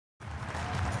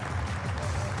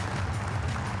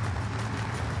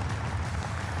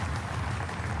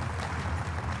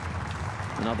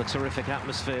Another terrific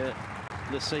atmosphere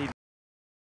this evening.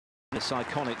 This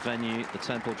iconic venue, the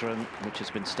Templedrum, which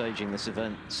has been staging this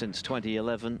event since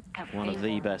 2011. One of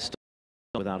the best,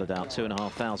 without a doubt.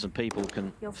 2,500 people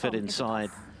can fit inside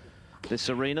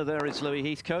this arena. There is Louis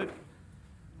Heathcote.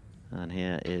 And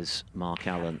here is Mark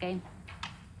Allen,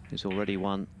 who's already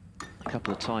won a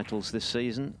couple of titles this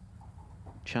season.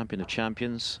 Champion of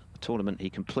Champions, a tournament he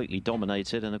completely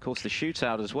dominated. And of course the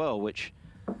shootout as well, which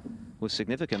was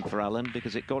significant for Allen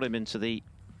because it got him into the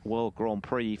World Grand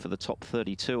Prix for the top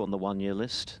 32 on the one-year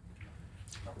list.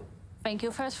 Thank you.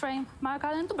 First frame, Mark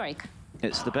Allen to break.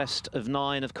 It's the best of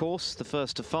 9, of course, the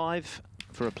first of 5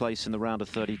 for a place in the round of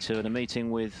 32 and a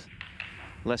meeting with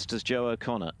Leicester's Joe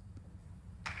O'Connor.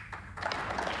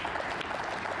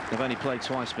 They've only played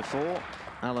twice before.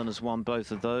 Allen has won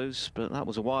both of those, but that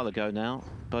was a while ago now,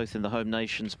 both in the home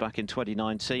nations back in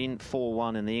 2019,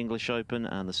 4-1 in the English Open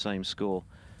and the same score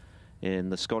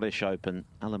in the Scottish Open.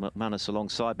 Alan McManus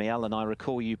alongside me. Alan, I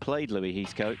recall you played Louis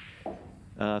Heathcote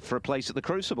for a place at the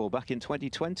Crucible back in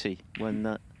 2020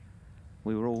 when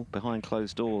we were all behind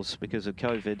closed doors because of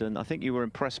COVID, and I think you were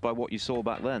impressed by what you saw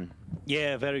back then.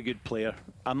 Yeah, very good player.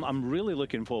 I'm really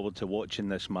looking forward to watching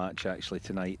this match actually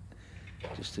tonight,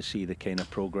 just to see the kind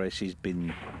of progress he's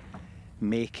been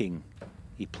making.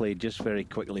 He played just very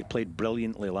quickly, played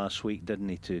brilliantly last week, didn't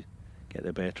he, to get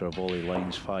the better of Ollie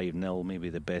Lines 5-0, maybe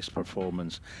the best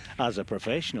performance as a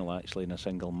professional actually in a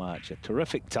single match. A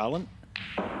terrific talent,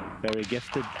 very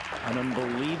gifted, an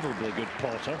unbelievably good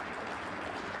potter.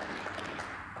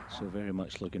 So very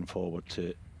much looking forward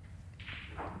to it.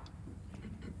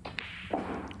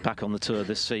 Back on the tour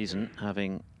this season,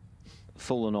 having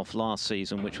fallen off last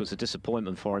season, which was a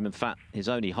disappointment for him. In fact, his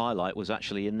only highlight was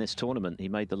actually in this tournament. He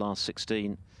made the last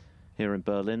 16 here in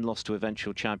Berlin, lost to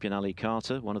eventual champion Ali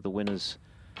Carter, one of the winners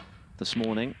this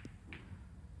morning.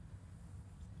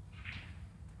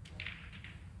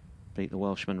 Beat the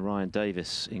Welshman Ryan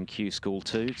Davis in Q School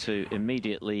 2 to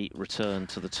immediately return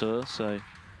to the tour. So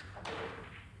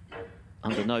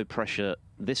under no pressure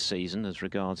this season as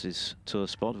regards his tour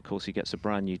spot. Of course, he gets a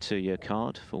brand new 2-year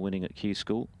card for winning at Q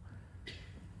School.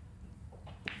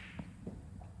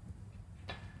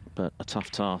 But a tough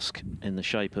task in the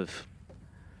shape of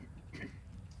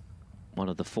one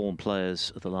of the form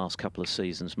players of the last couple of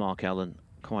seasons. Mark Allen,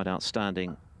 quite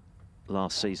outstanding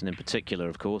last season in particular,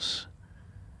 of course.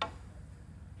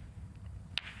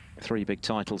 3 big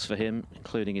titles for him,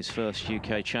 including his first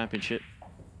UK Championship.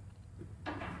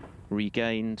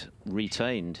 Retained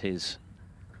his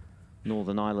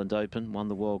Northern Ireland Open, won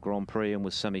the World Grand Prix and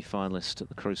was semi-finalist at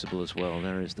the Crucible as well.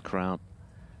 There is the crowd.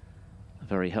 A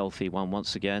very healthy one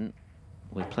once again,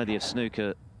 with plenty of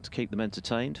snooker to keep them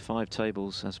entertained. 5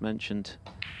 tables, as mentioned,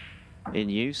 in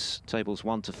use. Tables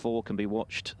 1 to 4 can be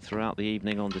watched throughout the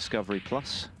evening on Discovery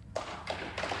Plus.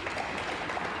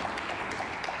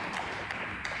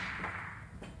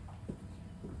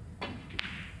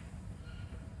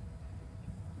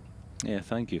 Yeah,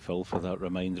 thank you, Phil, for that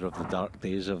reminder of the dark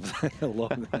days of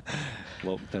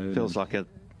lockdown. Feels like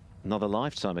another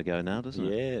lifetime ago now, doesn't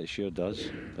it? Yeah, it sure does.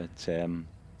 But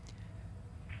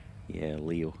yeah,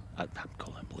 Leo. I'm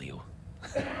calling him Leo.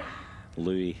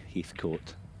 Louis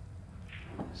Heathcote.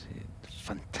 It's a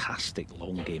fantastic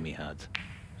long game he had,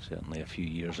 certainly a few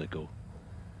years ago.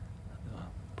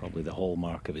 Probably the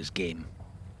hallmark of his game.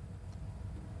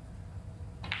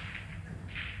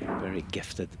 Very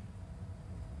gifted.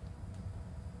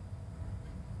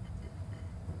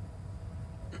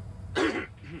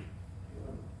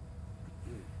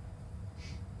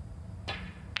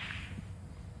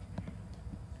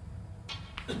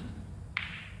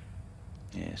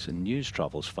 Yes, and news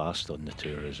travels fast on the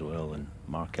tour as well, and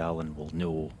Mark Allen will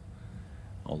know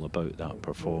all about that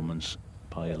performance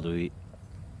by Louis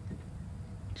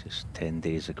just 10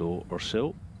 days ago or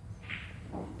so.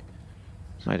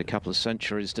 Made a couple of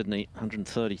centuries, didn't he?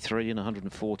 133 and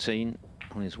 114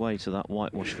 on his way to that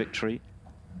whitewash victory.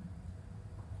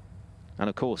 And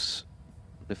of course,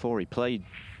 before he played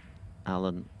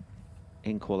Allen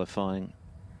in qualifying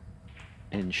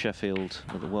in Sheffield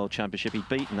at the World Championship, he'd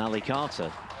beaten Ali Carter.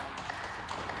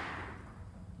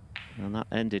 And that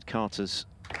ended Carter's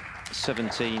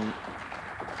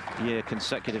 17-year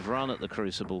consecutive run at the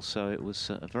Crucible, so it was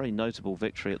a very notable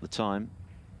victory at the time.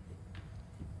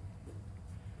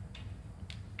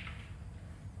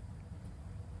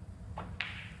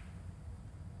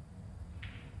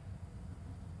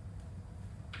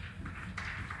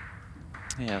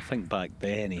 Yeah, I think back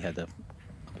then he had a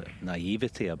bit of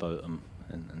naivety about him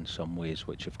in some ways,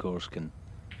 which of course can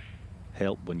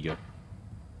help when you're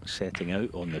setting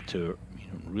out on the tour. You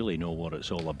don't really know what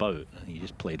it's all about. You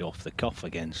just played off the cuff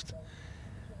against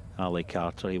Ali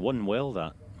Carter. He won well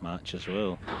that match as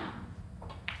well.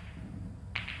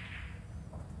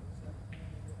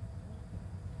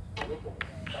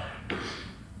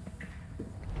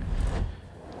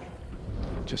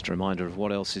 Just a reminder of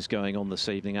what else is going on this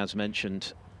evening. As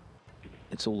mentioned,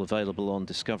 it's all available on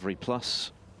Discovery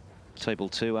Plus. Table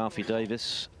 2, Alfie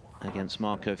Davis against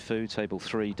Marco Fu. Table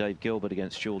 3, Dave Gilbert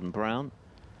against Jordan Brown,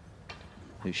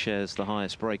 who shares the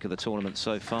highest break of the tournament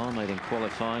so far, made in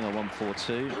qualifying a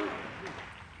 1-4-2.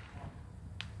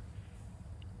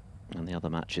 And the other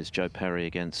match is Joe Perry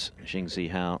against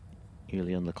Jingzi Hao,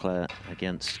 Julian Leclerc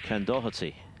against Ken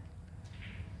Doherty.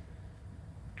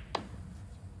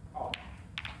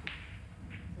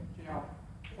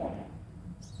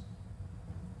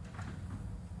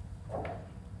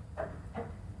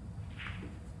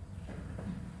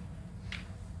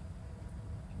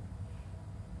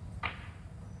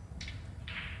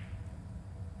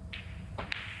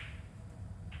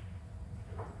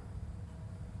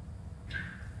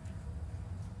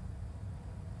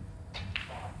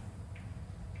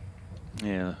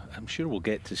 Yeah, I'm sure we'll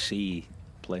get to see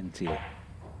plenty of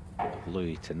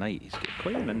Louis tonight. He's got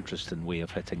quite an interesting way of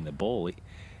hitting the ball.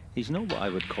 He's not what I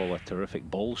would call a terrific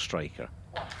ball striker,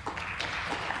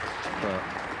 but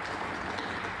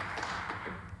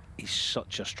he's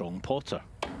such a strong potter.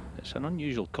 It's an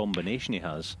unusual combination he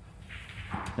has.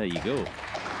 There you go.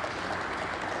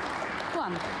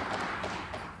 One.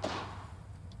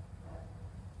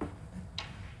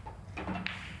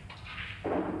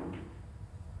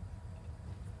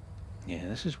 Yeah,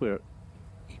 this is where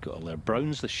you've got to learn.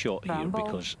 Brown's the shot here Brown ball.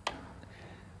 because...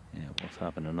 Yeah, worth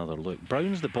having another look.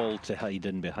 Brown's the ball to hide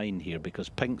in behind here because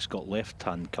Pink's got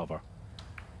left-hand cover.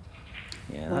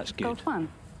 Yeah, that's good. Goat one.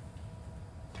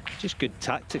 Just good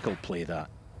tactical play, that.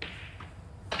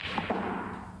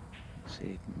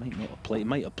 See,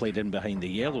 might have played in behind the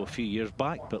yellow a few years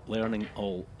back, but learning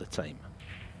all the time.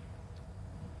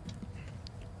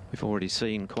 We've already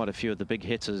seen quite a few of the big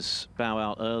hitters bow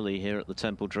out early here at the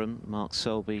Templedrum. Mark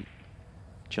Selby,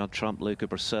 Judd Trump, Luca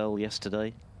Brissell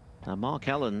yesterday. Now Mark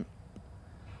Allen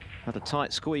had a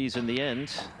tight squeeze in the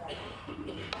end.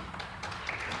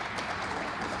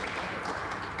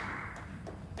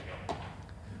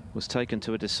 Was taken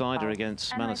to a decider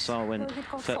against Manasarwin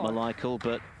Fetmalaikal,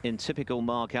 but in typical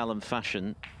Mark Allen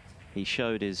fashion, he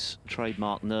showed his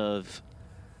trademark nerve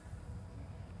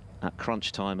at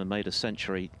crunch time and made a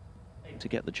century to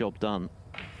get the job done.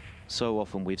 So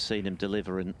often we've seen him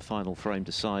deliver in final frame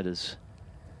deciders.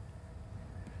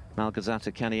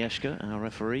 Malgorzata Kanieszka, our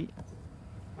referee.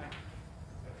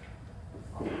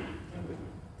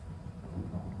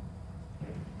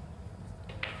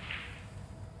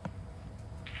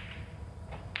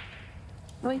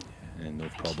 And no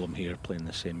problem here, playing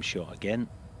the same shot again.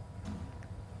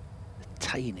 The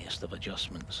tiniest of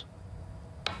adjustments.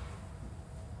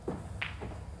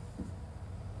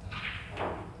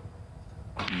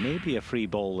 Maybe a free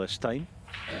ball this time.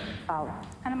 Foul.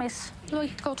 And a miss.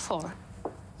 Louis, goat 4.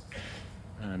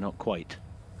 Not quite.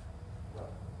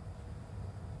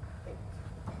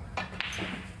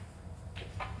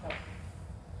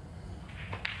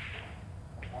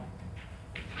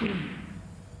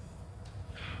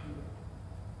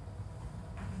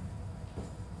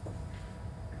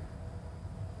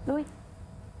 Louis.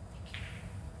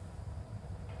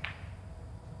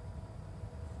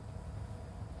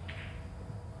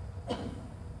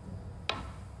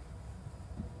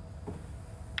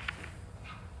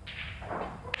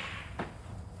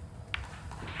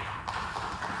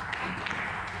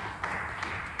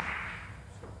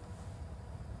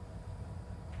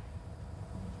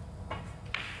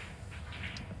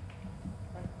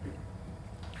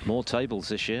 More tables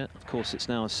this year. Of course, it's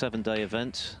now a 7-day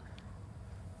event.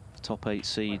 The top 8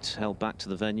 seeds held back to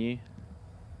the venue.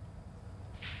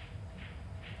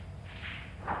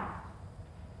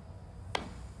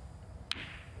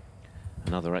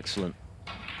 Another excellent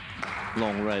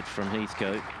long red from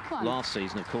Heathcote. Last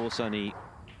season, of course, only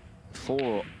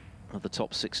 4 of the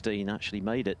top 16 actually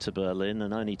made it to Berlin,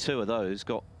 and only 2 of those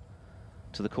got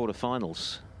to the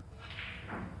quarterfinals.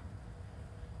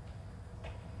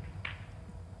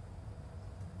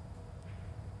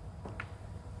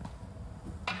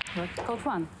 Goat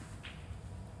 1.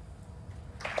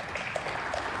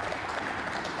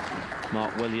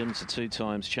 Mark Williams, a 2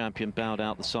 times champion, bowed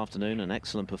out this afternoon. An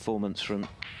excellent performance from He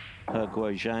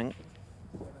Guo Zhang.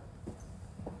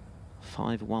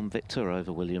 5-1 victor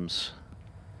over Williams.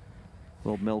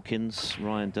 Rob Milkins,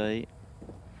 Ryan Day,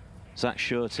 Zach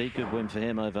Shurty, good win for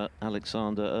him over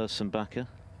Alexander Ursenbacher.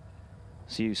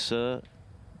 Zhu Sir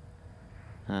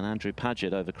and Andrew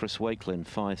Paget over Chris Wakelin,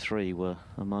 5-3, were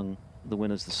among the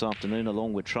winners this afternoon,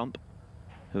 along with Trump,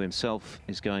 who himself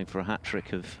is going for a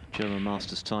hat-trick of German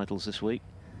Masters titles this week.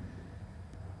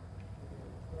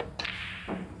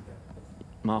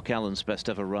 Mark Allen's best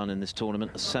ever run in this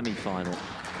tournament, a semi-final.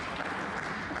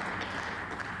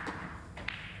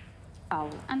 Foul.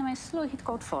 And my slow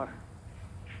Heathcote 4.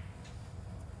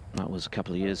 That was a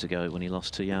couple of years ago when he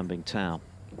lost to Yan Bingtao.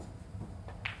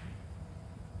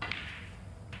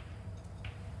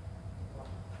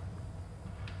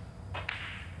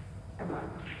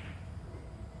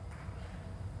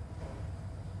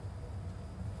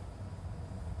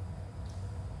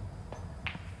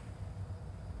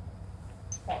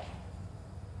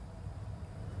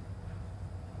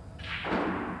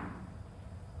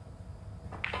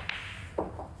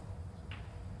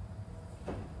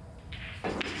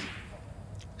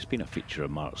 Been a feature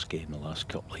of Mark's game the last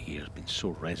couple of years, been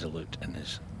so resolute in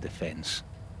his defence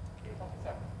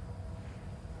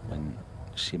when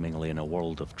seemingly in a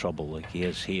world of trouble like he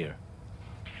is here.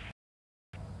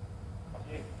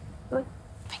 Good.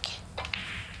 Thank you.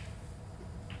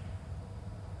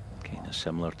 Kind of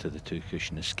similar to the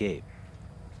two-cushion escape.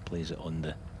 Plays it on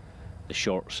the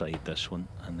short side, this one,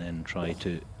 and then try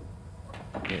to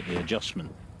get the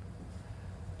adjustment.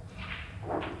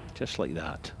 Just like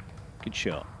that. Good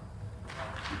shot.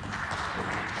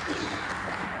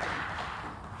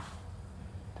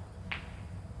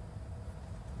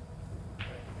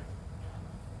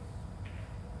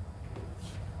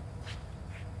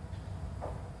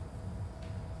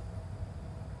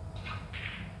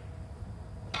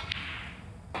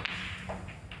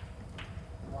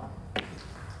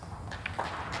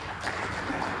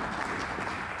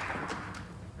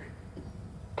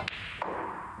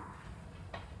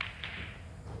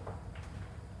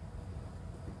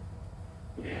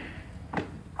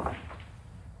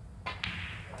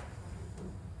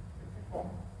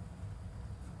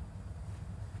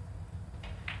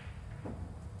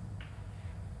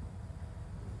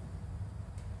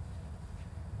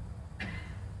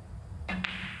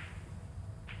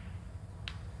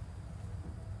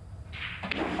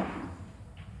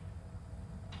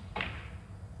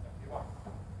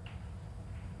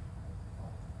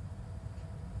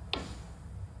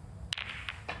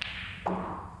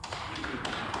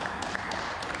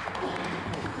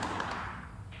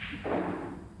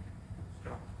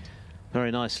 Very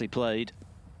nicely played.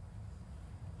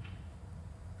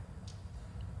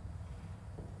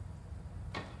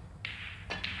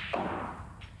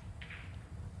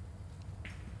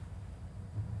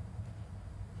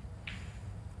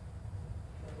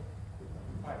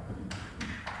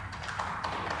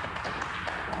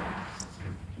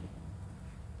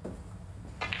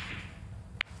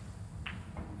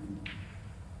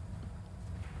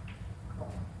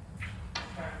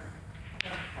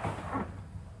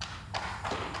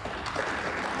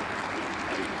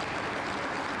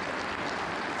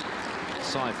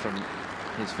 Aside from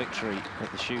his victory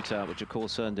at the shootout, which of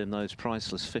course earned him those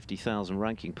priceless 50,000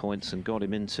 ranking points and got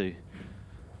him into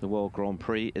the World Grand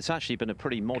Prix, it's actually been a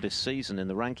pretty modest season in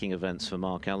the ranking events for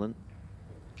Mark Allen.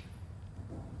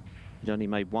 He'd only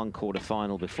made one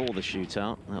quarter-final before the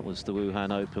shootout. That was the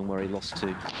Wuhan Open, where he lost to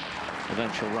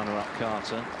eventual runner-up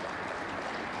Carter.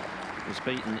 Was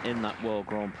beaten in that World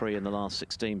Grand Prix in the last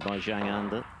 16 by Zhang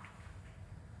Anda.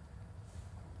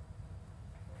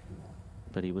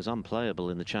 But he was unplayable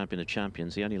in the Champion of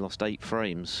Champions. He only lost 8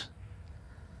 frames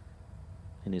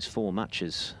in his 4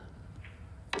 matches.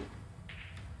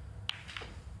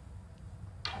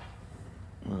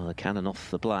 Well, the cannon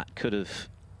off the black could have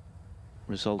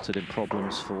resulted in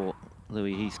problems for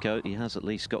Louis Heathcote. He has at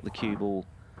least got the cue ball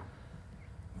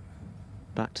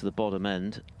back to the bottom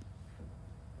end.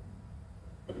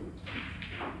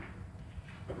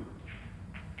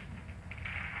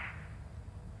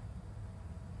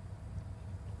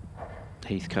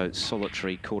 Heathcote's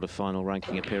solitary quarter-final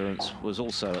ranking appearance was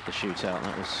also at the shootout.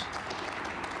 That was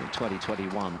in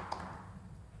 2021.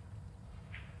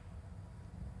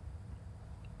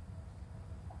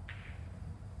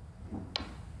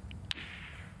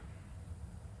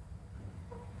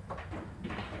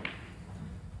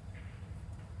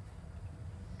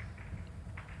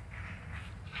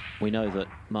 We know that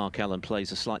Mark Allen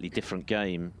plays a slightly different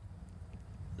game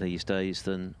these days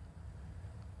than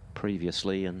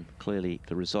previously, and clearly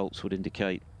the results would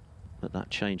indicate that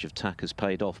that change of tack has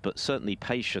paid off. But certainly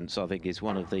patience, I think, is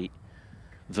one of the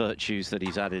virtues that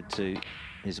he's added to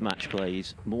his match play.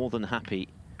 He's more than happy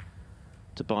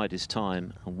to bide his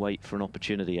time and wait for an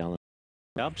opportunity, Alan.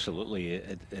 Absolutely.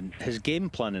 And his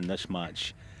game plan in this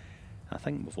match, I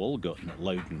think we've all gotten it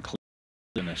loud and clear.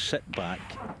 He's going to sit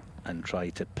back and try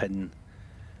to pin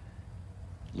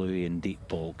Louis in deep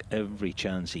ball every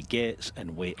chance he gets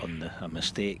and wait on a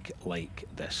mistake like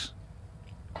this.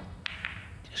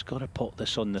 Just got to put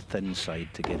this on the thin side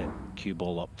to get it cue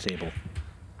ball up table.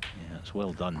 Yeah, it's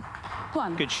well done.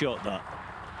 One. Good shot, that.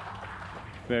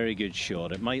 Very good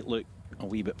shot. It might look a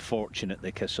wee bit fortunate,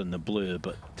 the kiss on the blue,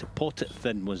 but to pot it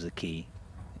thin was the key.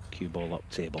 Cue ball up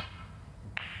table.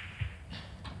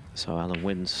 So Alan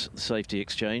wins the safety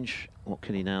exchange. What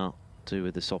can he now do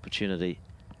with this opportunity?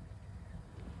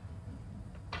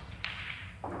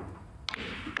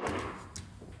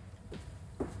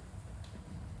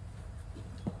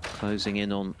 Closing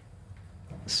in on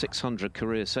 600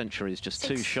 career centuries, just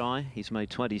 2 shy. He's made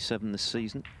 27 this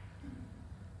season.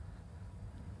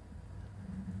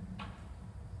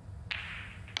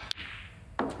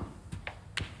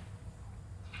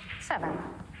 Seven.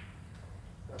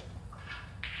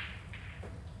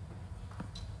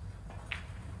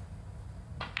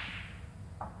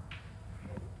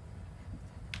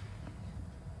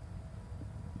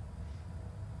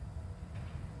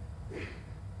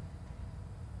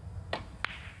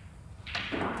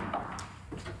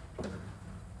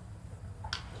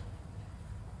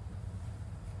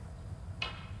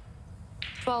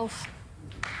 Twelve.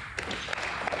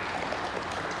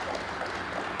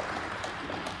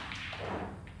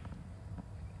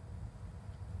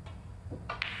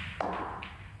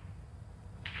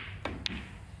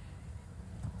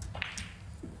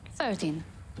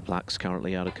 The black's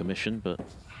currently out of commission, but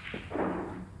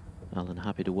Alan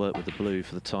happy to work with the blue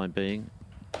for the time being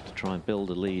to try and build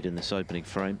a lead in this opening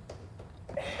frame.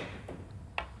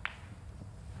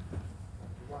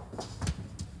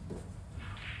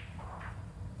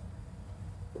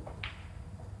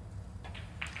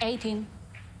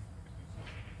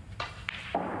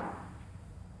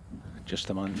 Just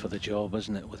the man for the job,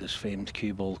 isn't it, with his famed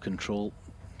cue ball control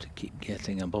to keep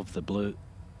getting above the blue.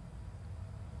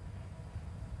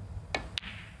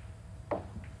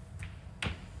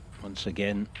 Once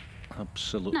again,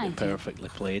 absolutely 19. Perfectly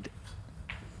played.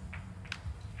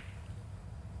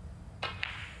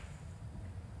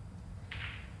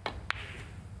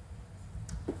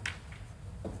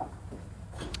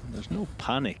 There's no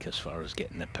panic as far as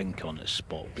getting the pink on his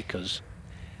spot, because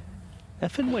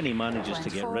if and when he manages to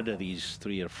get rid of these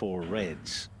 3 or 4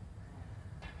 reds,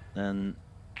 then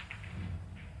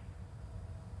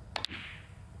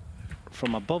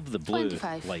from above the blue,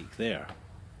 25. like there,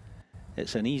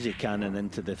 it's an easy cannon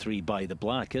into the 3 by the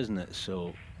black, isn't it?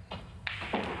 So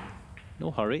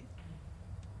no hurry.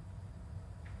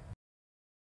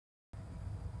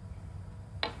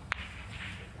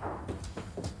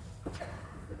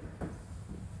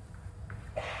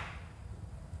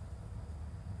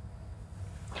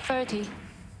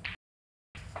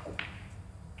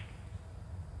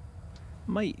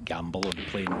 Might gamble on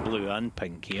playing blue and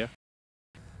pink here.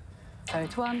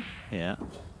 31. Yeah.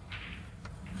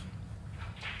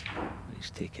 He's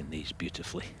taking these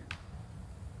beautifully.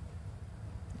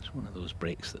 It's one of those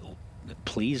breaks that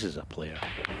pleases a player.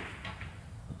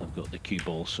 I've got the cue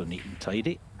ball so neat and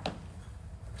tidy.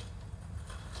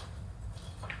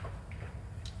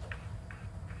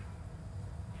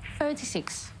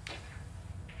 $36.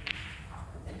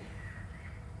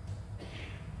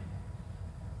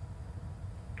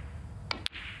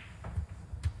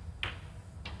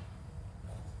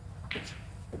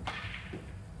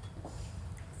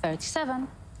 $37.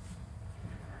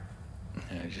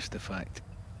 Yeah, just the fact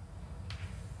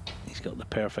he's got the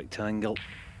perfect angle.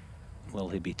 Will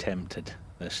he be tempted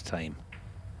this time?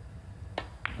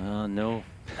 Oh, no.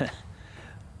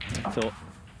 I thought,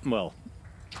 well,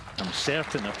 I'm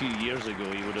certain a few years ago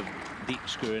he would have deep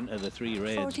screw into the 3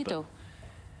 reds. 42. But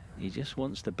he just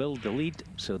wants to build the lead,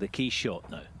 so the key shot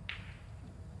now.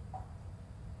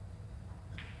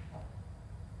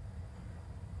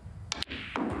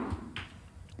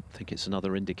 I think it's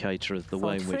another indicator of the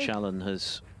way in which Alan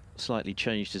has slightly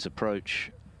changed his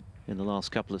approach in the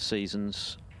last couple of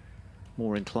seasons.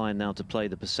 More inclined now to play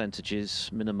the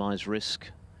percentages, minimise risk,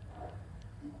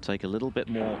 take a little bit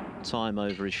more time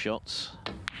over his shots.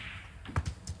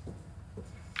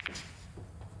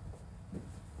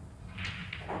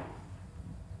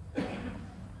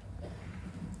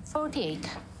 $48.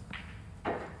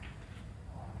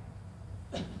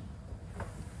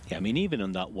 Yeah, I mean, even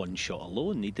on that one shot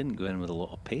alone, he didn't go in with a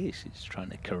lot of pace. He's trying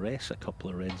to caress a couple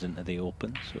of reds into the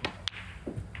open, so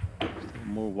still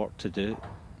more work to do.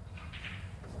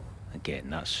 Again,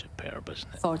 that's superb,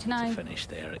 isn't it? 49. To finish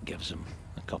there, it gives him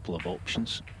a couple of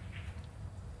options.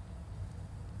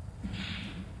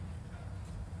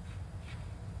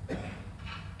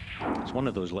 It's one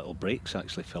of those little breaks,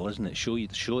 actually, Phil, isn't it? Show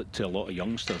it to a lot of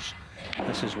youngsters.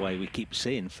 This is why we keep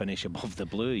saying finish above the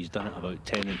blue. He's done it about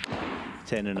 10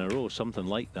 in a row, something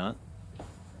like that.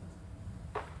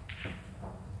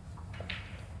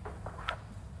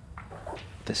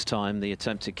 This time the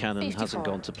attempted cannon 54. hasn't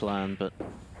gone to plan, but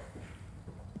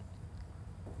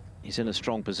he's in a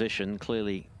strong position.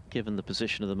 Clearly, given the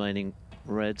position of the remaining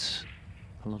reds,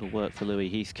 a lot of work for Louis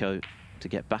Heathcote to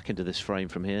get back into this frame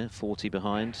from here. 40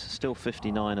 behind, still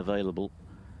 59 available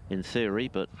in theory,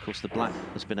 but of course the black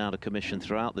has been out of commission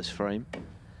throughout this frame.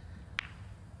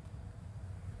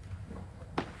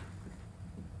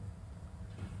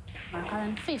 Mark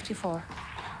Allen, 54.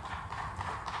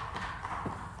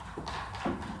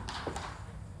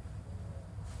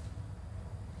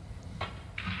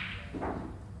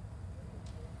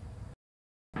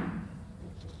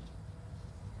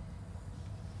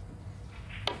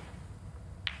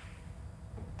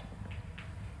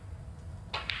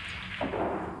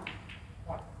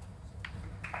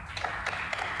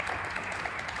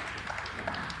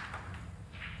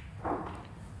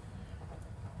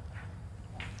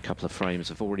 A couple of frames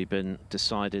have already been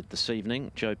decided this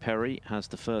evening. Joe Perry has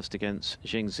the first against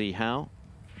Jingzi Hao.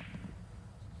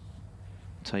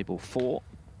 Table 4.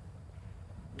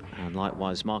 And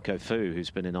likewise Marco Fu, who's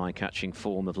been in eye-catching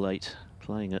form of late,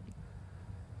 playing at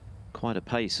quite a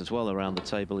pace as well around the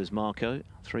table, is Marco.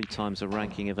 3 times a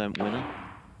ranking event winner.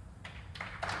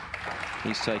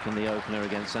 He's taken the opener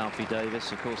against Alfie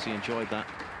Davis. Of course, he enjoyed that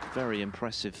very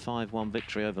impressive 5-1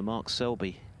 victory over Mark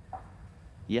Selby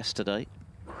yesterday.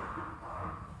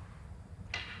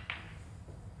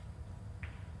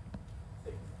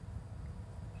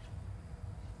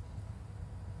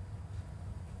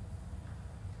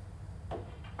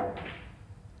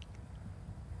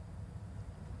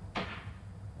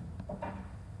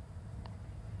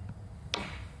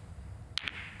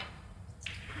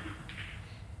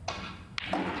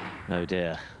 Oh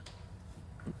dear.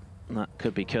 That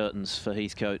could be curtains for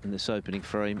Heathcote in this opening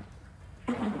frame.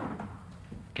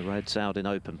 The red's out in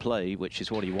open play, which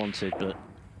is what he wanted, but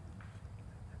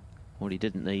what he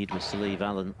didn't need was to leave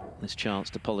Allen this chance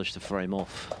to polish the frame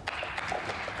off.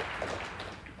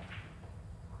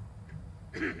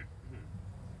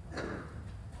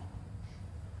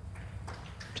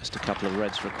 Just a couple of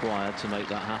reds required to make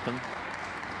that happen.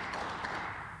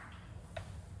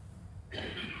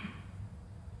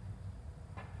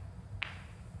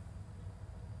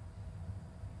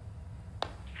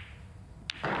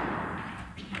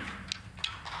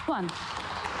 One.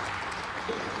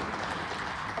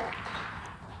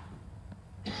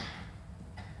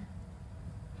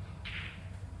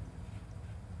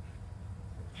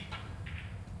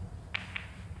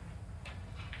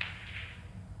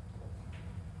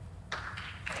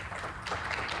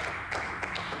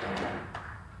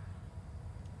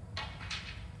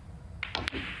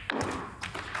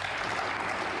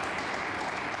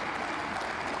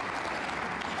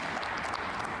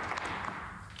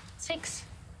 Six.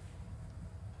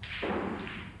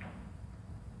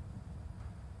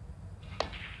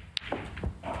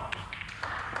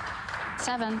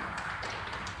 7.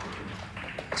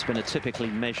 It's been a typically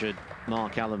measured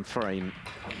Mark Allen frame.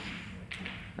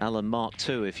 Allen Mark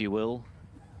II, if you will.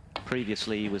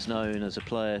 Previously, he was known as a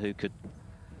player who could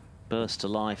burst to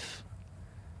life,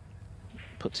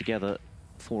 put together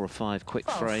 4 or 5 quick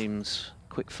frames,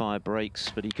 quick fire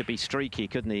breaks, but he could be streaky,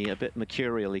 couldn't he? A bit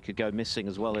mercurial. He could go missing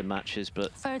as well in matches,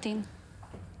 but 13.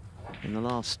 in the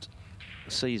last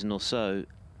season or so,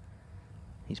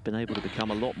 he's been able to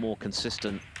become a lot more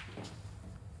consistent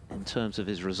in terms of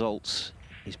his results.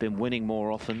 He's been winning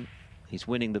more often. He's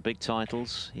winning the big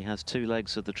titles. He has 2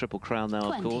 legs of the Triple Crown now,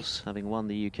 20. of course, having won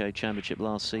the UK Championship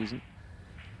last season.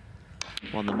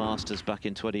 Won the Masters back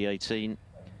in 2018.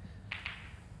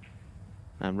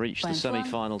 And reached 21. the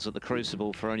semi-finals at the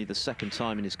Crucible for only the 2nd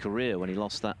time in his career when he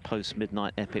lost that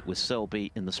post-midnight epic with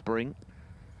Selby in the spring.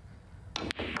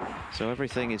 So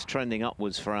everything is trending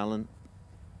upwards for Allen.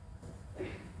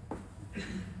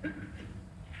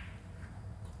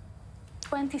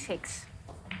 $26.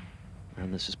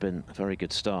 And this has been a very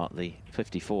good start. The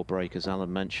 54 break, as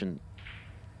Alan mentioned,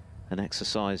 an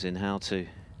exercise in how to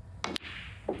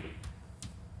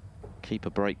keep a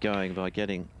break going by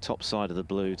getting top side of the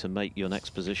blue to make your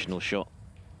next positional shot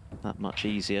that much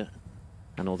easier.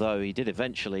 And although he did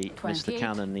eventually miss the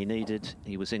cannon he needed,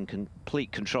 he was in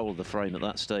complete control of the frame at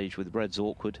that stage with reds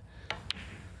awkward.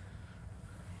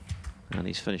 And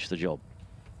he's finished the job.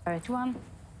 31.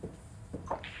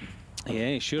 Yeah,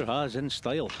 he sure has, in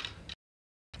style.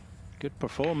 Good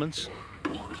performance.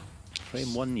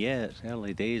 Frame 1, yeah, it's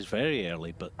early days, very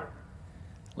early, but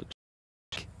looks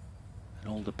like an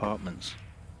all departments.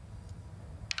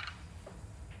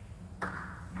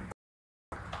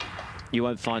 You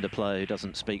won't find a player who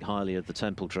doesn't speak highly of the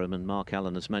Temple Drum, and Mark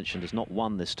Allen has mentioned has not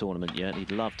won this tournament yet.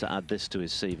 He'd love to add this to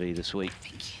his CV this week.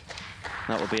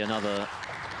 That will be another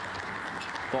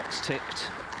box ticked.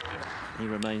 He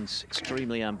remains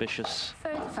extremely ambitious.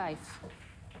 35.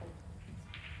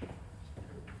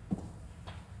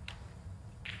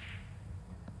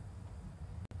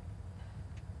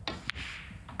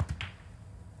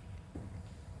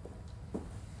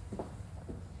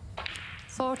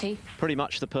 Pretty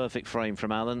much the perfect frame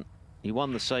from Allen. He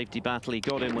won the safety battle. He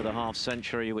got in with a half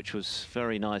century, which was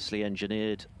very nicely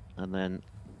engineered, and then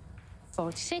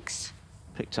 46.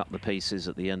 Picked up the pieces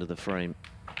at the end of the frame.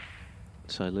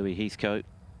 So Louis Heathcote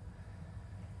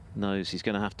knows he's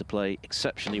going to have to play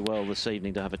exceptionally well this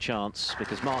evening to have a chance,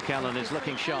 because Mark Allen is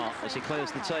looking sharp as he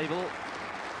clears the table.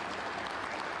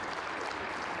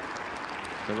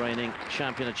 The reigning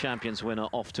champion of champions winner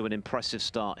off to an impressive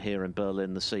start here in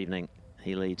Berlin this evening.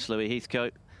 He leads Louis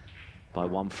Heathcote by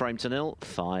 1-0.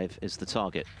 5 is the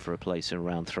target for a place in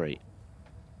round 3.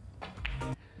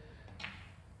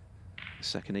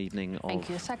 Second evening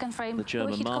of Second frame, the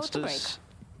German Masters.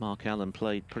 Mark Allen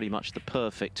played pretty much the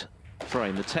perfect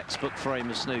frame, the textbook frame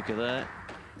of snooker there.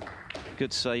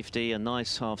 Good safety, a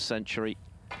nice half century,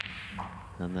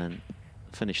 and then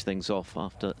finished things off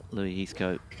after Louis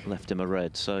Heathcote left him a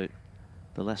red. So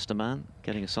the Leicester man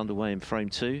getting us underway in frame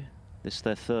 2. This is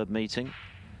their third meeting.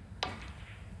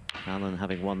 Allen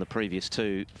having won the previous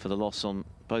 2 for the loss on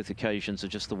both occasions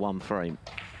of just the 1 frame.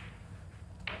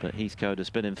 But Heathcote has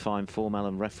been in fine form.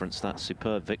 Allen referenced that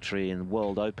superb victory in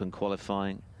World Open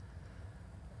qualifying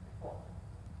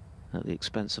at the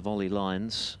expense of Ollie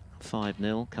Lyons.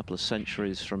 5-0, a couple of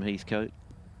centuries from Heathcote.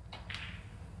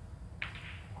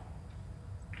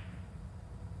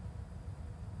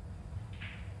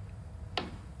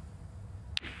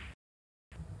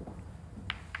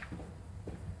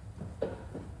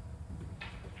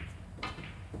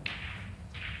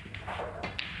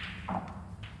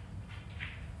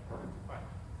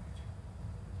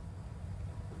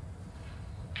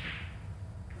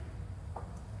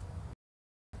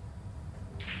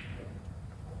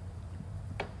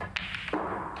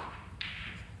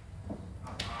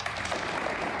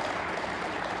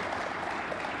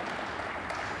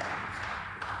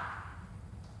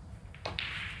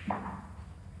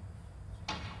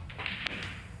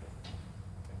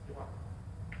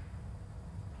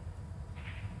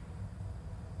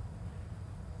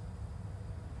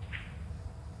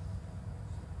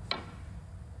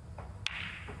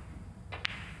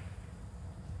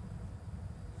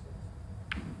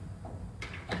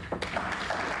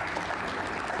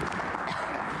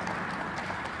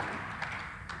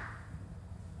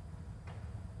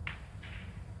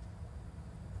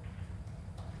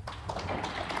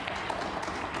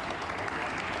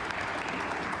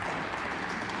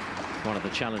 One of the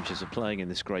challenges of playing in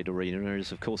this great arena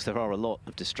is, of course, there are a lot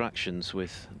of distractions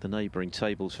with the neighbouring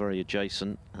tables very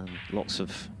adjacent and lots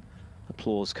of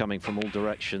applause coming from all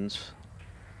directions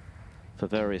for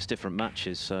various different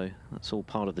matches. So that's all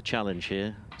part of the challenge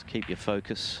here, to keep your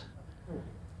focus.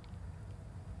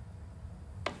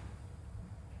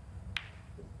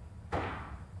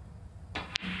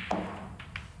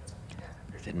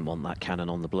 Didn't want that cannon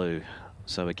on the blue.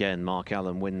 So again, Mark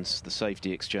Allen wins the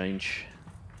safety exchange.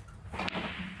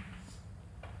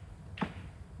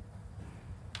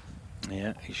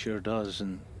 Yeah, he sure does.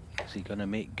 And is he going to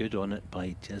make good on it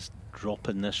by just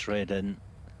dropping this red in?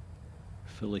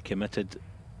 Fully committed.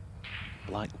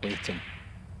 Black waiting.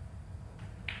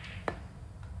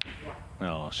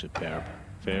 Oh, superb.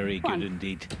 Very good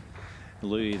indeed.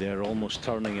 Louis there almost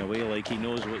turning away like he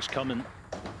knows what's coming.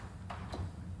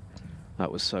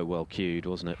 That was so well cued,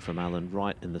 wasn't it, from Allen,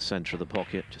 right in the centre of the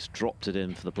pocket. Just dropped it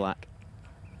in for the black.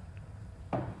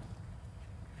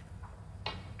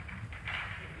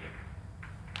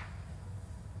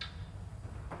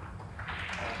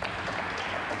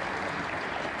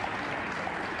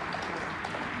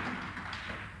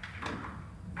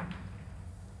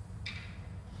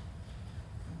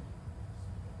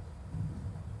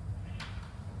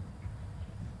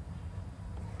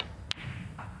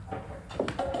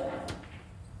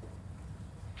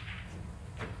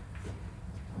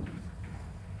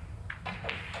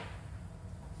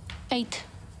 Eight.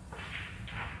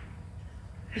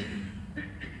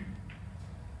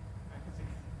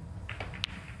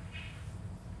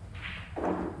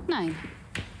 9.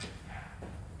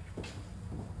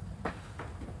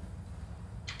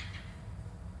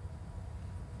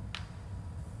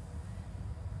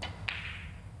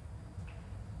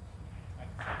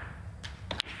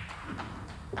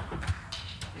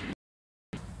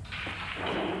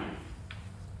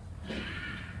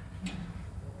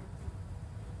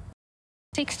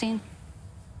 16.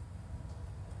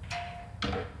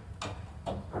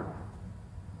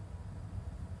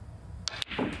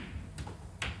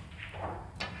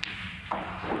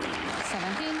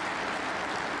 17.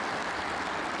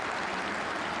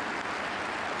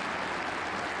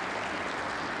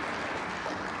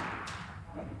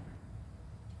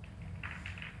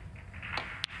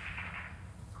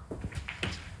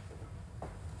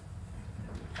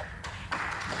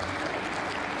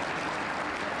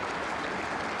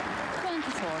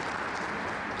 24.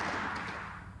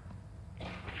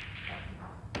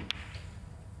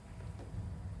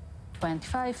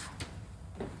 25.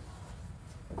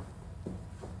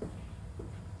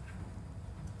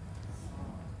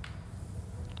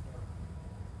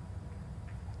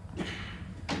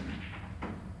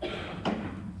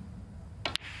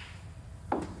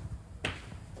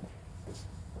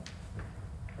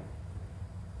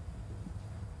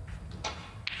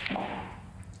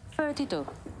 32.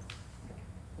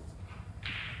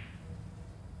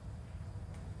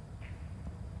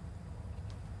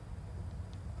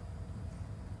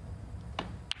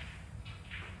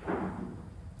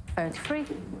 33.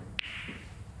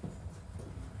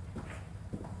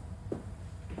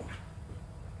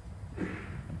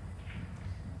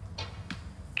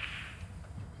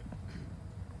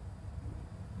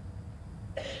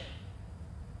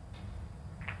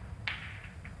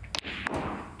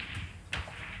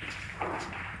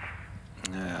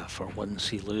 'For once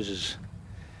he loses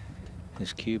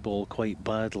his cue ball quite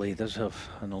badly. He does have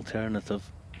an alternative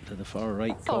to the far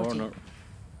right 40. corner,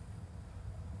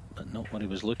 but not what he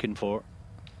was looking for.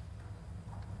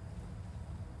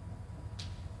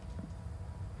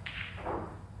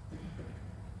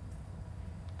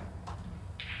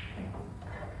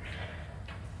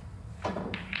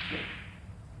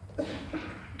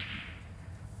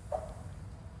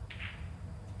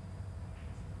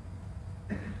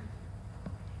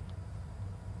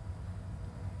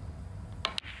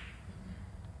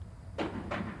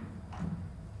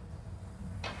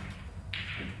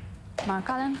 Mark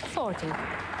Allen, 40.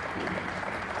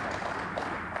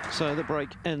 So the break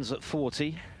ends at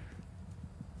 40.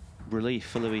 Relief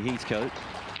for Louis Heathcote.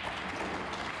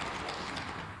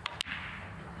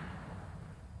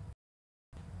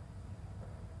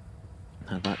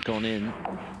 Had that gone in,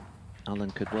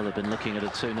 Allen could well have been looking at a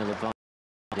 2-0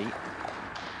 advantage.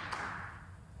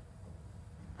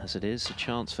 As it is, a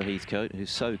chance for Heathcote,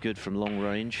 who's so good from long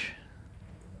range.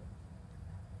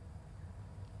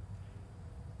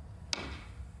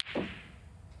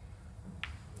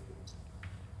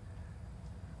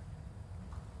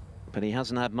 But he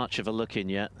hasn't had much of a look in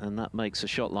yet, and that makes a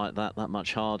shot like that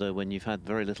much harder when you've had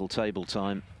very little table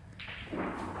time.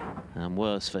 And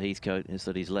worse for Heathcote is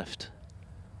that he's left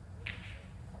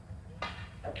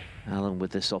Allen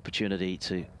with this opportunity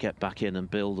to get back in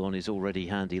and build on his already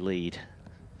handy lead.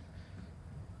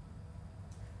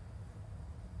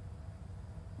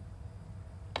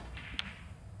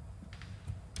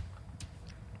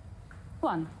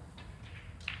 One.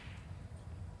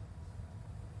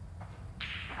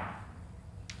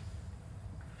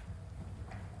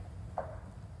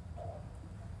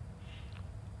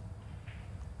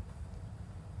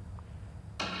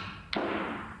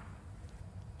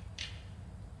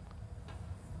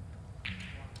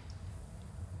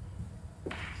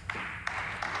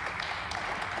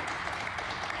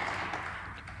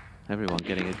 Everyone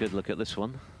getting a good look at this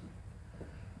one.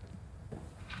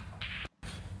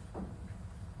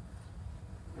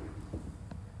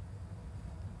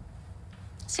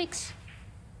 Six.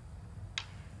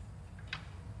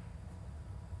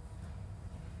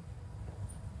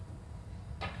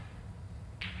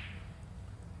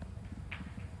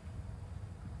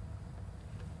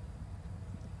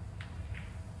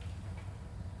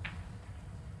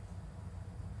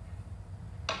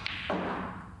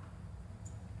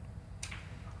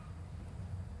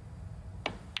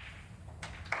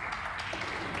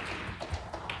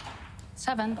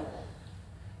 Seven.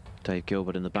 Dave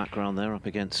Gilbert in the background there up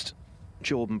against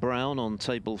Jordan Brown on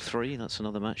table 3. That's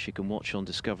another match you can watch on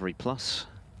Discovery Plus.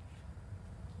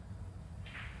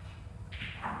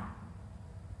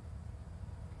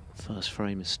 First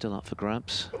frame is still up for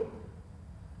grabs.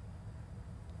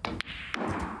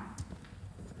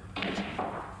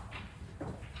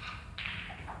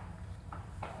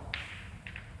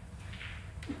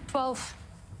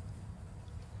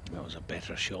 That was a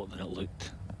better shot than it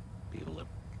looked. Be able to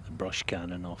brush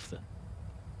cannon off the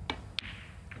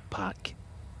pack.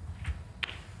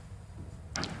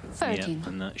 13. Yeah,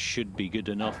 and that should be good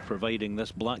enough, providing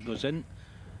this black goes in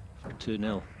for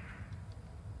 2-0.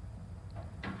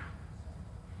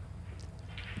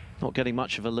 Not getting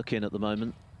much of a look in at the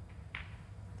moment.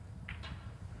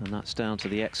 And that's down to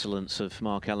the excellence of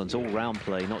Mark Allen's all-round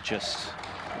play, not just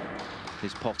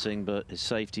his potting, but his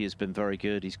safety has been very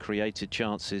good. He's created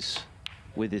chances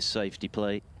with his safety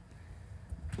play.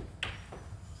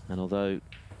 And although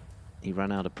he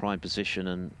ran out of prime position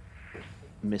and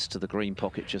missed to the green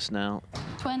pocket just now,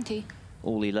 20.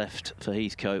 All he left for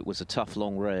Heathcote was a tough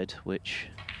long red, which,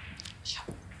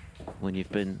 when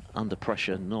you've been under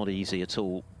pressure, not easy at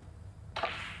all.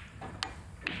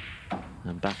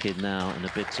 And back in now in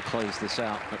a bid to close this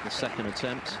out at the second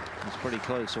attempt. It's pretty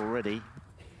close already.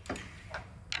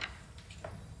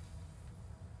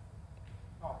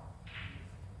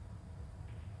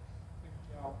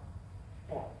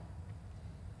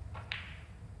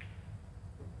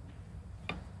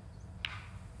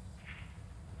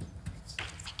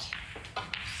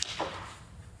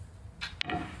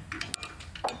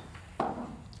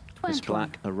 This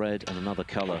black, a red and another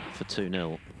colour for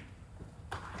 2-0.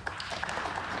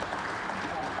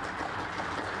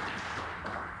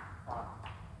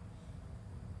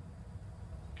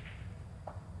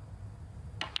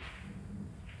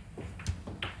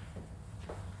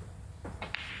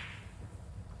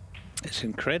 It's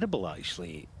incredible,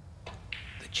 actually,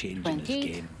 the change in his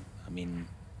game. I mean,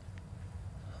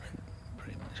 I think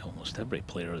pretty much almost every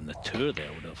player in the tour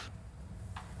there would have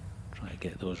tried to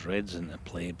get those reds into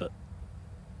play, but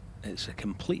it's a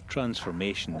complete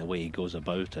transformation the way he goes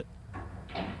about it.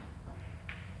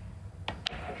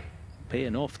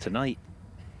 Paying off tonight.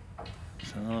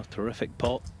 It's another terrific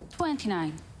pot.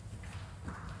 29.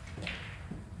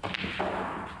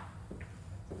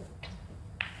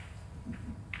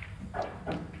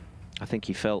 I think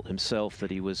he felt himself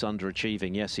that he was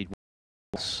underachieving. Yes, he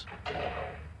was,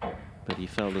 but he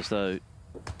felt as though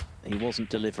he wasn't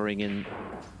delivering in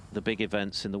the big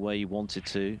events in the way he wanted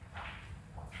to.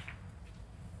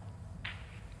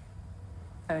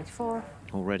 34.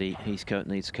 Already, Heathcote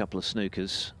needs a couple of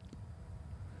snookers.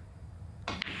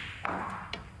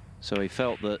 So he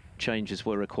felt that changes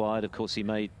were required. Of course, he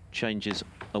made changes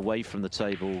away from the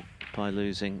table by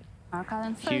losing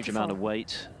a huge amount of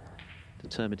weight,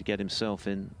 determined to get himself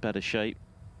in better shape,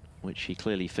 which he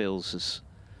clearly feels has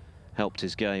helped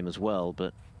his game as well,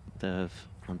 but there have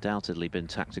undoubtedly been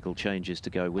tactical changes to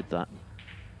go with that.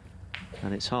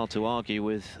 And it's hard to argue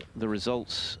with the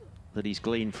results that he's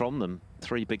gleaned from them.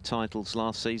 3 big titles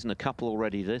last season, a couple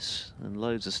already this, and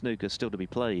loads of snooker still to be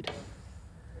played.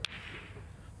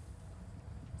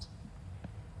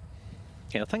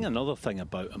 Yeah, I think another thing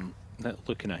about him,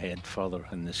 looking ahead further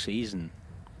in the season,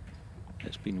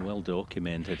 it's been well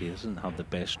documented he doesn't have the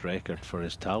best record for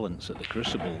his talents at the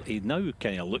Crucible. He now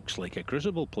kind of looks like a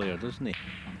Crucible player, doesn't he?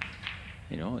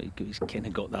 You know, he's kind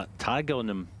of got that tag on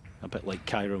him, a bit like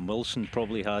Kyron Wilson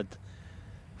probably had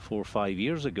 4 or 5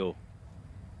 years ago.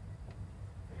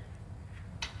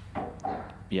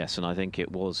 Yes, and I think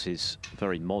it was his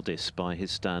very modest, by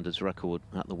his standards, record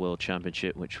at the World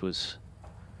Championship, which was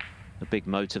a big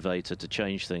motivator to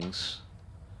change things.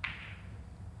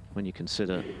 When you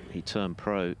consider he turned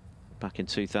pro back in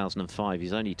 2005,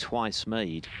 he's only twice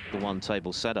made the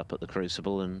one-table setup at the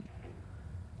Crucible, and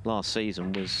last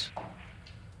season was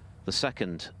the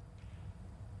second.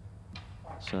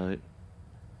 So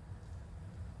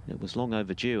it was long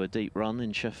overdue, a deep run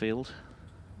in Sheffield.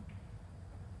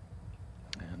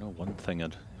 I know one thing, I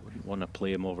wouldn't want to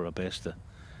play him over a best of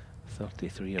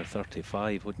 33 or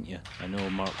 35, wouldn't you? I know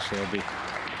Mark Selby,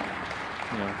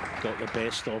 you know, got the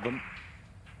best of him.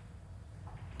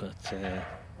 But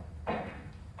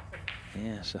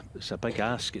yeah, it's a big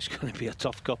ask. It's going to be a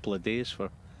tough couple of days for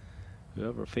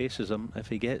whoever faces him if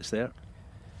he gets there.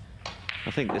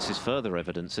 I think this is further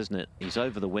evidence, isn't it? He's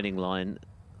over the winning line,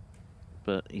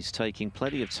 but he's taking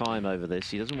plenty of time over this.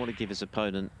 He doesn't want to give his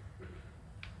opponent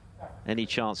any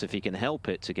chance, if he can help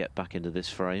it, to get back into this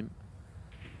frame.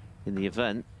 In the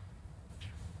event,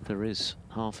 there is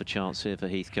half a chance here for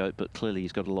Heathcote, but clearly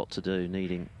he's got a lot to do,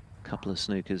 needing a couple of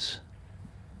snookers.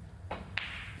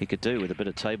 He could do with a bit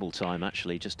of table time,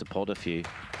 actually, just to pod a few.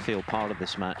 Feel part of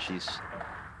this match. He's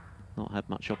not had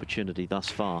much opportunity thus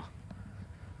far.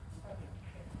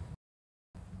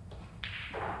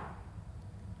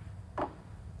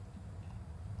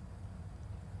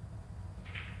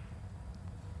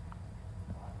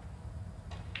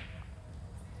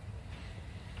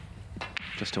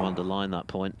 Just to underline that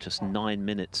point, just 9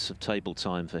 minutes of table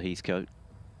time for Heathcote,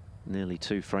 nearly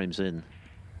 2 frames in.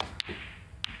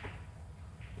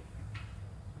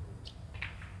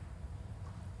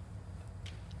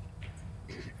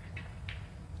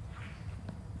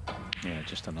 Yeah,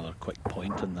 just another quick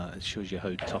point on that. It shows you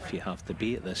how tough you have to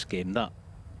be at this game. That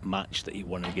match that he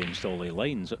won against Ollie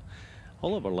Lines,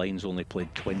 Oliver Lyons only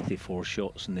played 24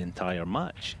 shots in the entire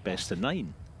match, best of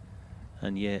 9.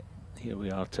 And yet, here we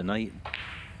are tonight.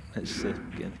 It's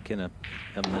kind of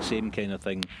having the same kind of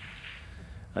thing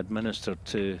administered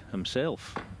to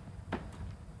himself.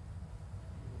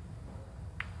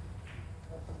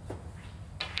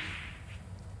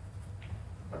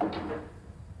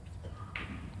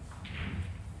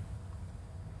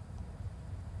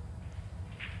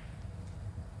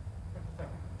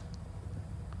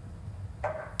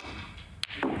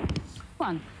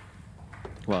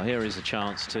 Well, here is a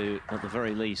chance to, at the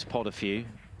very least, pot a few.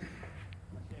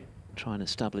 Try and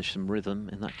establish some rhythm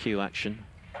in that cue action.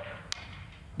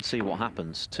 And see what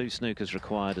happens. 2 snookers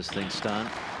required as things stand.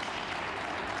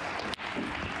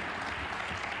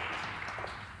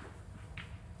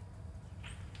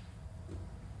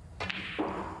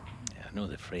 Yeah, I know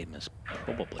the frame is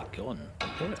probably gone. 8.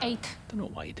 I don't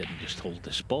know why he didn't just hold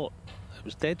the spot. It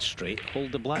was dead straight.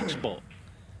 Hold the black spot.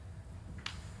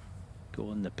 Go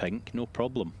on the pink, no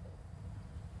problem.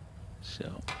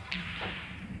 So.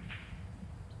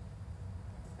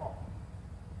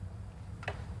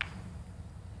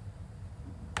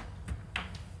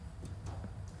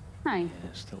 Yeah,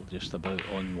 still just about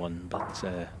on one, but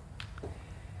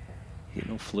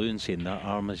no fluency in that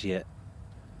arm as yet.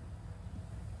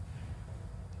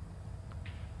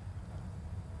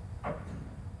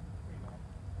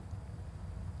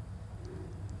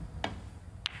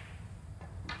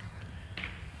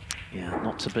 Yeah,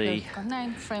 not to be.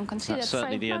 Frame conceded. That's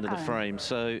certainly the end of the frame.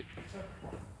 So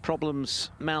problems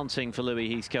mounting for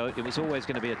Louis Heathcote. It was always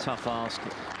going to be a tough ask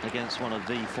against one of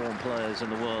the form players in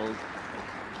the world.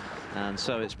 And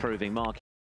so it's proving. Mark,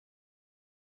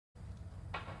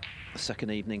 the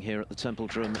second evening here at the Temple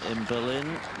Drum in Berlin.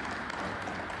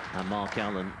 And Mark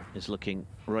Allen is looking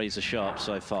razor sharp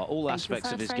so far. All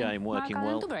aspects of his game working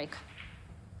well.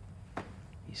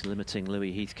 He's limiting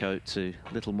Louis Heathcote to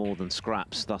little more than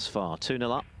scraps thus far.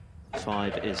 2-0 up.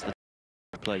 5 is the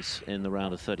place in the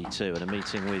round of 32. And a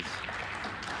meeting with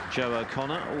Joe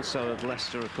O'Connor, also of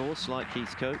Leicester, of course, like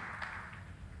Heathcote,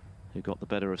 who got the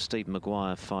better of Stephen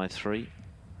Maguire 5-3.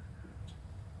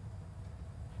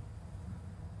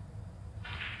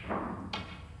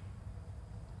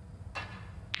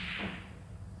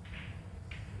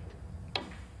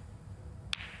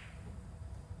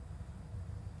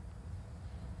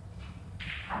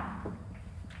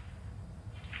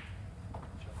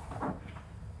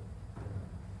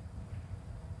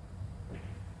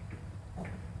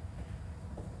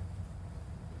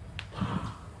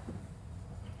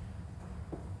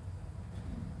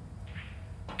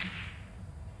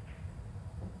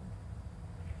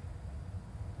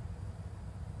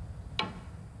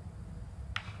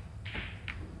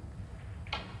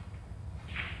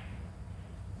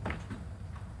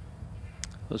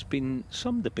 There's been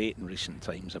some debate in recent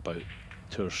times about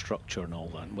tour structure and all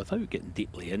that, and without getting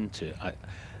deeply into it, I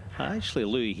actually,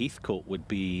 Louis Heathcote would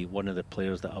be one of the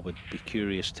players that I would be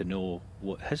curious to know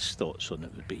what his thoughts on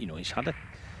it would be. You know, he's had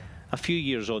a few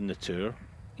years on the tour,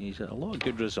 he's had a lot of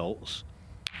good results,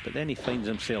 but then he finds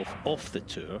himself off the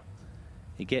tour.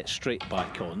 He gets straight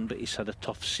back on, but he's had a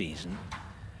tough season.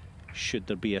 Should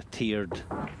there be a tiered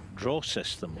draw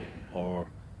system, or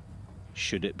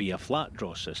should it be a flat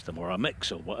draw system, or a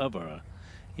mix, or whatever?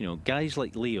 You know, guys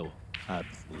like Leo,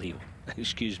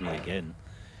 excuse me again,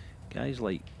 guys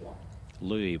like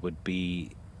Louis would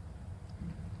be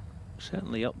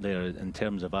certainly up there in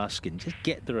terms of asking, just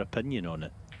get their opinion on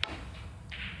it.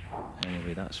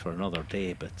 Anyway, that's for another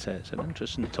day, but it's an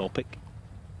interesting topic.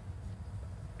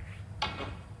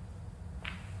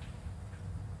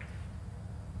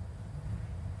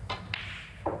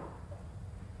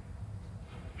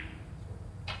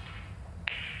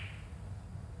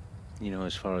 You know,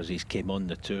 as far as he's came on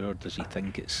the tour, does he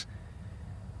think it's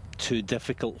too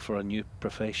difficult for a new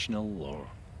professional or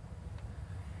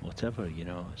whatever? You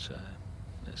know,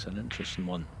 it's an interesting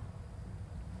one.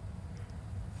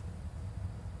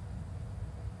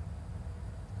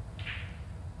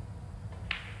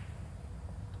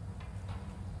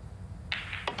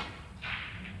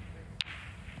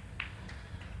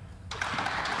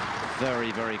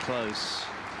 Very, very close.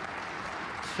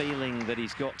 Feeling that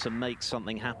he's got to make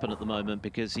something happen at the moment,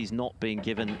 because he's not being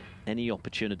given any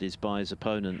opportunities by his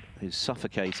opponent, who's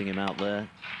suffocating him out there.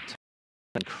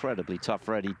 Incredibly tough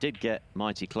red. He did get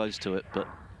mighty close to it, but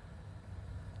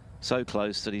so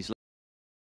close that he's lost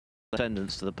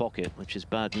attendance to the pocket, which is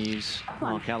bad news.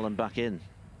 Mark Allen back in.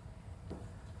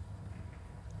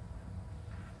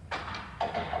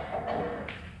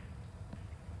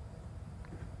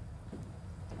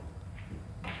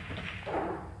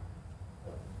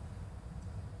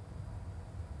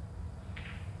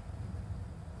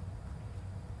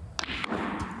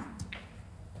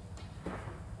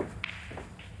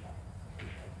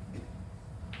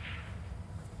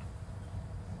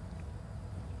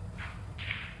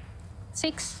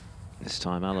 6. This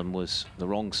time Alan was the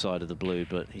wrong side of the blue,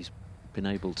 but he's been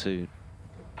able to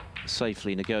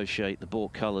safely negotiate the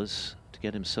baulk colours to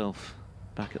get himself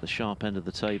back at the sharp end of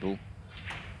the table.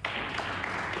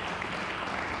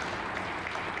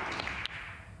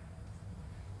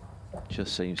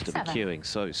 Just seems to be 7. cueing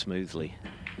so smoothly,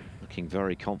 looking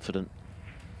very confident.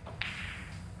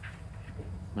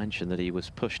 Mentioned that he was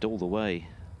pushed all the way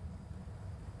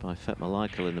by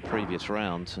Michael in the previous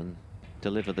round and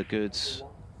delivered the goods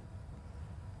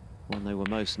when they were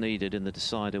most needed in the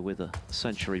decider with a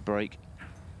century break.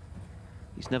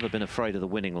 He's never been afraid of the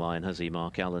winning line, has he,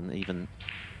 Mark Allen? Even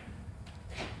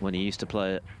when he used to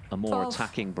play a more 12.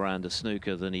 attacking brand of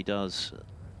snooker than he does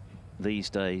these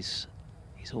days,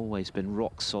 he's always been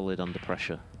rock solid under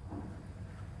pressure.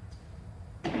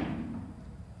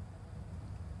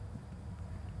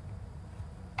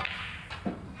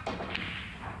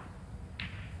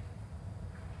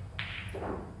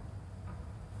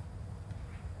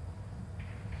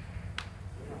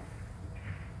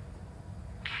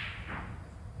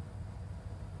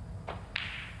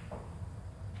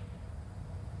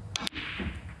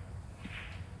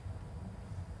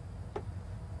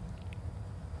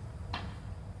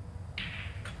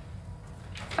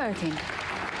 Thirteen.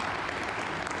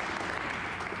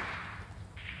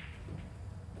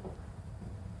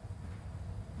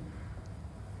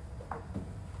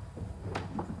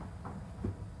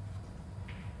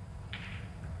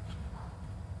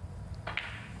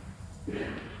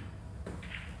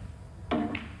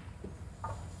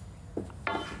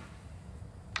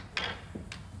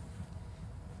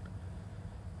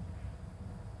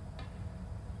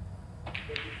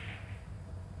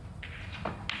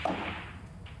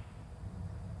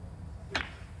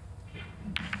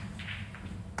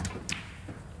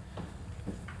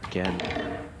 Again,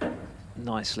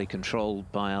 nicely controlled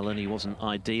by Alan. He wasn't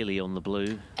ideally on the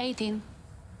blue, 18.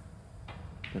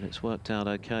 but it's worked out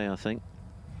okay, I think.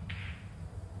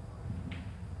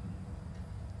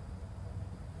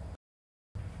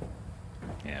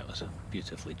 Yeah, it was a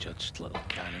beautifully judged little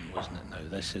cannon, wasn't it? Now,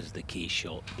 this is the key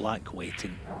shot. Black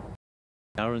waiting.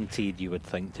 Guaranteed, you would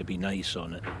think, to be nice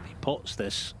on it. If he pots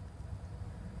this,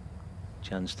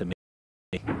 chance to make.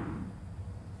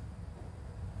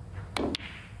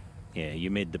 Yeah,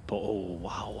 you made the pot. Oh,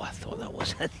 wow, I thought that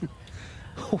was in.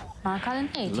 Mark Allen,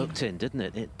 18. Looked in, didn't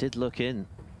it? It did look in.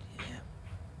 Yeah.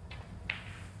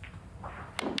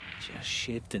 Just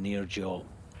shaved the near jaw.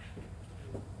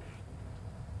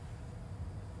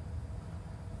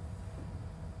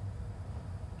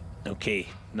 Okay,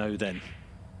 now then.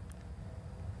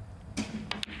 The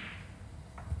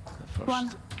first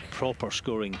 1. proper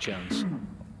scoring chance.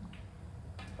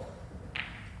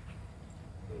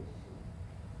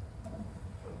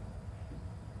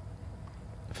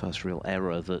 First real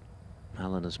error that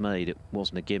Alan has made. It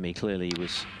wasn't a gimme. Clearly he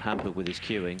was hampered with his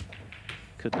cueing.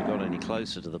 Couldn't have got any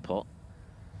closer to the pot.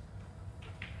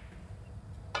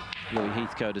 Louis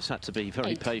Heathcote has had to be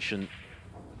very 8. patient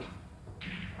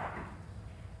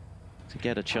to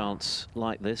get a chance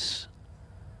like this.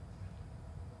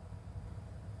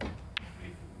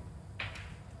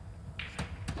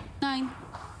 Nine.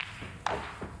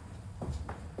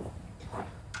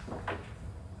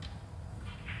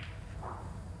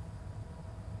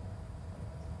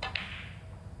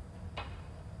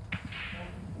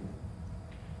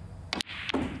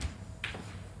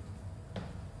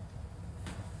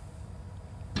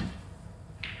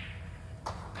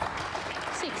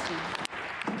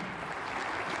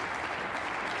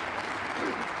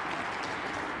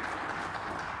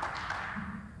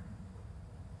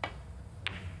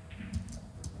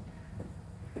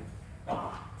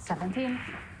 Seventeen.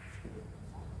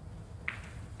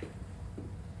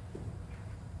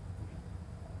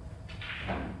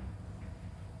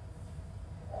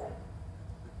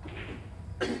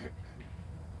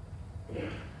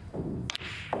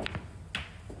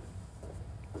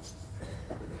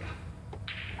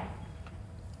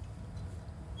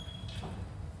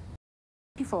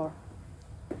 Before.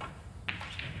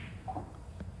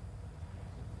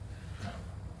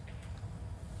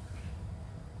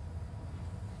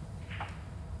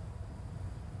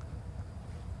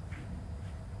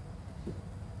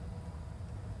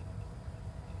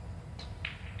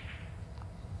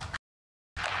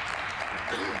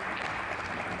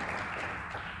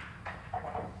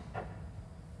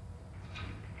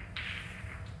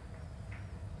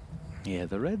 Yeah,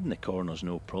 the red in the corner's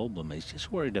no problem. He's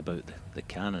just worried about the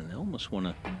cannon. I almost want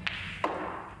to...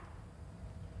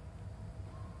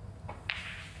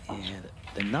 Yeah,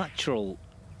 the natural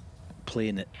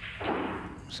playing it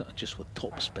sort of just with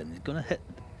topspin. He's going to hit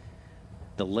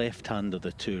the left hand of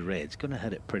the two reds. Going to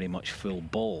hit it pretty much full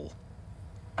ball.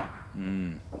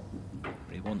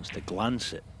 He wants to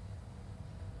glance it.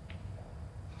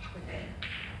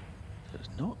 It's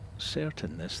not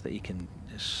certain that he can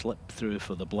just slip through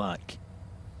for the black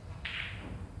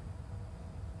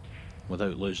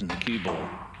without losing the cue ball.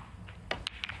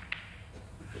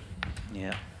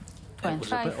 Yeah, it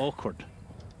was a bit awkward.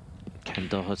 Ken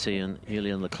Doherty and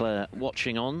Julian Leclerc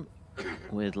watching on,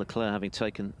 with Leclerc having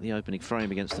taken the opening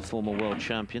frame against the former world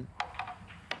champion.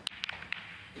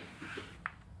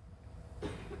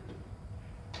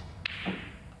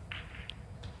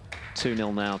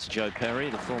 Two-0 now to Joe Perry,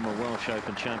 the former Welsh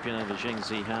Open champion over Jing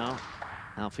Zihao.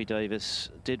 Alfie Davis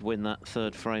did win that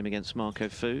third frame against Marco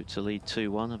Fu to lead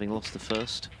 2-1, having lost the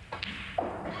first.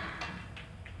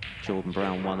 Jordan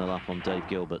Brown 1-0 up on Dave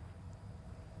Gilbert.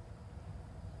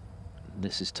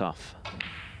 This is tough.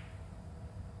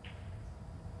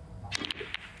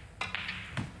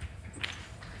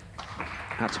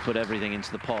 Had to put everything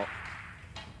into the pot,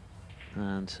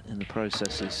 and in the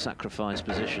process his sacrifice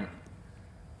position.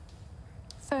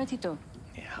 32.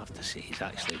 You have to say he's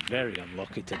actually very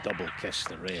unlucky to double kiss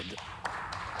the red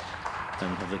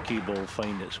and have the cue ball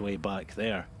find its way back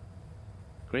there.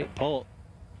 Great pot.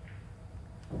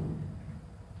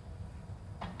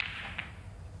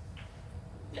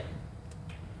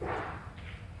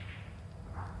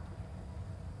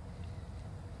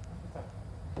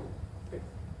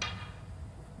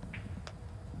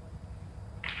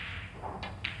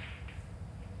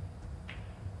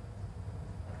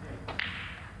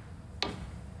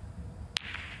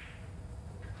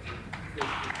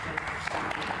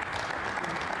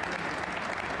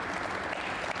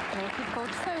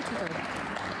 Heathcote 32.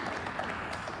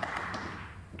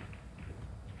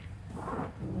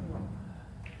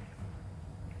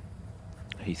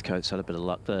 Heathcote's had a bit of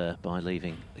luck there by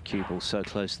leaving the cue ball so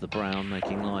close to the brown,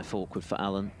 making life awkward for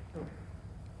Allen.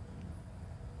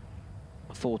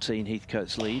 14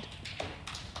 Heathcote's lead.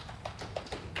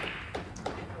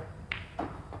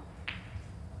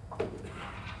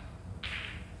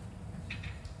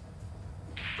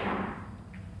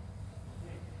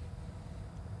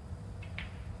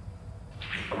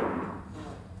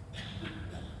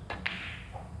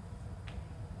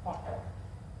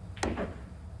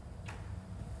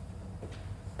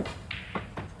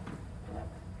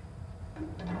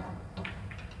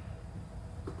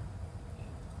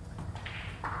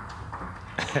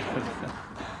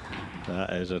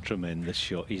 That is a tremendous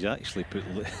shot. He's actually put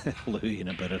Louis in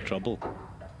a bit of trouble.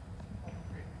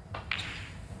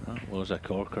 That was a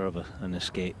corker of an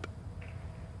escape.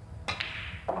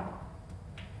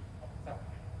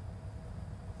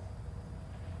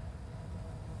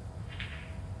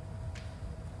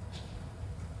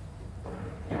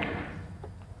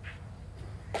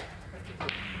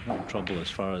 Not trouble as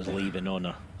far as leaving on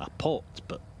a pot,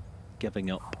 but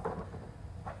giving up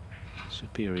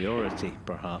superiority,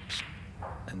 perhaps,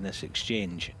 in this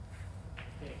exchange.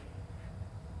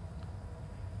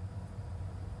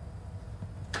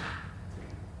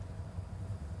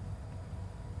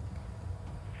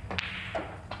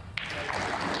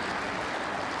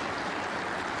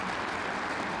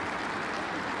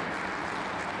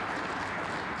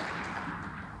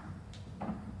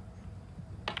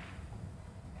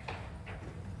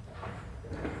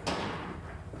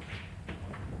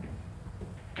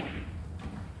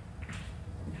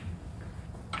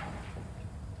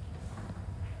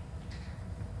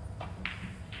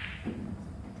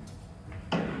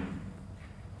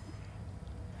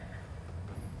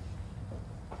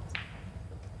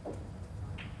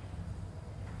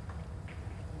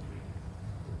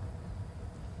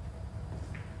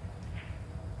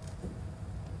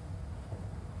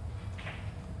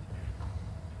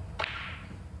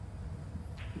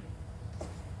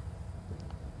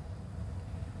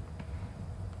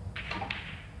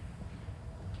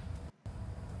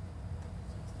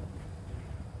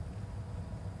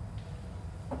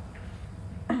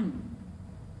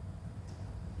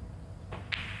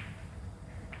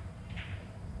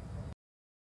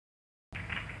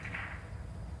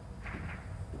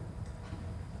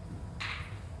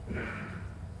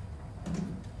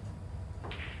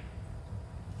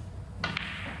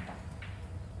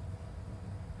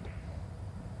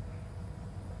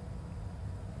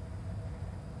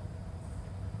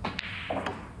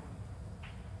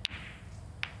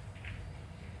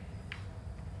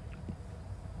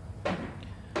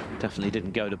 Definitely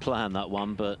didn't go to plan, that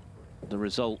one, but the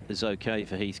result is okay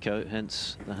for Heathcote,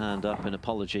 hence the hand up in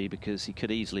apology, because he could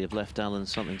easily have left Allen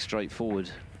something straightforward.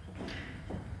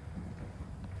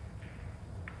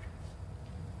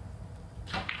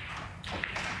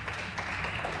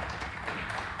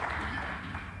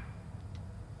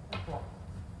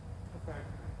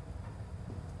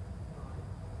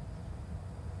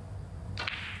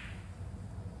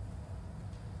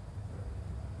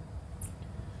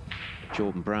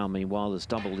 Jordan Brown, meanwhile, has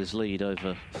doubled his lead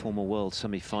over former world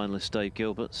semi-finalist Dave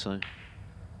Gilbert, so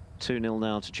 2-0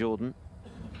 now to Jordan.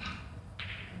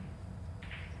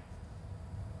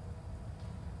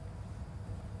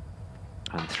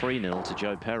 And 3-0 to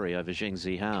Joe Perry over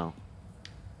Jingzi Hao.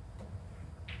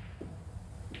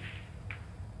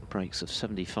 Breaks of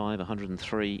 75,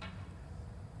 103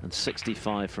 and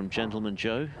 65 from Gentleman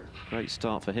Joe. Great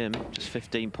start for him, just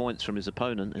 15 points from his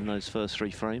opponent in those first 3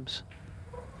 frames.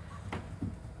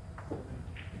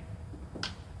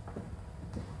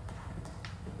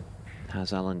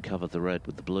 Has Allen covered the red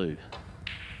with the blue?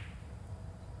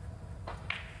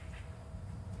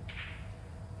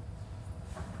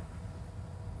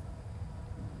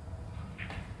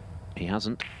 He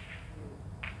hasn't.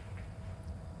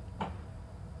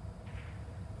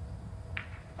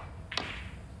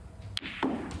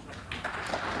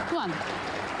 One.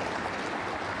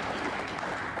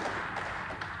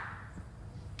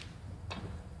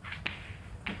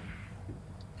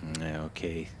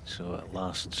 Okay, so at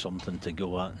last something to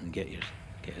go at and get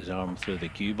his arm through the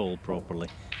cue ball properly.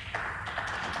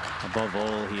 Above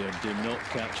all here, do not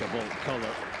catch a ball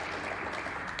colour.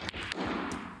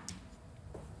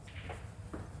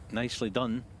 Nicely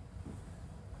done.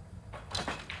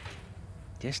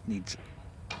 Just needs,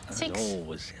 as 6.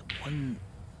 always, one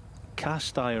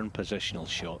cast iron positional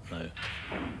shot now.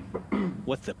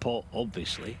 With the pot,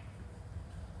 obviously.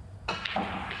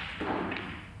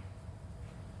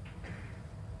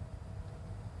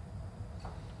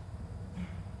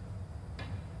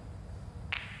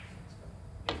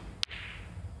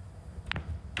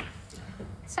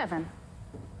 Seven.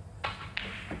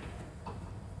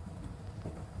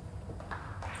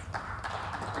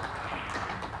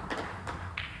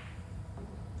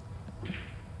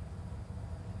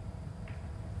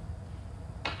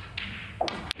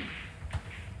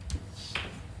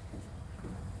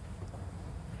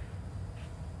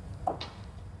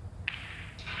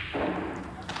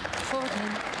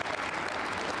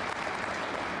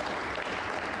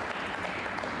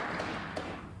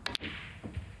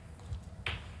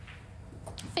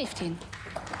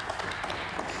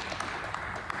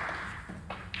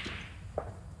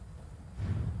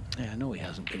 Yeah, I know he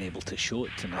hasn't been able to show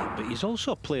it tonight, but he's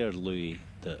also a player, Louis,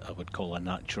 that I would call a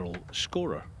natural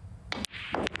scorer.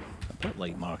 A bit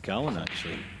like Mark Allen,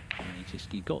 actually.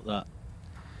 He got that.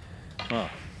 Oh,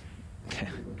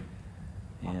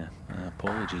 yeah.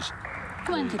 Apologies.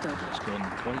 22. It's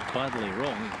gone quite badly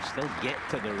wrong. He can still get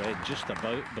to the red just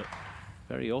about, but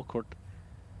very awkward.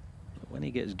 But when he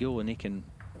gets going, he can,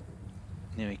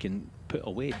 he can put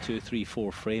away 2, 3,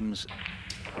 4 frames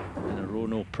in a row,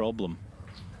 no problem.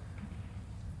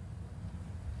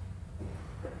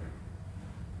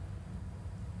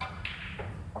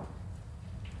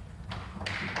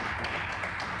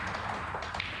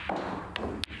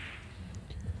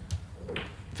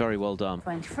 Very well done.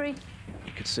 23. You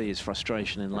could see his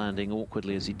frustration in landing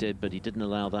awkwardly as he did, but he didn't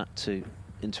allow that to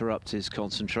interrupt his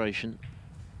concentration.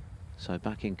 So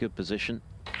back in good position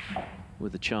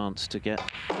with a chance to get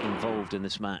involved in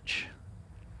this match.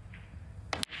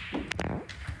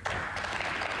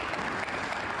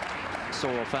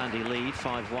 Saw off Andy Lee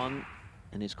 5-1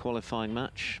 in his qualifying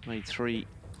match. Made 3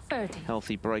 30.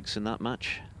 healthy breaks in that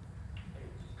match.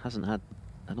 Hasn't had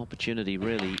an opportunity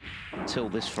really until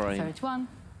this frame 31.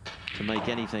 to make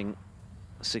anything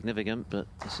significant, but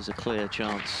this is a clear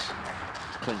chance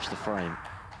to clinch the frame.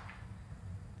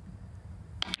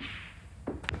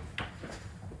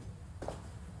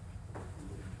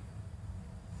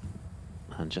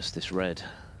 And just this red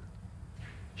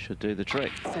should do the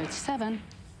trick. 37.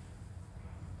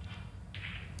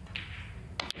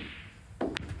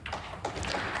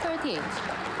 38.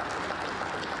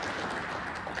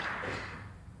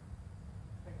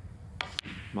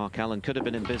 Mark Allen could have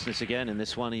been in business again in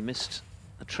this one. He missed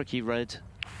a tricky red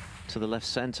to the left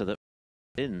centre that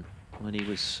in when he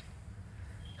was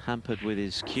hampered with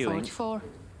his cueing. 44.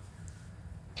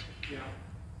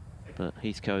 But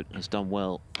Heathcote has done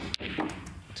well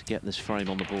to get this frame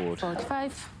on the board.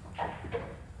 45.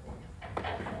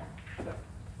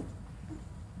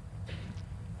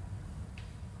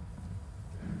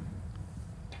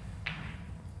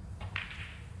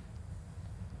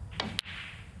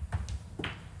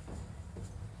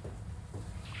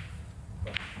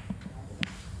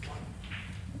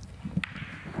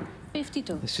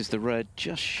 52. This is the red,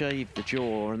 just shaved the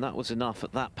jaw, and that was enough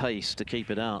at that pace to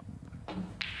keep it out.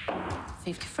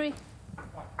 53.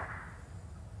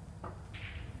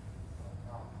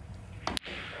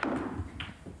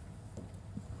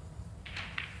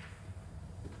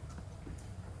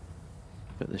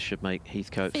 But this should make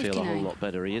Heathcote feel a whole lot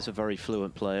better. He is a very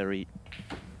fluent player. He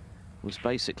was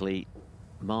basically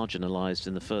marginalised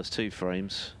in the first 2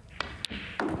 frames.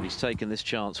 He's taken this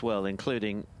chance well,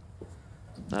 including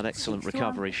that excellent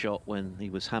recovery shot when he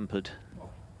was hampered.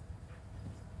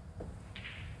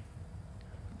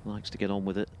 Likes to get on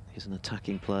with it. He's an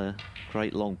attacking player.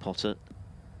 Great long potter.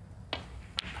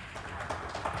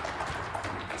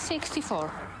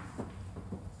 64.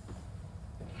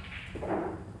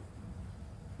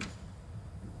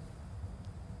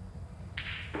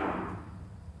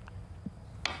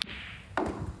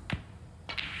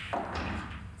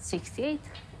 $68.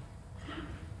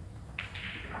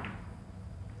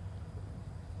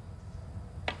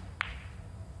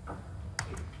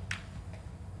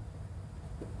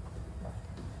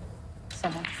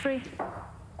 $73.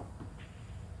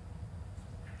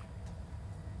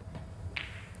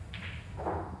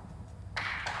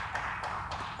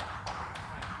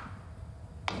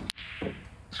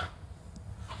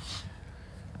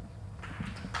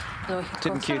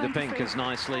 Didn't cue the pink as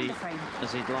nicely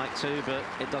as he'd like to, but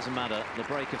it doesn't matter. The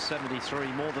break of 73,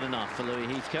 more than enough for Louis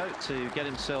Heathcote to get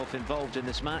himself involved in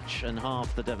this match and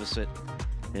halve the deficit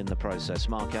in the process.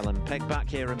 Mark Allen pegged back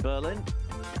here in Berlin.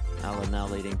 Allen now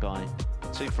leading by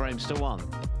 2 frames to 1.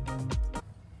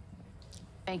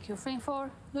 Thank you, frame 4,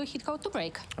 Louis Heathcote to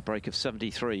break. A break of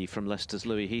 73 from Leicester's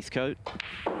Louis Heathcote.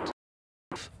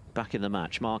 Back in the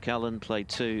match, Mark Allen played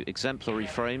 2 exemplary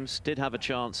frames, did have a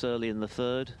chance early in the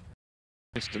third.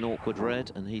 Missed an awkward red,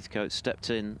 and Heathcote stepped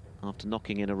in after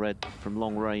knocking in a red from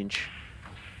long range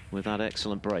with that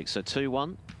excellent break. So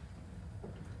 2-1.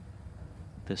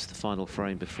 This the final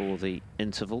frame before the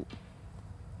interval.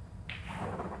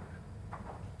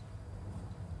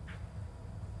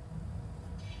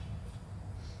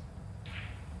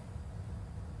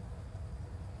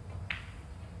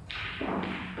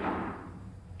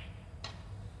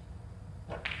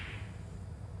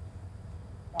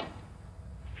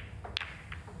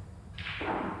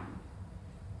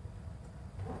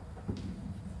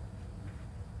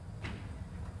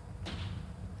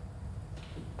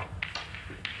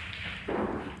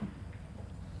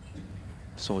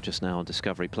 Saw just now on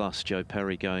Discovery Plus, Joe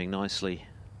Perry going nicely,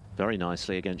 very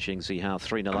nicely against Ying Zihao,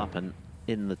 3-0 up and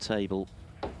in the table,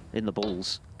 in the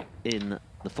balls, in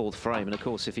the 4th frame. And of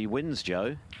course, if he wins,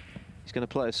 Joe, he's going to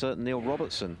play a certain Neil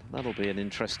Robertson. That'll be an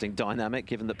interesting dynamic,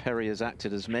 given that Perry has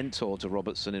acted as mentor to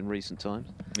Robertson in recent times.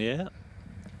 Yeah.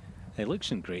 He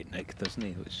looks in great nick, doesn't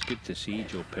he? It's good to see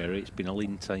Joe Perry. It's been a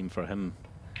lean time for him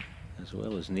as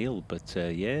well as Neil, but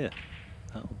yeah.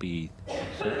 That'll be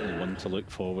certainly one to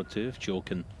look forward to if Joe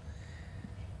can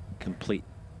complete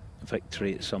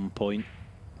victory at some point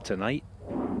tonight.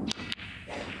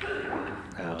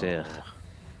 Oh dear.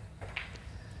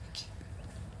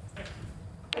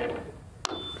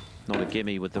 Not a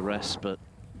gimme with the rest, but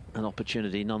an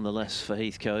opportunity nonetheless for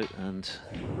Heathcote. And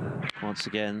once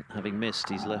again, having missed,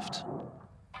 he's left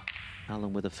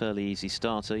Allen with a fairly easy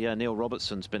starter. Yeah, Neil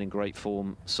Robertson's been in great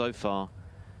form so far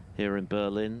here in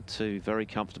Berlin. 2 very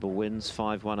comfortable wins,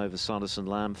 5-1 over Sanderson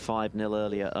Lamb, 5-0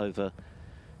 earlier over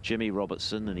Jimmy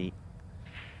Robertson, and he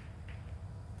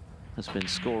has been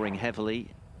scoring heavily.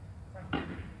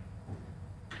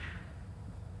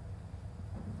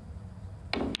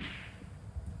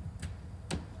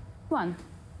 One.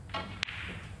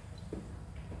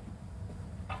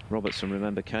 Robertson,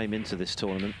 remember, came into this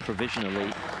tournament provisionally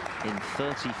in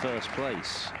 31st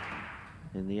place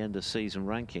in the end of season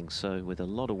ranking, so with a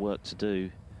lot of work to do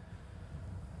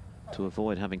to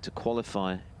avoid having to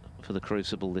qualify for the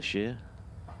Crucible this year.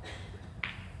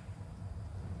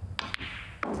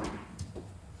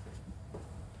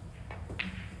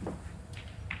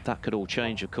 That could all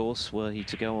change, of course, were he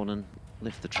to go on and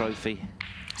lift the trophy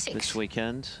this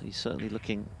weekend. He's certainly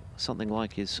looking something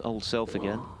like his old self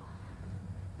again.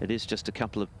 It is just a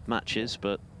couple of matches,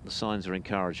 but the signs are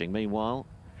encouraging. Meanwhile,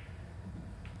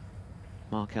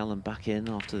 Mark Allen back in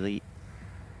after the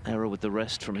error with the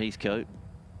rest from Heathcote.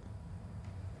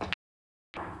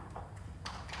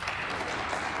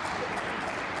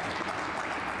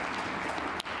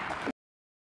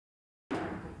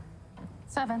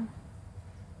 Seven.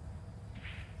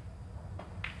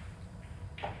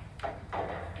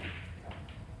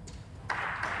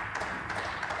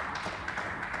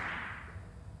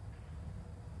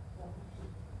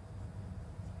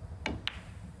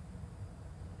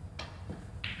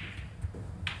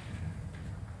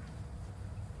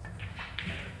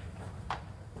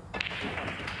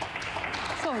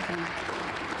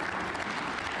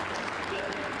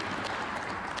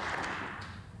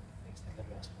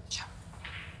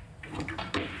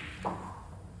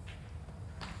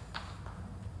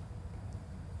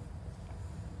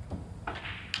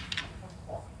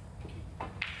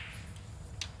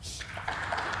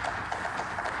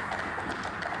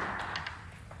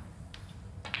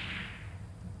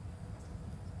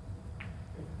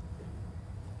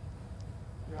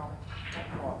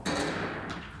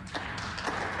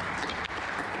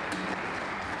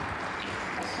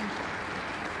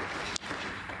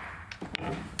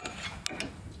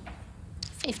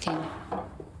 15.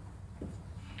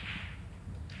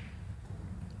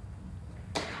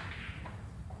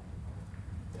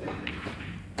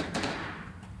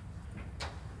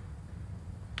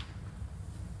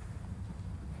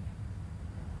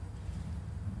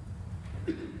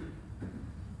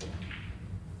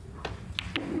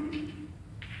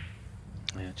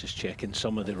 Just checking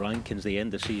some of the rankings, the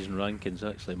end of season rankings.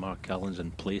 Actually, Mark Allen's in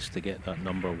place to get that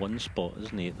 #1 spot,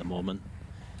 isn't he, at the moment?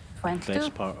 22.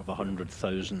 Best part of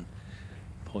 100,000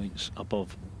 points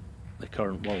above the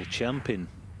current world champion,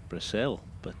 Brissell.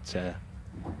 But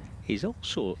he's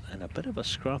also in a bit of a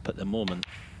scrap at the moment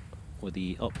with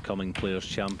the upcoming Players'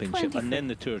 Championship 23. and then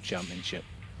the Tour Championship.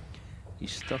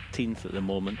 He's 13th at the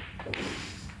moment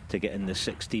to get in the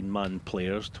 16-man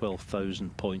Players,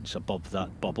 12,000 points above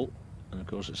that bubble. And of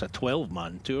course, it's a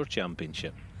 12-man Tour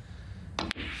Championship.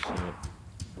 So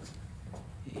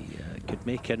he could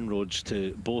make inroads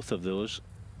to both of those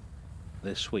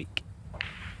this week.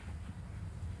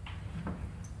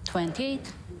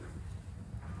 28.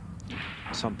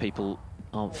 Some people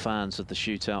aren't fans of the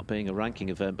shootout being a ranking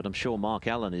event, but I'm sure Mark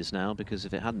Allen is now, because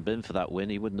if it hadn't been for that win,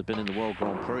 he wouldn't have been in the World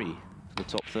Grand Prix for the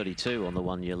top 32 on the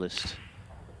one-year list.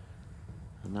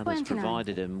 And that has 29.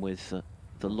 provided him with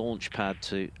the launch pad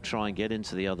to try and get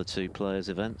into the other two players'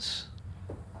 events.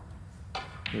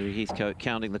 Louis Heathcote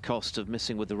counting the cost of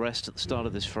missing with the rest at the start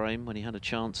of this frame when he had a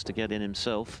chance to get in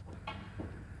himself.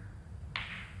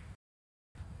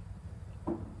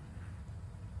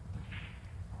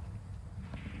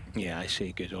 Yeah, I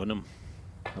say good on him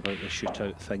about the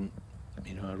shootout thing.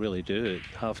 You know, I really do.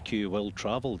 Half queue, well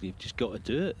travelled. You've just got to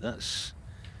do it. That's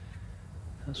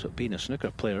what being a snooker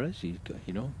player is. You've got,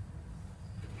 you know,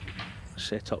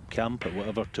 set up camp at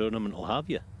whatever tournament will have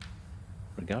you,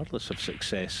 regardless of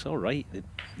success. All right,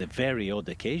 the very odd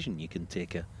occasion you can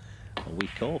take a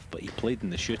week off, but he played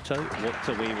in the shootout, walked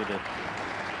away with the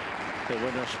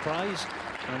winner's prize,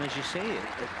 and as you say,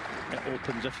 it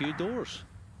opens a few doors.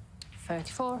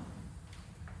 34.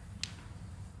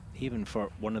 Even for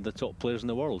one of the top players in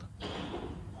the world.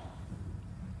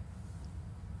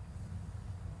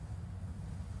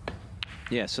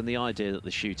 Yes, and the idea that the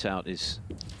shootout is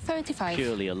 35.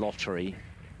 purely a lottery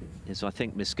is, I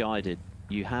think, misguided.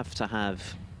 You have to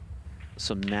have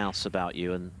some nous about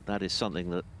you, and that is something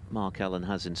that Mark Allen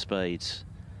has in spades.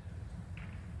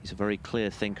 He's a very clear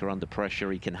thinker under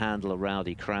pressure. He can handle a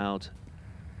rowdy crowd.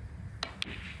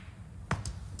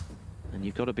 And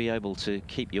you've got to be able to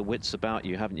keep your wits about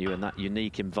you, haven't you, in that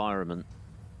unique environment.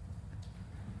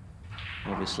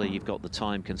 Obviously, you've got the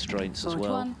time constraints as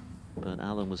well. 41. But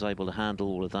Allen was able to handle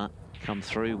all of that, come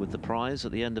through with the prize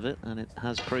at the end of it, and it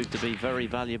has proved to be very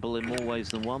valuable in more ways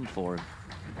than one for him.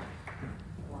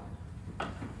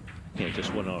 Yeah,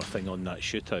 just one other thing on that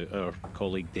shootout. Our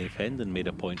colleague Dave Hendon made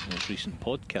a point in his recent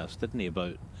podcast, didn't he,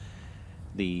 about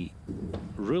the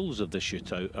rules of the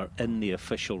shootout are in the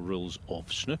official rules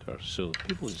of snooker. So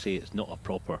people say it's not a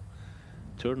proper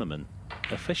tournament.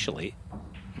 Officially,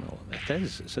 well, it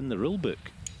is. It's in the rule book.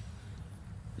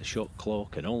 The shot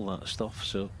clock and all that stuff.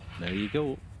 So there you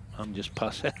go. I'm just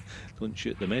passing. Don't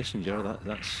shoot the messenger.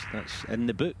 That's in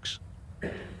the books. Yeah,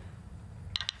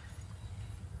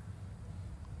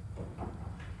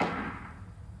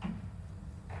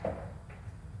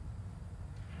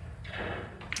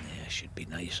 should be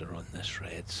nicer on this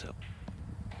red. So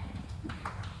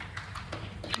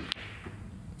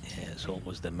yeah, it's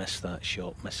always the miss that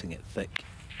shot, missing it thick.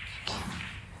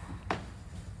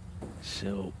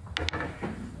 So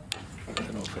I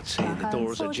don't know if it's saying the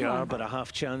door's ajar, but a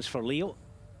half chance for Leo.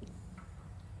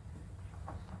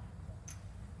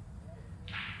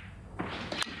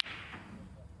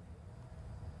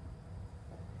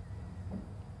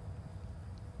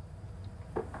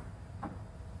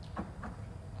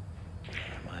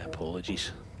 My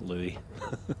apologies, Louis.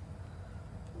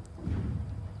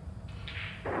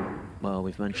 Well,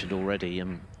 we've mentioned already,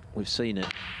 we've seen it.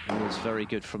 It was very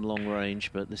good from long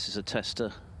range, but this is a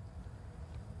tester.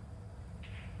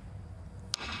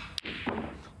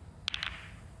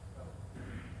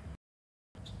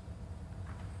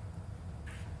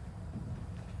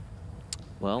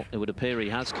 Well, it would appear he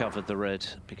has covered the red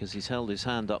because he's held his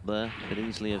hand up there. Could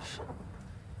easily have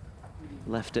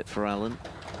left it for Allen.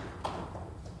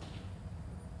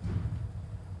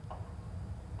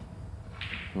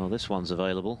 Well, this one's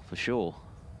available for sure.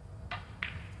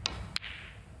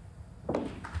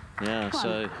 Yeah,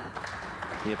 so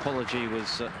the apology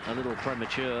was a little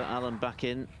premature. Allen back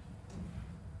in.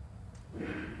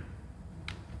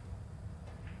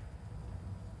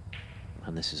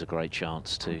 And this is a great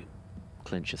chance to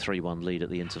clinch a 3-1 lead at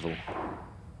the interval.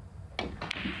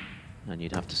 And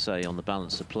you'd have to say on the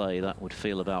balance of play that would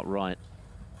feel about right.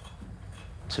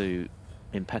 2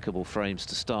 impeccable frames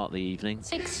to start the evening.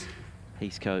 6.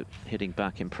 Heathcote hitting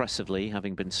back impressively,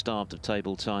 having been starved of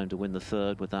table time to win the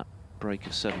third with that break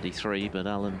of 73, but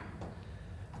Allen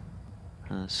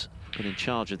has been in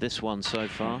charge of this one so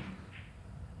far.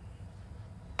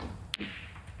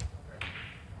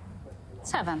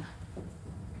 7.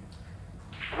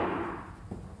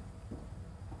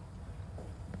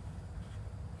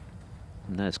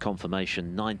 And there's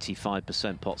confirmation,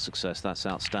 95% pot success. That's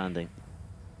outstanding.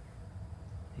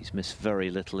 He's missed very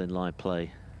little in live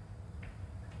play.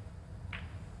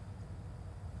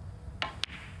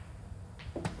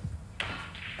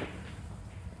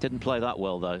 Didn't play that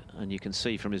well, though, and you can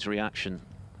see from his reaction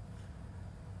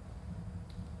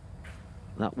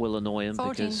that will annoy him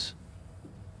 14. because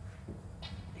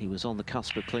he was on the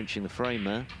cusp of clinching the frame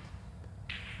there.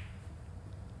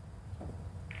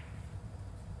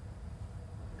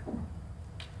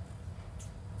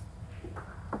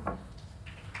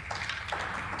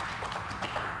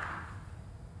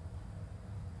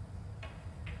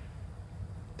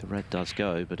 The red does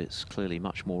go, but it's clearly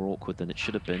much more awkward than it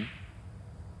should have been.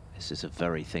 This is a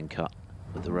very thin cut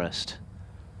with the rest.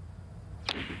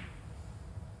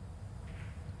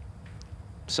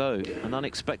 So, an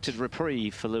unexpected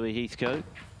reprieve for Louis Heathcote.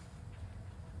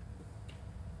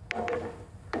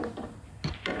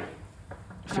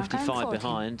 .55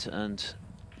 behind, and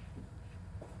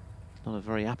not a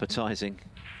very appetising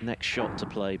next shot to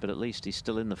play, but at least he's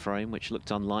still in the frame, which looked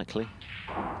unlikely.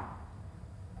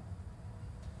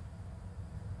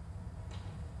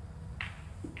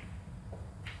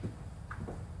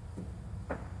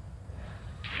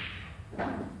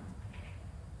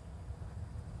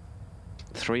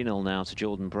 .3-0 now to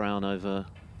Jordan Brown over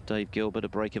Dave Gilbert, a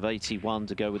break of 81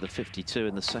 to go with a 52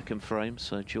 in the second frame.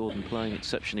 So Jordan playing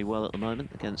exceptionally well at the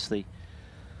moment against the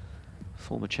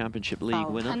former Championship League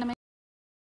winner.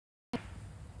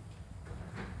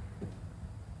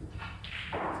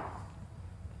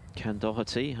 Ken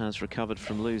Doherty has recovered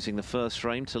from losing the first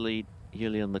frame to lead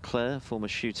Julian Leclerc, former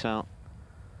shootout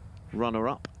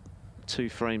runner-up, 2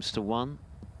 frames to 1.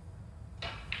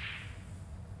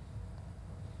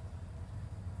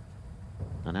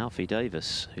 And Alfie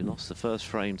Davis, who lost the first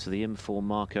frame to the in-form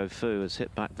Marco Fu, has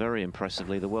hit back very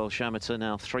impressively. The Welsh amateur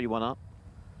now 3-1 up,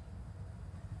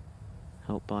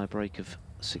 helped by a break of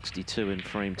 62 in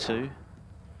frame 2.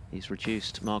 He's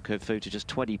reduced Marco Fu to just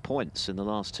 20 points in the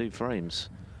last 2 frames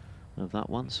of that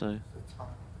one, so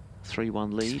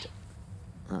 3-1 lead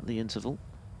at the interval.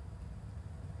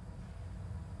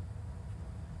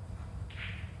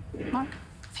 Mark,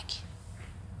 thank you.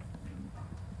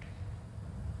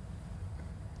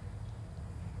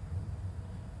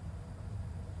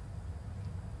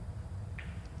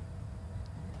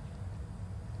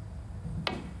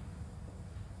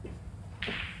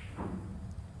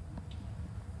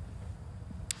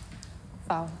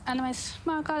 Foul. Enemies,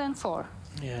 Mark Allen 4.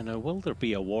 Yeah, now will there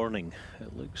be a warning?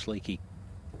 It looks like he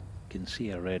can see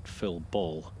a red full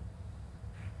ball.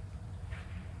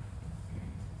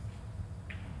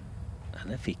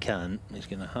 And if he can't, he's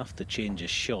going to have to change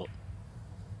his shot.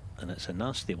 And it's a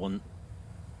nasty one.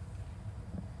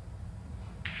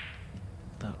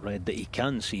 That red that he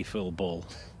can see full ball.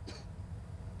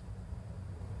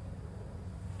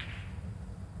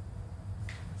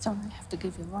 So I have to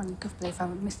give you a warning. If play if I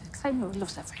miss the next time, you will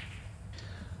lose every.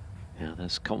 Yeah,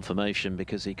 there's confirmation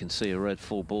because he can see a red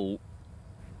full ball.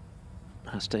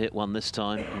 Has to hit one this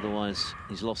time, otherwise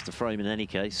he's lost the frame in any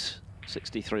case.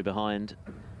 63 behind.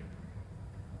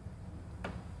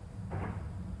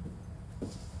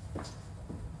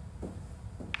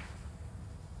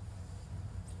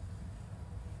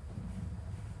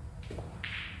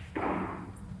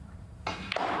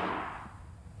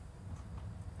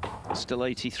 Still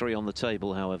 83 on the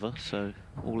table, however, so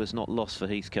all is not lost for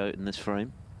Heathcote in this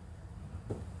frame.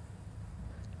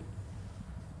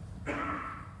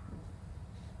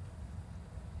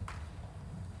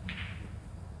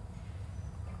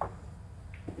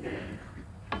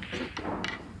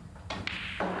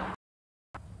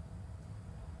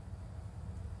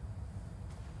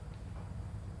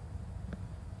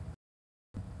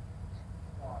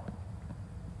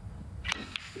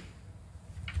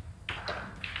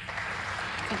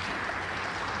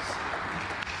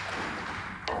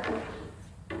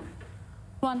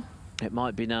 It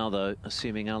might be now, though,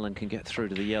 assuming Allen can get through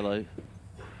to the yellow.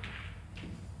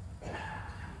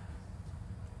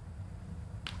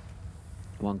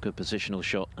 One good positional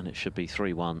shot, and it should be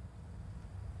 3-1.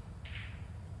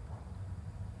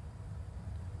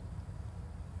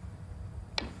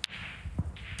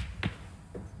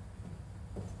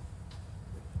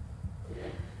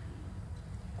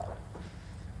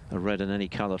 red in any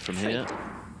colour from here.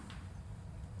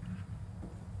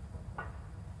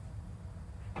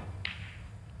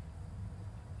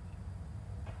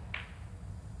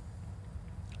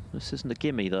 This isn't a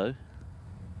gimme though.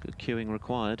 Good cueing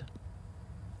required.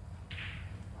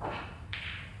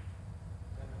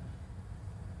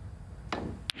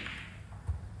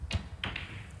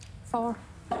 Four.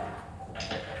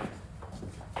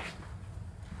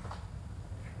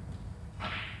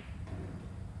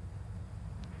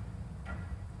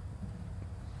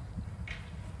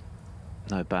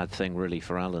 No bad thing really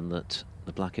for Alan that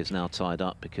the black is now tied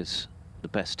up, because the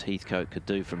best Heathcote could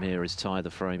do from here is tie the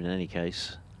frame in any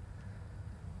case.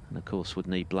 And of course would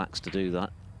need blacks to do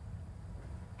that.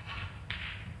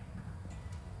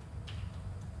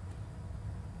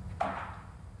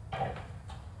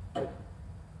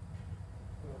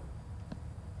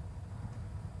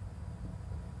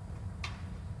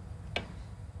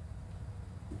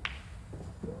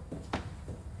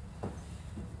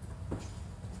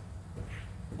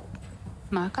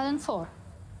 Mark Allen 4.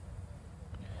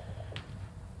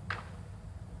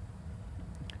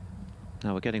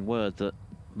 Now we're getting word that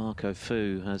Marco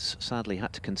Fu has sadly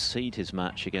had to concede his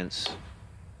match against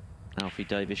Alfie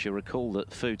Davis. You'll recall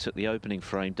that Fu took the opening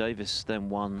frame. Davis then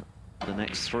won the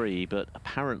next three, but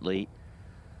apparently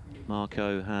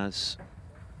Marco has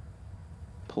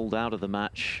pulled out of the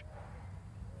match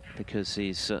because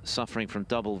he's suffering from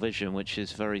double vision, which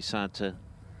is very sad to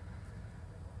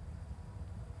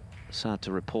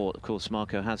report. Of course,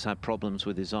 Marco has had problems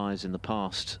with his eyes in the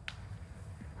past.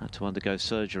 Had to undergo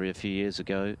surgery a few years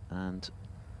ago and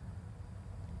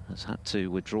has had to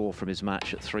withdraw from his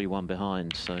match at 3-1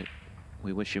 behind. So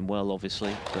we wish him well,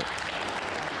 obviously, but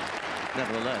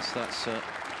nevertheless, that's a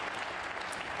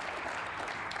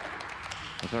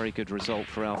very good result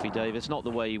for Alfie Davis. Not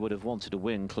the way he would have wanted to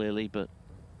win, clearly, but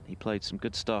he played some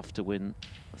good stuff to win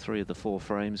 3 of the 4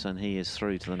 frames, and he is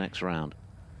through to the next round.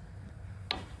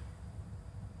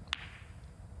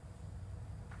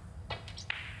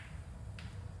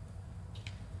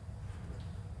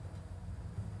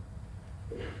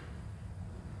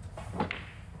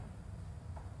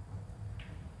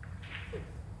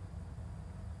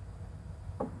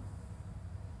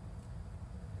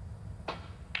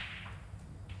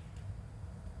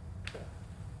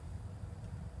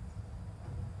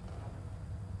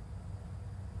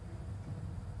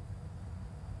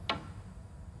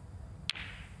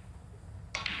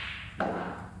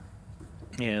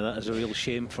 Yeah, that is a real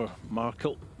shame for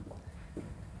Marco.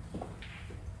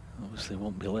 Obviously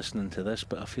won't be listening to this,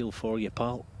 but I feel for you,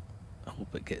 pal. I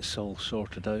hope it gets all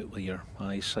sorted out with your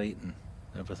eyesight and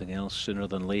everything else sooner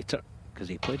than later, because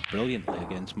he played brilliantly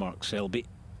against Mark Selby.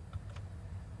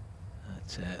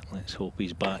 Let's hope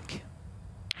he's back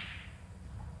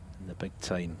in the big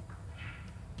time.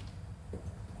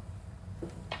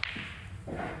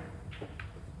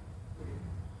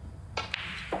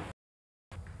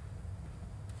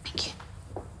 Thank you.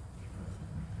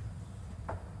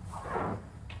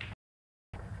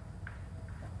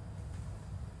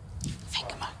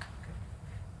 Thank you, Mark.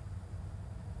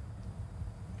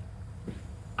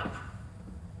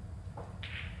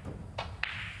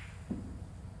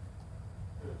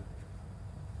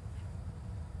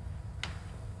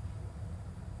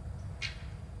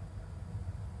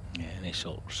 Yeah, any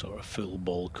sort of full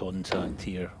ball contact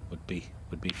here would be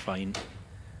fine.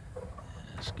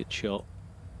 That's a good shot.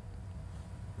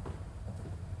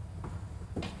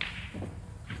 He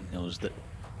knows that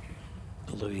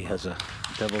Louis has a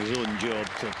devil's own job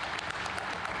to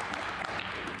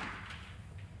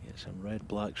get some red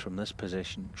blacks from this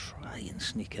position. Try and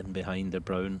sneak in behind the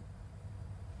brown.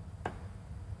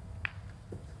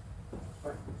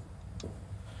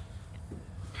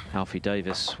 Alfie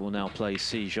Davis will now play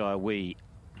Si Jia Wei.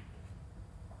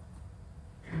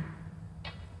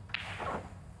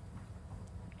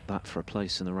 That for a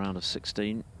place in the round of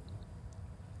 16.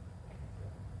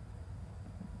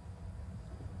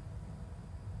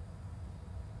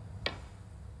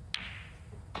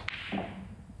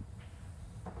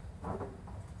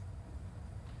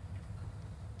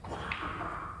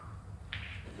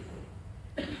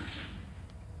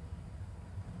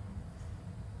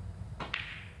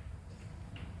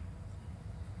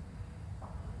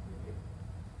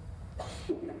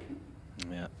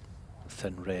 Yeah,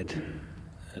 thin red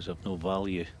is of no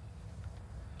value.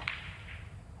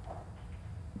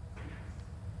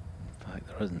 In fact,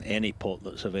 there isn't any pot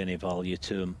that's of any value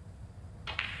to him.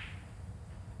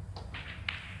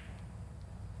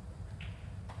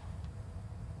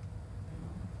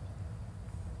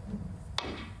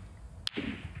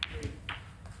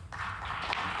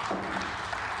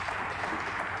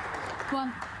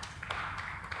 One.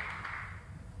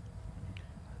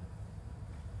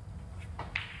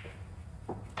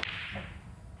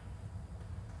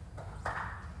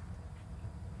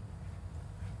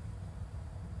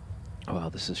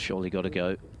 this has surely got to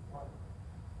go.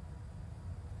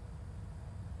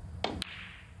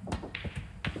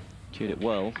 Cued it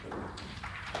well.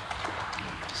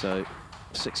 So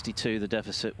 62 the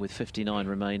deficit with 59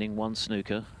 remaining, 1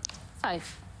 snooker.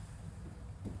 5.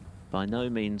 By no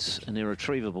means an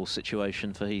irretrievable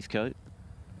situation for Heathcote.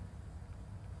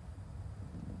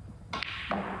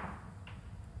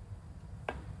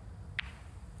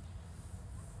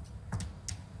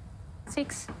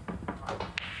 Six.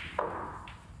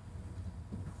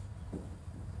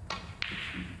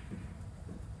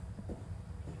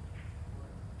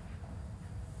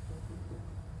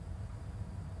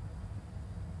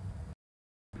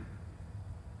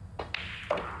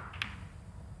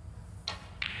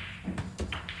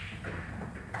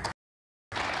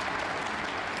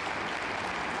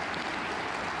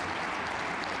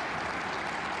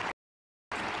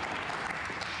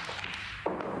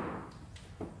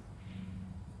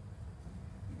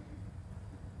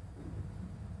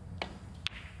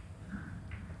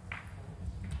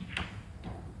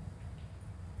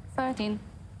 Thirteen.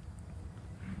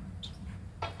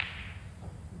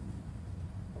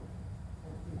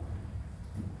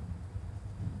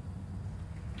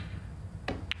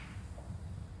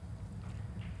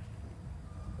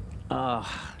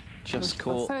 Just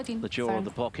caught the jaw of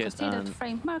the pocket, and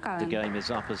the game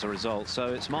is up as a result. So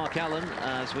it's Mark Allen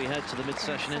as we head to the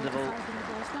mid-session interval,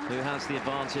 who has the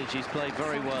advantage. He's played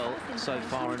very well so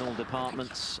far in all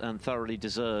departments and thoroughly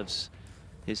deserves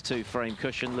his 2-frame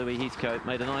cushion. Louis Heathcote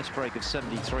made a nice break of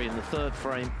 73 in the 3rd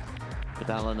frame, but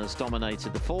Allen has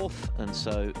dominated the 4th, and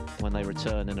so when they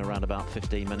return in around about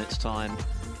 15 minutes time,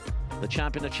 the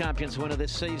champion of champions winner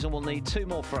this season will need 2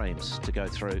 more frames to go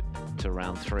through to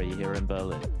round 3 here in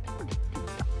Berlin.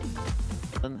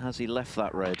 And has he left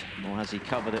that red, or has he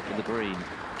covered it with the green?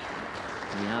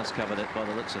 He has covered it by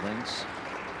the looks of things.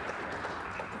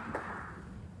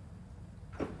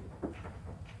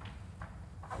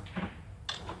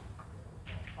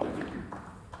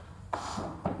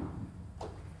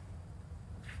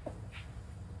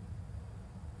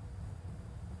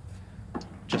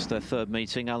 Just their 3rd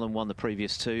meeting. Allen won the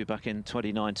previous 2 back in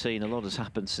 2019. A lot has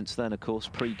happened since then, of course.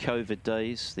 Pre-COVID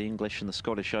days, the English and the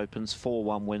Scottish Opens,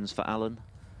 4-1 wins for Allen.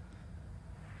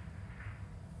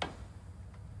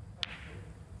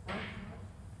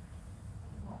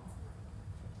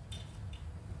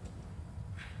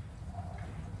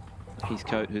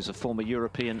 Heathcote, who's a former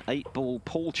European 8-ball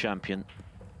pool champion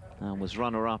and was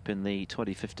runner-up in the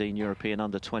 2015 European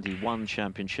Under-21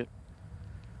 Championship.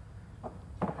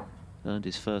 Earned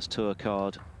his first tour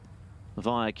card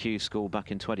via Q School back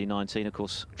in 2019. Of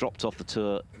course, dropped off the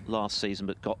tour last season,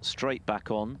 but got straight back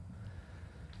on,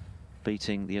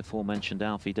 beating the aforementioned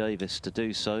Alfie Davis to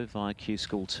do so via Q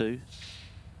School 2.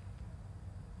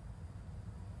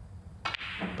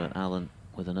 But Allen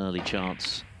with an early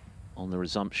chance on the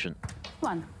resumption.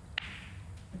 1.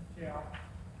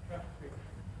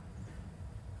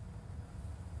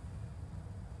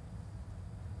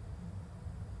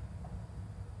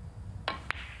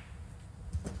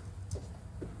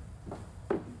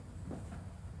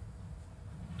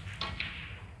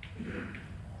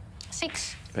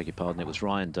 Beg your pardon, it was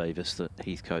Ryan Davis that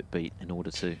Heathcote beat in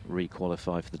order to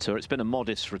re-qualify for the tour. It's been a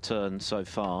modest return so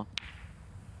far.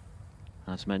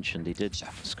 As mentioned, he did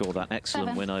score that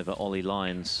excellent win over Ollie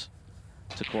Lyons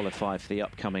to qualify for the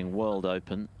upcoming World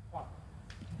Open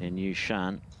in New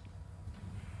Shan.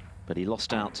 But he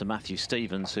lost out to Matthew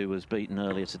Stevens, who was beaten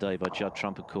earlier today by Judd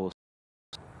Trump, of course,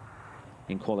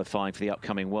 in qualifying for the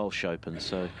upcoming Welsh Open.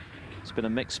 So it's been a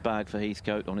mixed bag for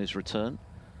Heathcote on his return.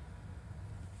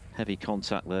 Heavy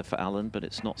contact there for Allen, but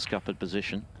it's not scuppered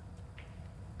position.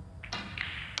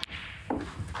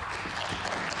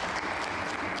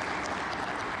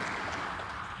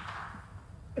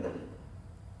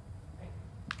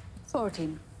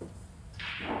 Fourteen.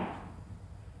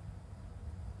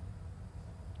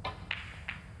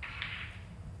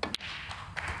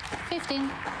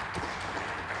 15.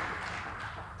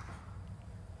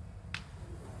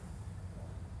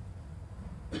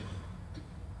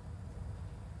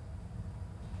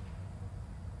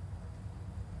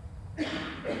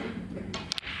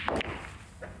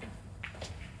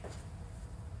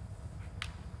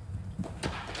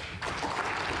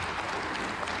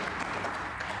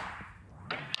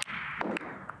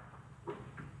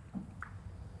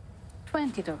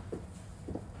 22. 17.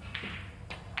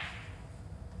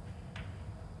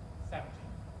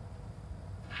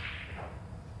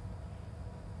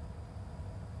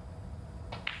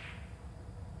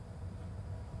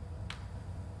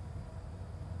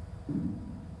 18.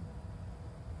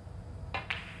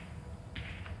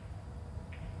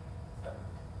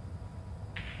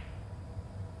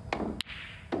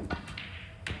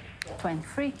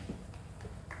 23.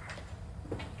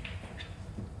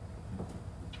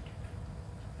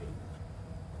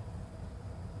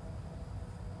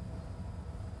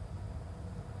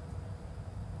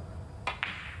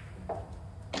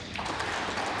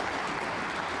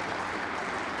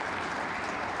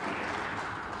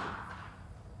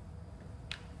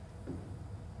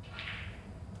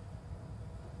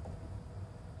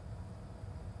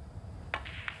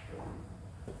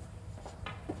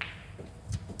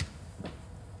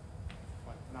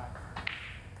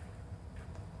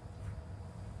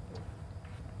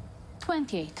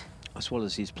 As well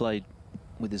as he's played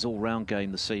with his all-round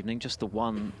game this evening, just the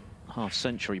one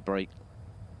half-century break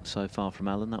so far from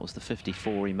Allen. That was the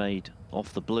 54 he made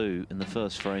off the blue in the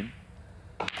first frame.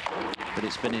 But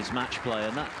it's been his match play,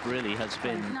 and that really has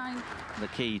been the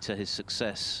key to his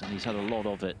success, and he's had a lot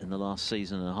of it in the last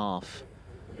season and a half.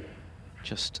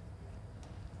 Just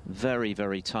very,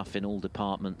 very tough in all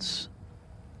departments.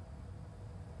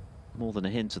 More than a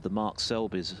hint of the Mark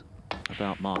Selby's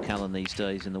about Mark Allen these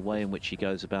days in the way in which he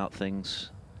goes about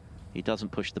things. He doesn't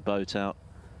push the boat out.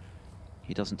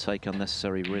 He doesn't take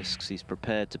unnecessary risks. He's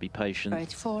prepared to be patient.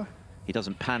 34. He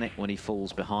doesn't panic when he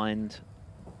falls behind.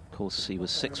 Of course, he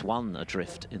was 6-1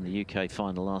 adrift in the UK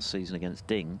final last season against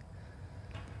Ding.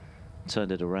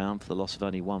 Turned it around for the loss of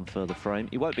only one further frame.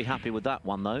 He won't be happy with that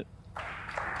one, though.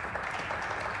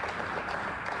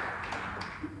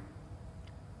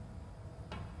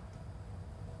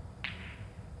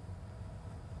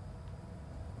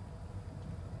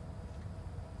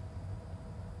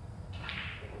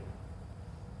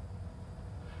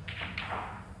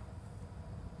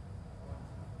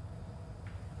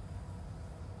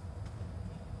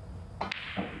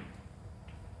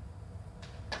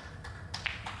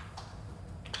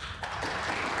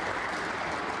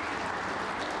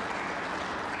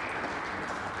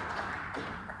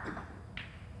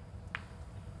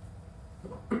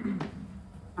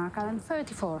 Mark Allen,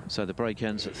 34. So the break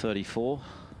ends at 34.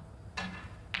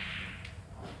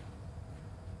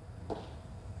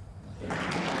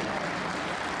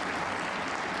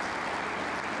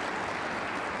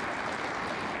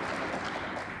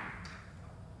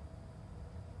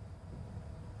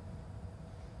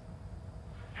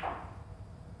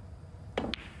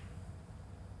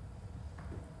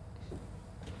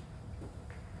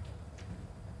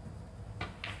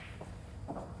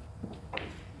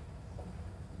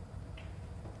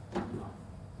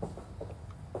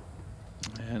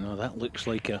 That looks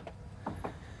like a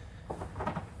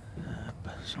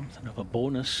something of a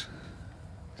bonus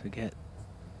to get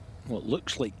what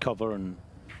looks like cover on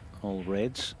all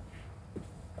reds.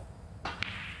 Yeah,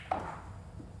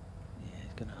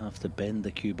 he's going to have to bend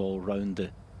the cue ball round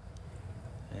the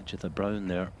edge of the brown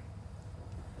there.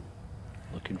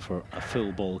 Looking for a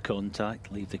full ball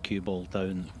contact, leave the cue ball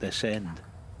down this end.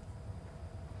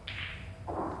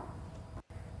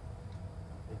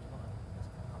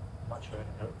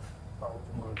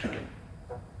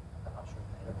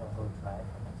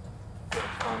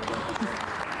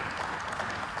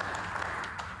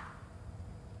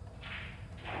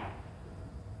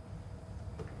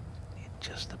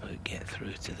 Just about get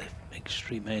through to the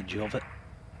extreme edge of it.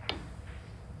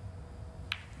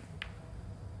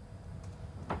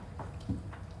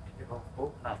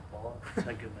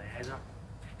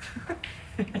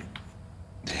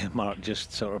 Mark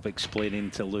just sort of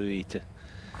explaining to Louis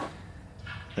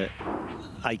that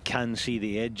I can see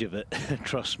the edge of it,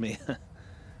 trust me,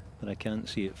 but I can't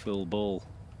see it full ball.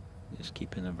 Just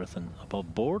keeping everything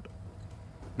above board.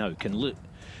 Now, can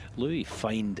Louis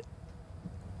find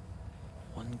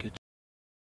one good?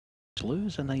 Louis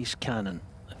is a nice cannon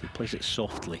if he plays it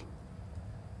softly.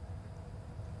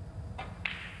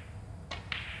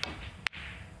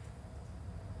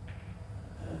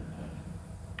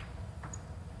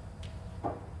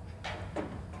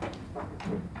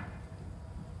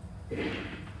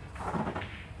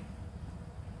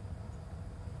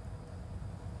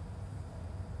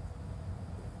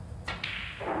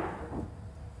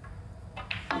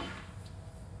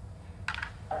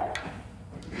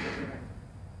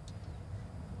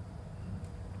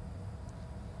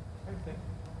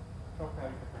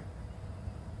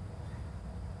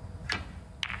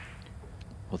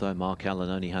 Although Mark Allen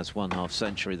only has one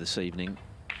half-century this evening,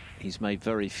 he's made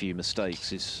very few mistakes.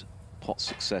 His pot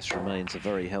success remains a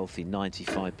very healthy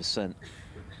 95%.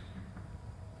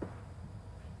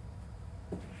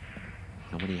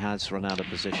 And when he has run out of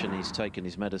position, he's taken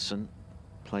his medicine,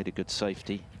 played a good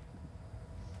safety.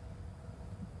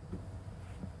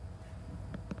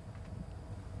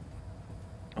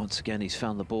 Once again, he's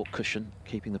found the baulk cushion,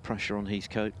 keeping the pressure on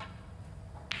Heathcote.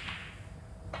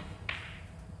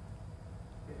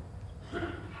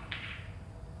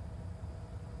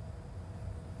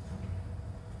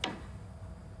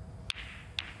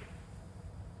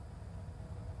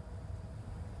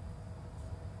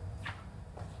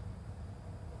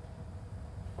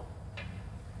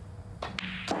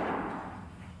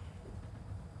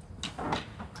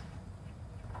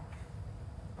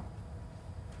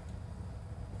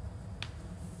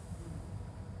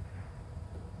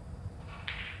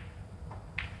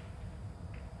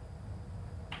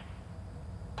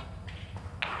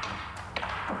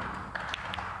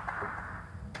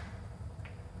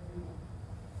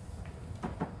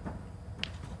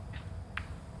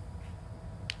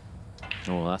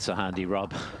 Oh, that's a handy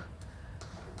rub.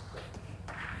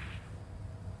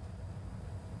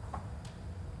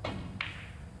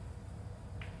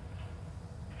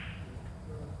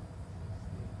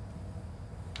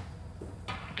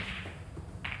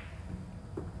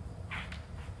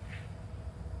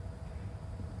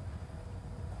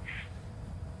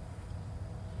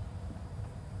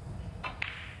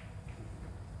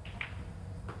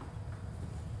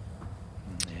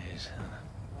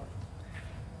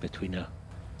 Between a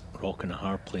rock and a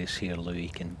hard place here, Louis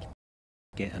can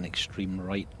get an extreme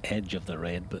right edge of the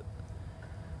red, but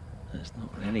it's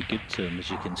not any good to him, as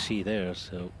you can see there,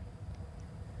 so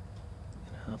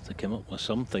have to come up with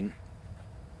something.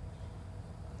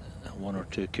 A 1 or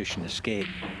 2 cushion escape.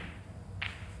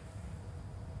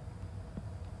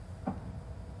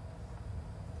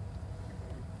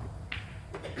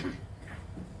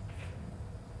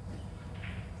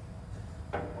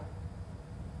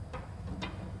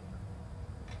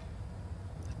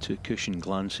 The 2 cushion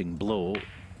glancing blow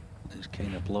is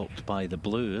kind of blocked by the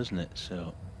blue, isn't it?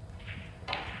 So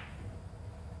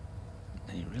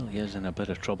he really is in a bit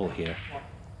of trouble here.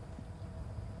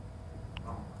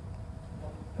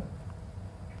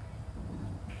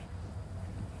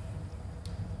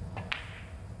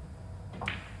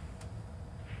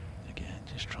 Again,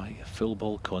 just try to get full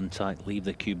ball contact, leave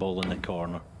the cue ball in the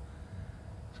corner.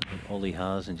 That's all he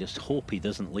has, and just hope he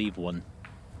doesn't leave one.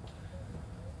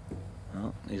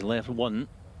 Well, he's left one,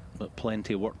 but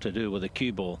plenty of work to do with the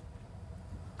cue ball.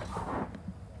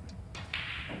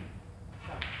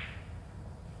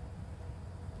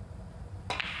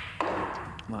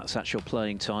 That's actual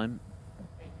playing time.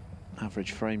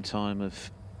 Average frame time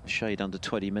of shade under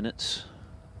 20 minutes.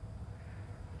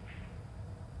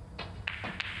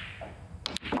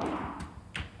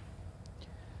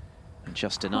 And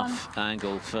just enough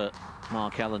angle for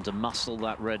Mark Allen to muscle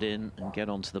that red in and get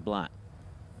onto the black.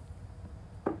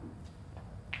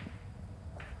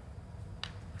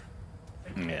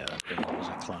 Yeah, that was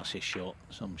a classy shot.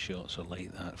 Some shots are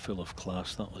like that, full of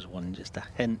class. That was one, just a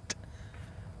hint.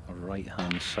 A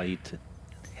right-hand side to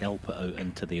help it out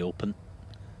into the open.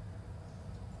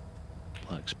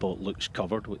 Black spot looks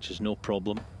covered, which is no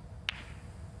problem.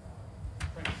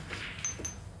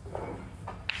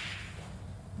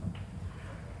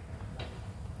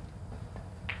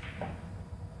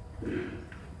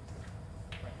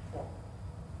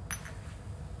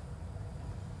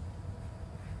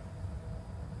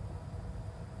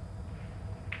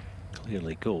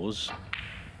 Clearly goes.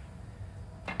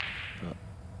 But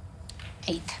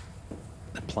 8.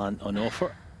 The plant on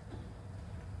offer.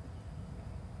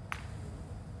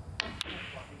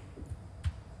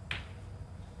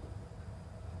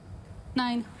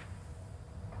 Nine.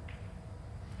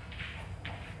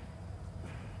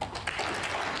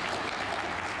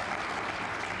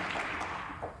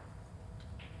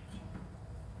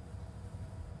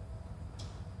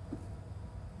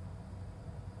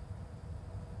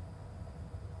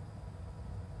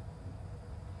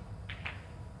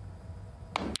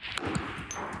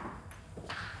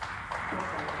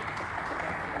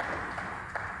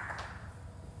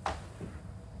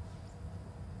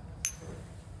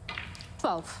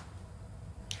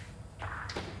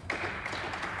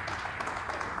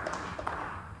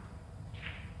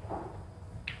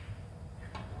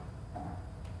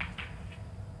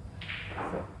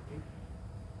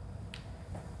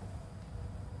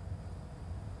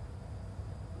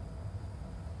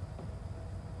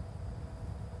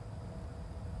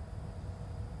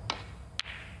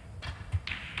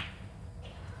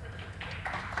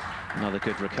 Another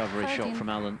good recovery 13. shot from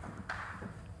Allen.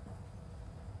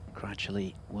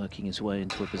 Gradually working his way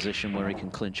into a position where he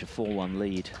can clinch a 4-1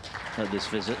 lead at this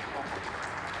visit.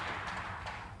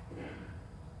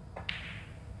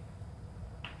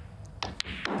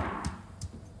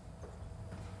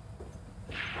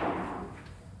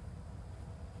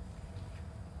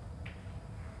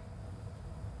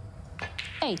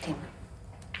 Eighteen.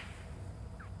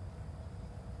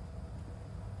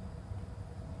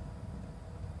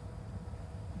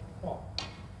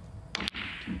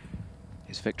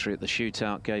 His victory at the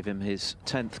shootout gave him his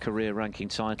 10th career ranking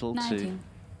title 19.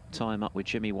 to tie him up with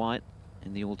Jimmy White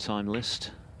in the all-time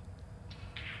list.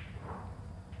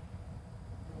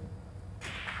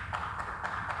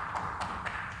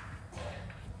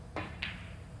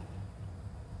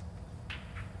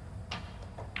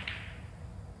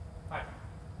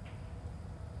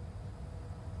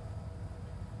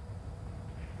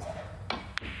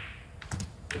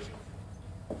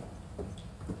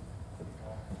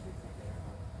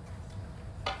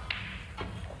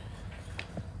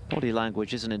 Body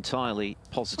language isn't entirely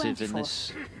positive 24. in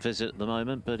this visit at the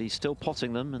moment, but he's still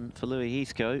potting them. And for Louis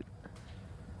Heathcote,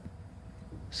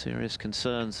 serious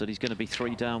concerns that he's going to be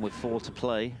 3 down with 4 to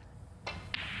play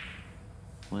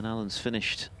when Allen's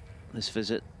finished this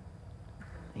visit.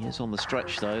 He is on the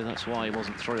stretch, though. That's why he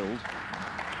wasn't thrilled.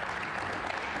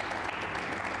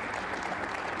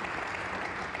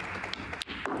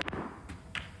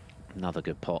 Another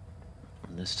good pot.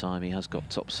 And this time he has got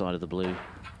top side of the blue.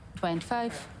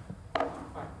 25.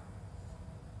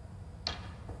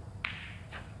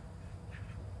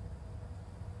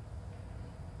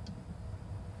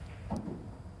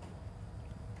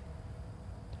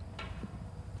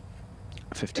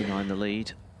 .59 the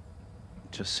lead.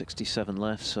 Just 67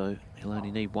 left, so he'll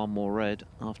only need 1 more red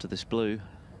after this blue.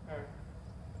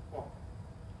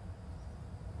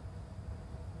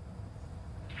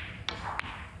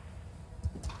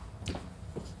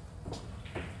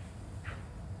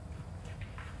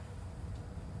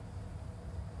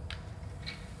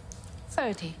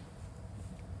 $30.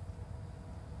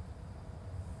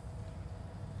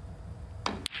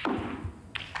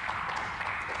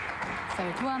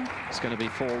 $31. It's going to be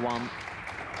 4-1.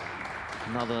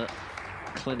 Another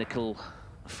clinical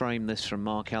frame this from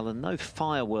Mark Allen. No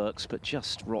fireworks, but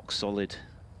just rock solid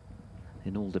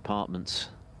in all departments.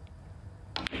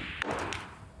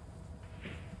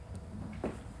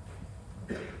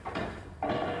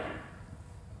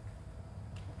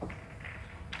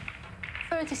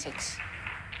 $36.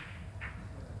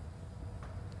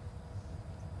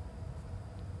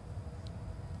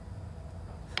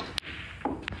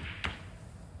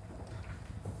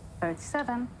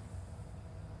 $37.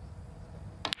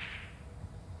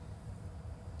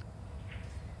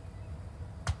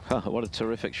 What a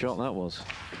terrific shot that was.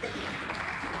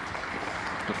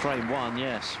 The frame won,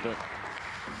 yes, but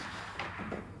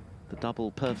the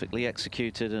double perfectly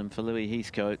executed, and for Louis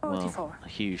Heathcote, well, a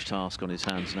huge task on his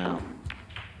hands now.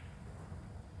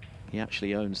 He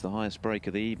actually owns the highest break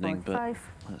of the evening, but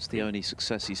that's the only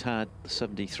success he's had, the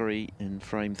 73 in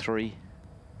frame 3.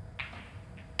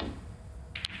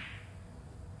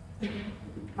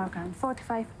 Mark Allen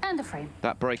 45 and a frame.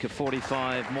 That break of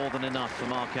 45, more than enough for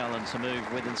Mark Allen to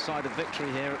move within sight of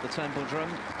victory here at the Temple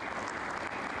Drum.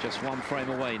 Just 1 frame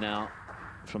away now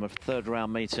from a 3rd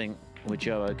round meeting with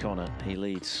Joe O'Connor. He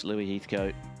leads Louis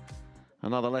Heathcote.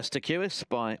 Another Lester Kewis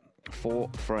by 4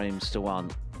 frames to 1.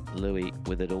 Louis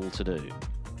with it all to do.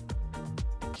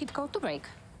 Heathcote to break.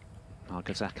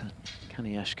 Margazaka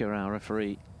Kaniashka, our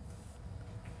referee,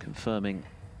 confirming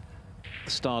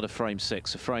the start of frame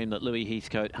 6, a frame that Louis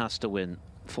Heathcote has to win.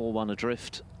 4-1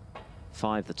 adrift,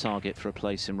 5 the target for a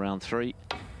place in round 3.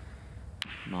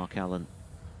 Mark Allen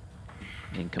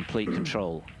in complete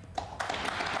control.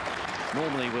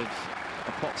 Normally with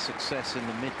a pot success in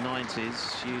the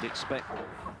mid-90s, you'd expect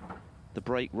the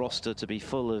break roster to be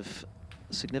full of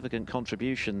significant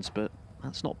contributions, but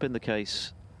that's not been the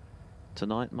case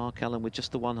tonight. Mark Allen with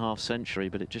just the 1/2 century,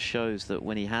 but it just shows that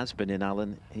when he has been in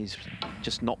Allen, he's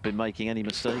just not been making any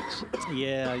mistakes.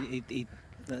 Yeah,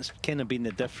 that's kind of been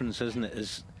the difference, isn't it?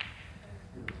 Is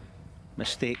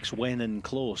mistakes when in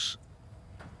close.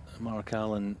 Mark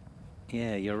Allen,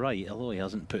 yeah, you're right, although he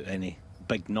hasn't put any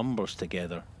big numbers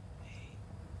together,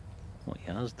 what he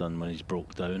has done when he's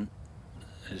broke down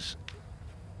is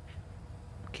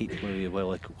keep Louis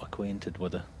well acquainted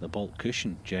with the ball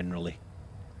cushion generally.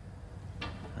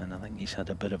 And I think he's had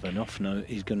a bit of enough now.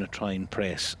 He's going to try and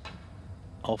press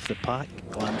off the pack,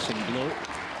 glancing blow.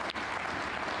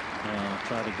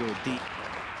 Try to go deep.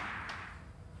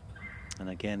 And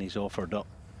again, he's offered up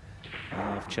a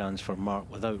half chance for Mark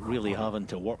without really having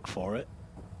to work for it.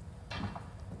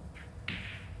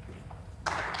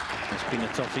 It's been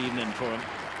a tough evening for him.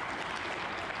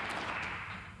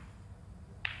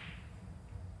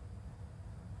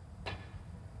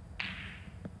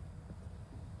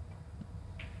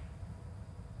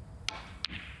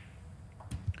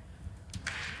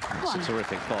 It's a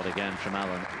terrific pot again from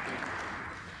Allen.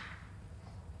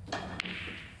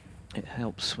 It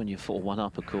helps when you're 4-1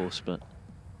 up, of course, but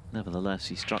nevertheless,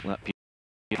 he struck that beauty.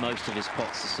 Most of his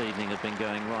pots this evening have been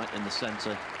going right in the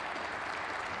centre.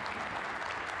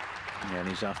 Yeah, and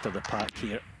he's after the pack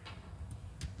here.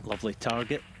 Lovely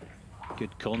target,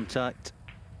 good contact.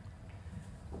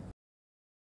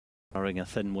 Firing a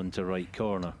thin one to right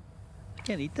corner.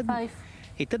 Again, he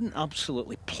didn't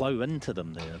absolutely plough into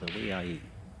them there the way I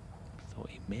thought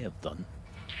he may have done.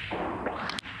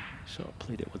 Sort of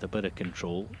played it with a bit of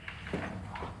control.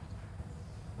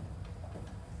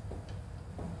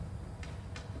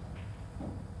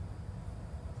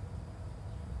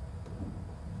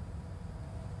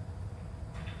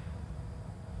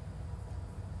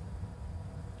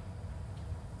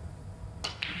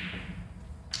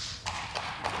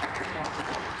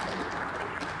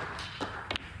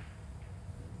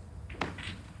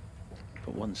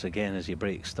 Once again, as he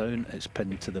breaks down, it's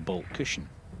pinned to the baulk cushion.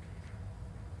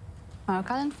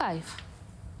 Mark Allen 5.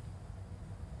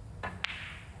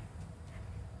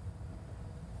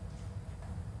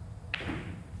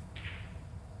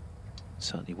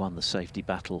 Certainly won the safety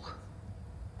battle.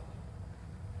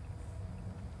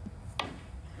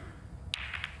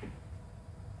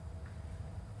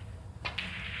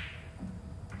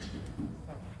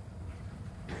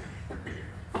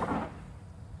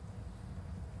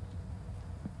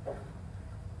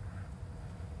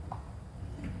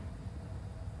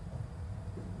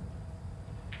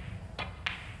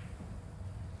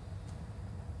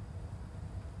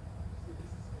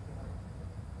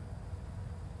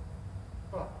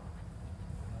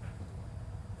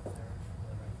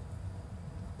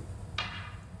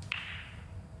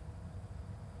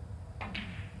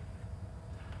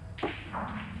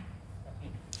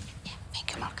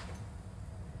 Thank you, Mark.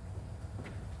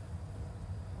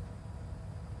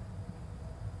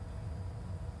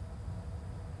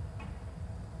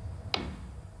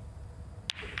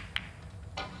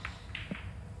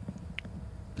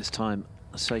 This time,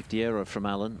 a safety error from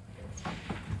Allen.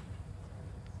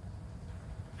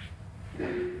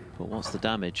 But what's the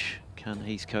damage? Can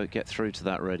Heathcote get through to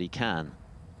that red? He can.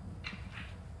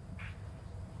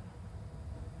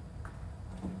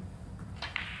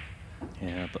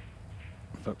 Yeah, but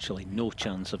virtually no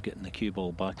chance of getting the cue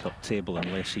ball back up table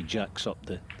unless he jacks up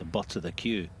the butt of the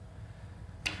cue.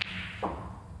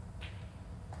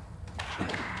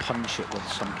 Punch it with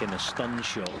some kind of stun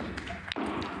shot.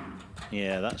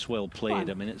 Yeah, that's well played.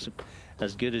 I mean, it's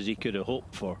as good as he could have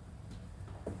hoped for.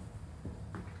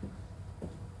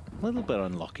 A little bit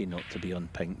unlucky not to be on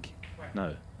pink.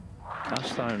 Now,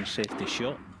 cast iron safety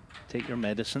shot. Take your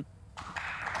medicine.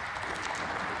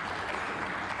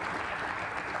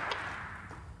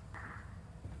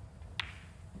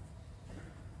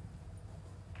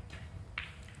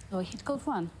 So Heathcote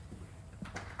 1.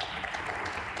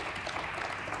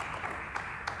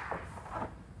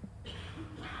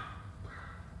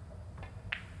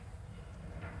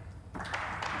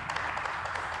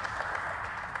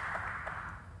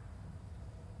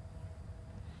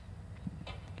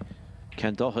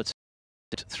 Ken Doherty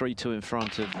 3-2 in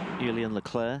front of Julian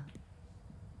Leclerc.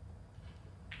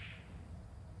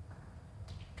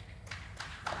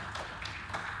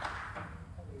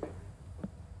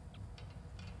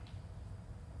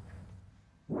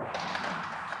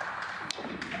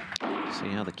 See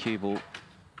how the cue ball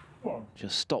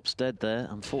just stops dead there,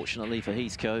 unfortunately for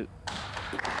Heathcote.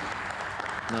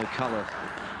 No colour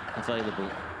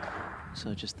available,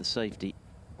 so just the safety.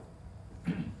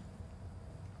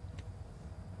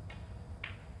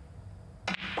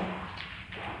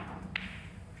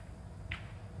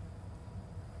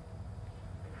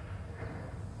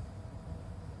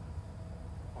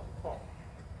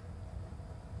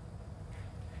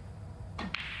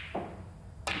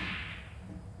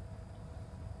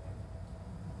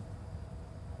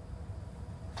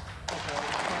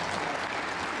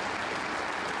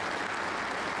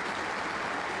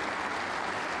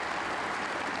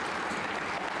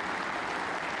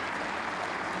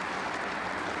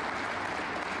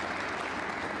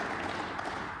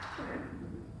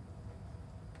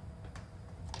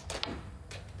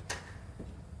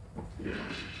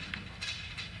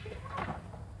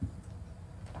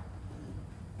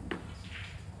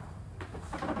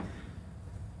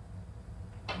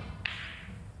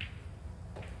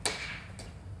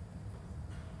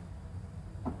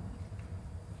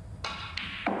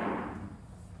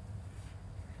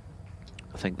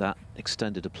 I think that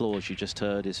extended applause you just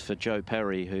heard is for Joe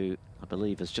Perry, who I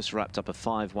believe has just wrapped up a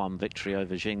 5-1 victory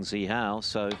over Jing Zihao.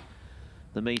 So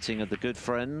the meeting of the good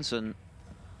friends and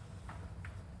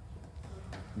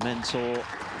mentor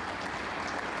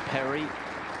Perry.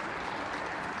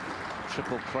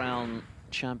 Triple Crown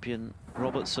champion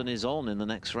Robertson is on in the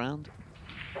next round.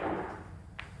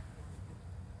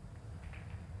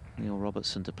 Neil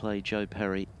Robertson to play Joe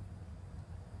Perry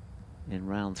in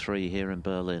round 3 here in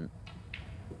Berlin.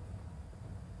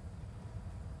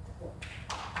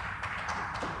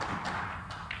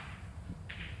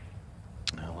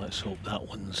 Let's hope that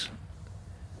one's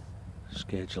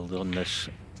scheduled on this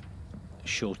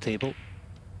show table.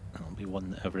 That'll be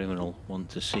one that everyone will want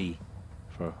to see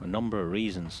for a number of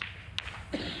reasons.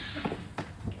 Now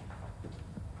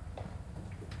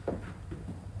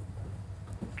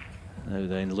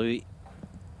then, Louis,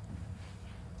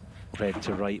 red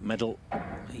to right middle.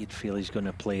 He'd feel he's going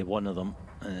to play one of them,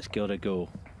 and it's got to go.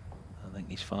 I think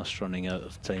he's fast running out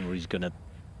of time where he's going to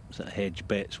sort of hedge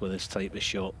bets with this type of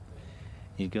shot.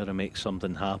 You've got to make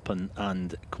something happen,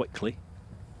 and quickly.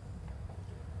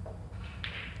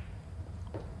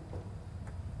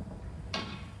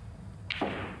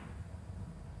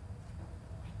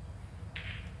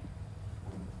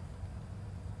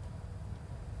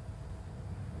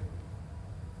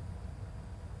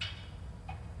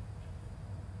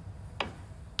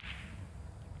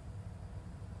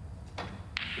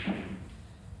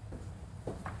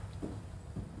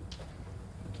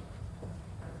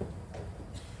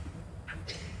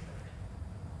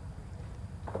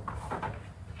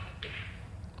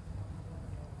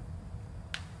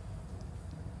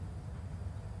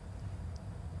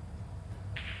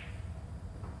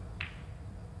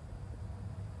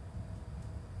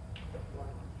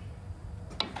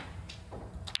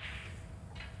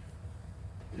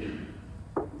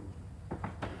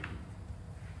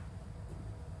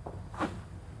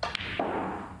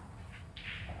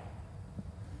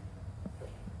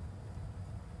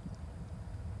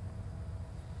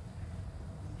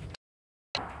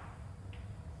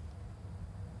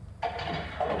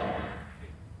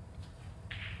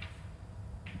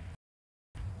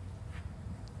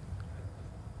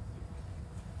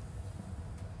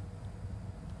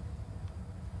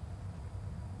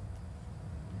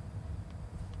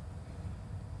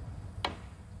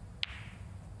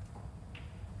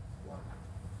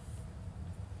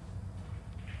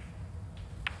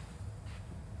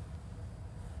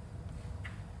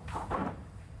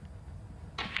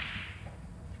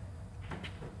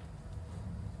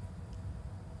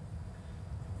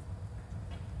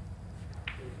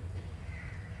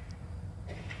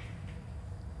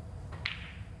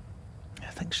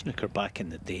 think snooker back in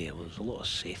the day, it was a lot of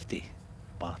safety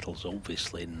battles,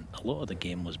 obviously, and a lot of the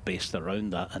game was based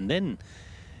around that. And then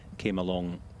came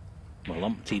along, well,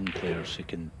 umpteen players who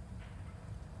can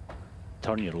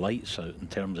turn your lights out in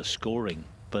terms of scoring.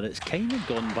 But it's kind of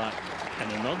gone back in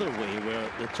another way where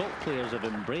the top players have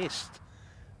embraced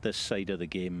this side of the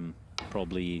game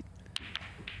probably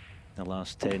the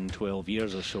last 10, 12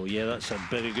 years or so. Yeah, that's a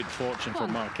very good fortune for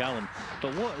Mark Allen.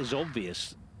 But what is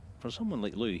obvious, for someone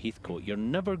like Louis Heathcote, you're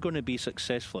never going to be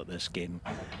successful at this game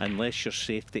unless your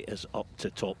safety is up to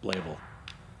top level,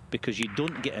 because you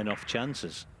don't get enough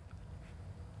chances.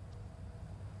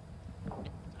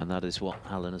 And that is what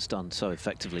Allen has done so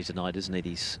effectively tonight, isn't it?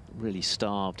 He's really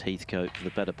starved Heathcote for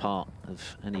the better part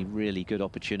of any really good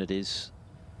opportunities.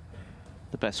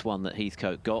 The best one that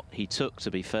Heathcote got, he took,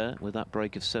 to be fair, with that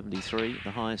break of 73,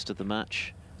 the highest of the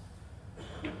match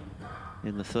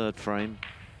in the third frame.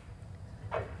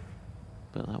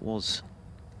 But that was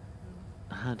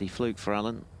a handy fluke for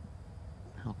Allen.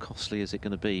 How costly is it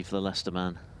going to be for the Leicester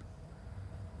man?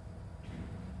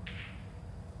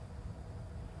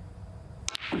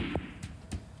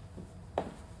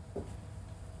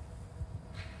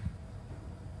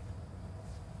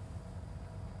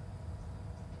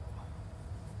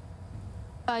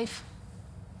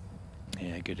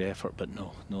 Yeah, good effort, but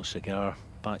no cigar.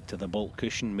 Back to the baulk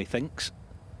cushion, methinks.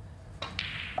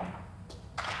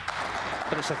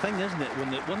 But it's a thing, isn't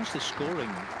it? Once the scoring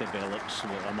develops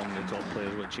among the top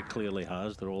players, which it clearly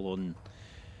has, they're all on,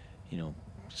 you know,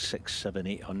 600,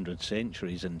 700, 800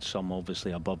 centuries, and some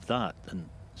obviously above that. And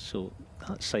so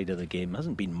that side of the game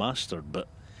hasn't been mastered, but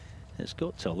it's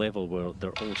got to a level where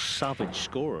they're all savage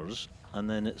scorers, and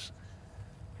then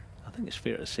I think it's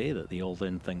fair to say that they all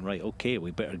then think, right, okay,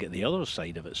 we better get the other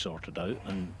side of it sorted out.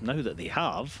 And now that they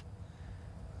have,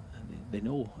 they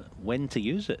know when to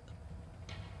use it.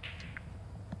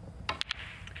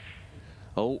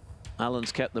 Oh,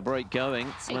 Allen's kept the break going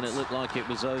when it looked like it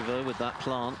was over with that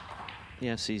plant.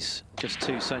 Yes, he's just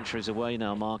 2 centuries away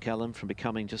now, Mark Allen, from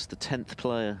becoming just the 10th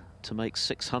player to make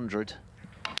 600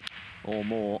 or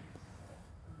more.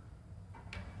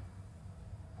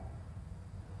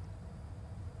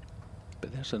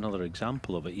 But there's another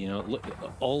example of it, you know, look,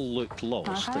 all looked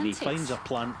lost, and he finds a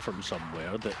plant from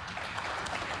somewhere that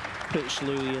puts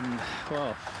Louis in,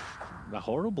 well, a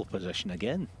horrible position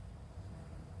again.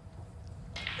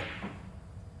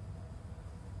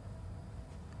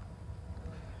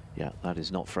 Yeah, that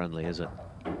is not friendly, is it?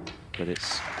 But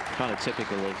it's kind of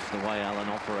typical of the way Allen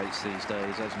operates these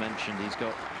days. As mentioned, he's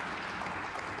got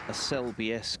a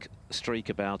Selby-esque streak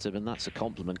about him, and that's a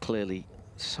compliment. Clearly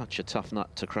such a tough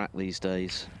nut to crack these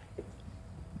days.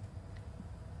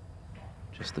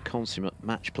 Just the consummate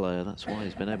match player. That's why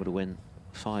he's been able to win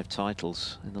 5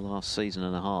 titles in the last season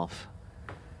and a half.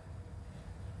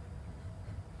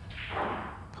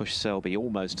 Pushed Selby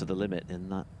almost to the limit in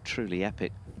that truly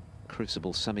epic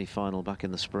Crucible semi-final back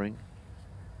in the spring.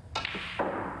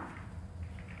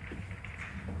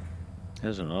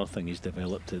 There's another thing he's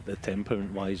developed, the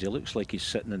temperament-wise. He looks like he's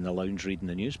sitting in the lounge reading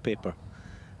the newspaper,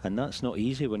 and that's not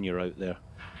easy when you're out there.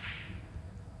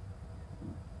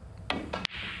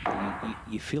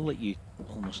 You feel like you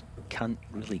almost can't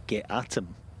really get at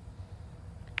him.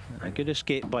 A good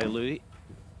escape by Louis.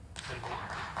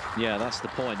 Yeah, that's the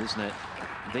point, isn't it?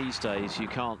 These days, you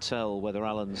can't tell whether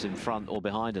Allen's in front or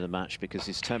behind in a match because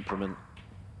his temperament,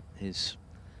 his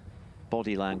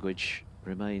body language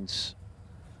remains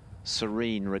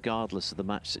serene regardless of the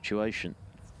match situation.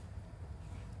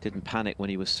 Didn't panic when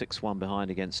he was 6-1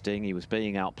 behind against Ding. He was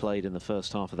being outplayed in the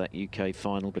first half of that UK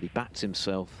final, but he backed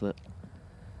himself that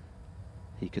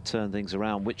he could turn things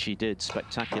around, which he did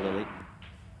spectacularly.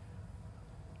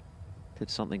 Did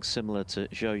something similar to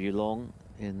Zhou Yulong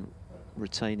in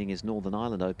retaining his Northern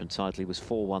Ireland Open title. He was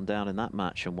 4-1 down in that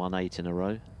match and won 8 in a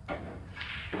row.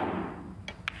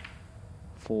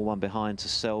 4-1 behind to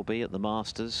Selby at the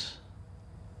Masters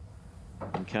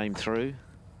and came through.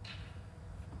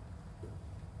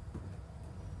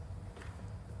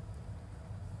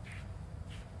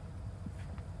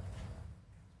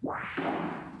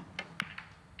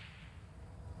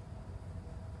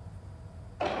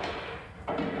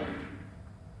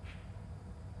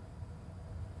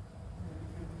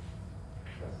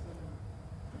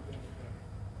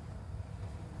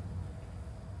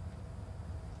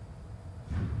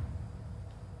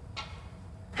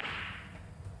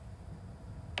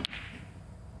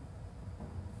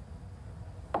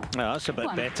 Oh, that's a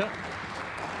bit better.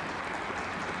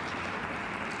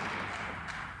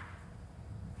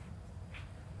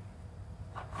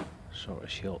 Sort of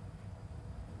shot.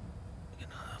 You're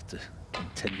gonna have to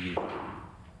continue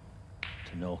to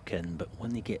to knock in, but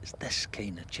when he gets this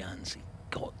kind of chance, he's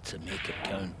got to make it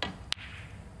count.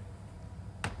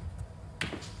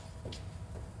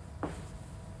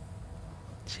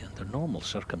 See, under normal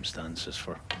circumstances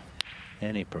for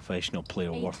any professional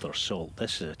player worth their salt,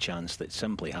 this is a chance that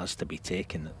simply has to be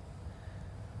taken.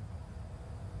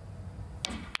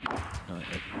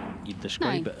 You'd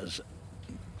describe it as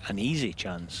an easy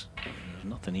chance. There's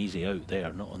nothing easy out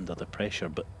there, not under the pressure,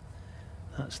 but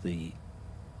that's the...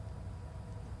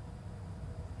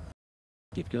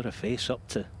 You've got to face up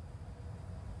to.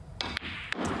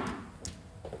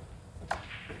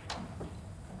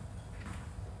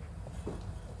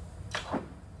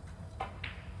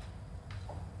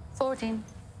 $14.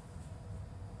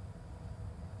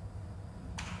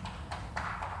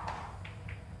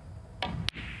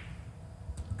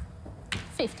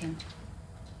 15.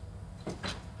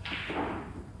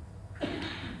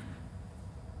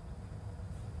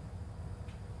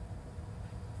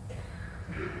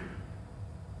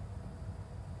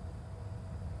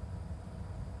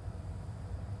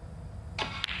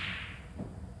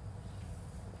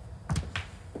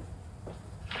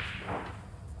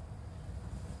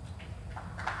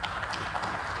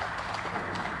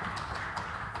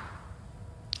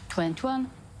 $21.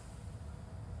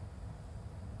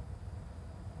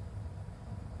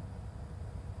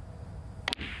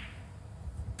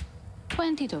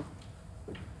 22.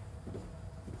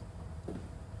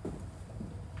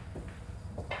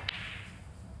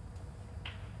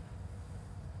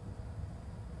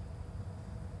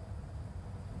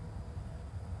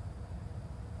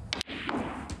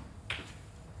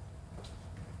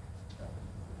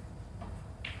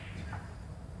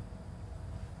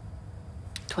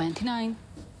 29.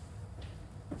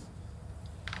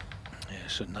 Yeah,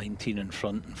 so 19 in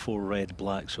front and 4 red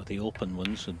black, so the open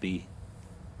ones would be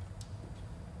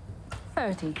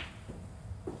 30.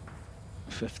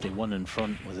 51 in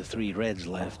front with the 3 reds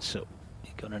left, so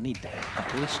you're going to need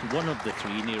at least one of the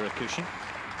 3 near a cushion.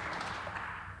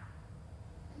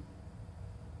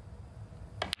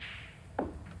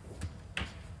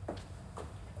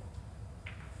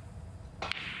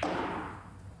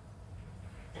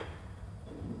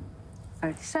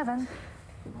 $37.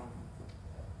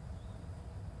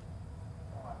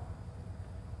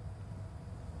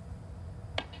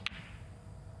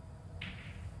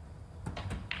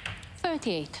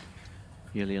 38.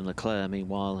 Julian Leclerc,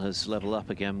 meanwhile, has leveled up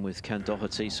again with Ken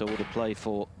Doherty, so all to play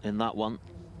for in that one.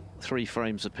 3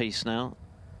 frames apiece now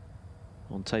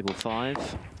on table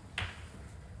 5.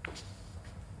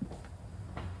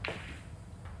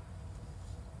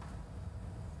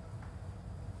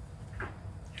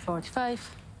 $45.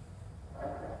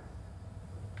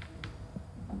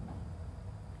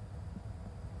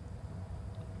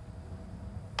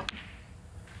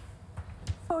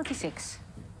 46.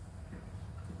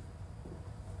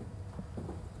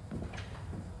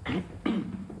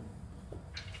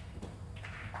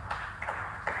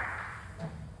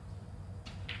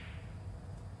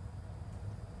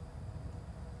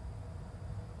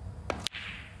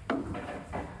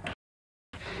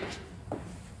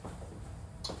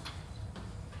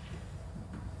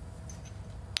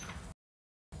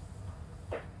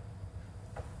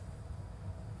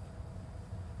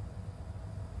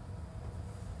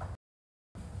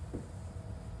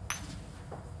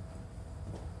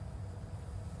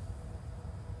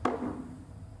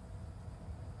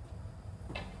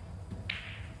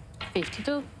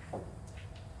 $52.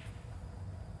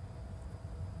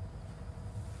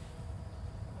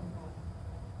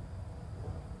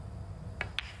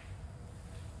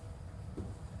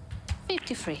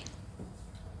 53.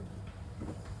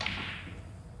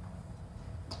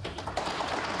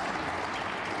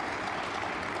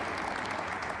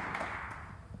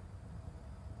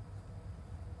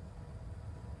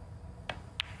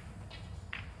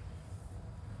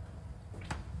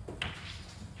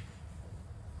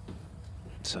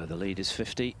 So the lead is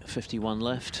 50, 51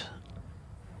 left.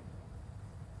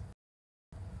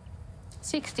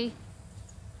 60.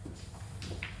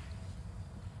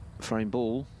 Frame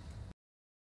ball.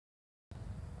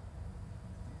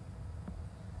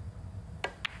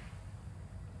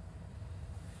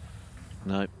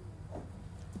 No.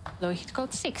 Low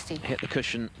Heathcote 60. Hit the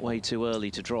cushion way too early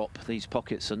to drop. These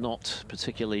pockets are not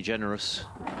particularly generous.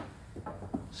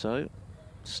 So,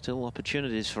 still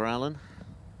opportunities for Alan.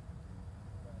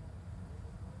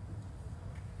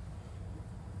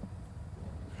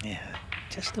 Yeah,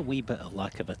 just a wee bit of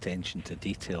lack of attention to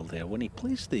detail there. When he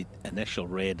placed the initial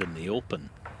red in the open,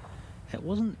 it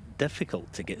wasn't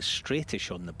difficult to get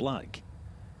straightish on the black,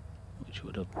 which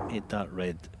would have made that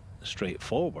red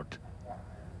straightforward.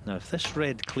 Now, if this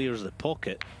red clears the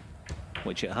pocket,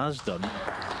 which it has done.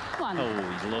 One.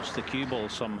 Oh, he's lost the cue ball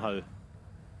somehow.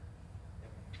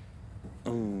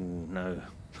 Oh, no.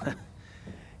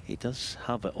 He does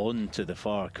have it on to the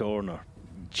far corner.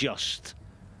 Just,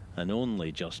 and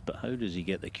only just. But how does he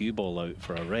get the cue ball out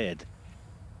for a red?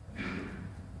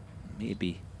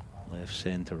 Maybe left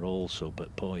centre also,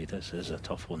 but boy, this is a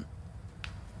tough one.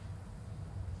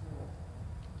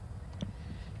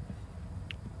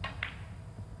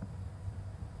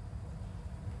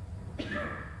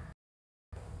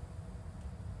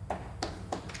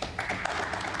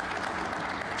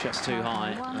 Just too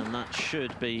high, and that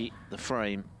should be the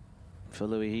frame for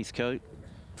Louis Heathcote.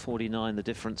 49 the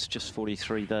difference, just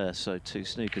 43 there, so 2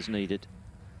 snookers needed.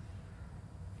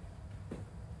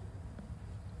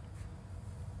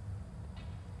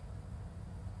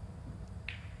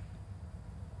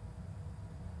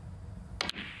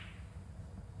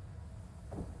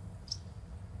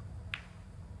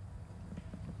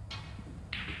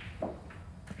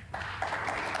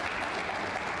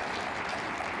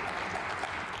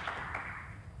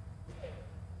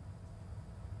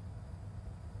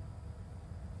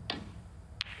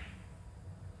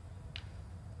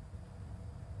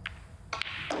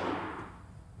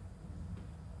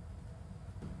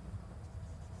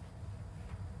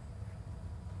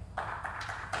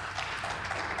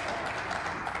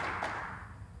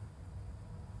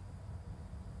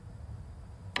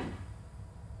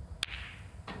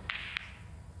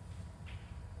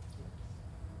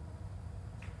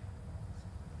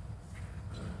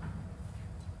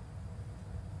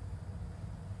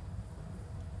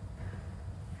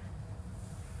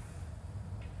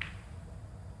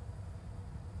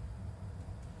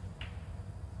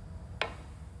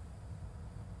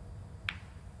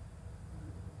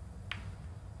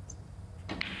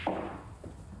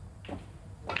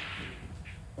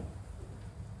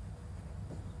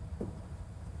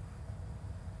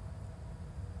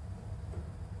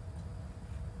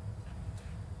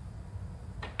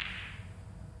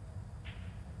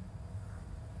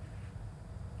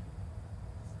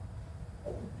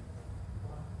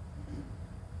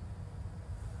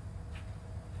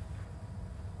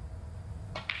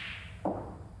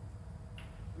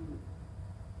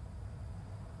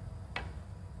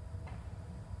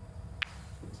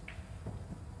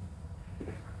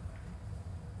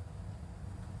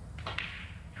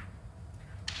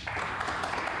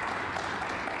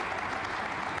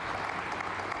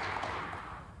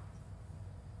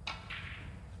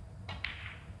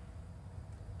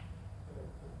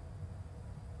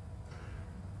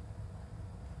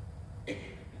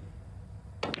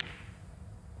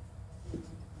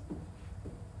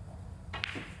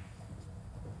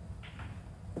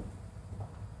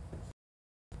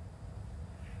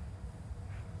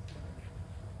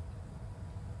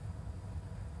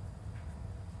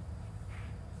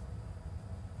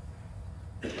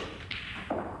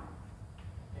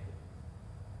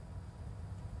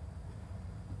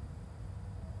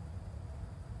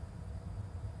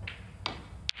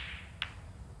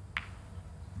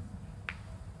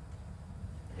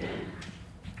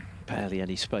 Barely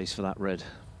any space for that red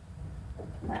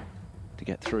to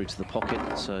get through to the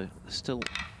pocket, so there's still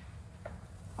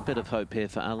a bit of hope here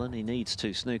for Alan. He needs 2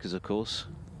 snookers, of course,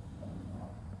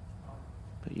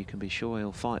 but you can be sure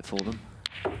he'll fight for them.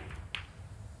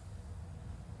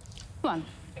 One.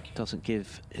 Doesn't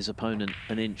give his opponent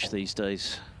an inch these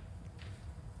days.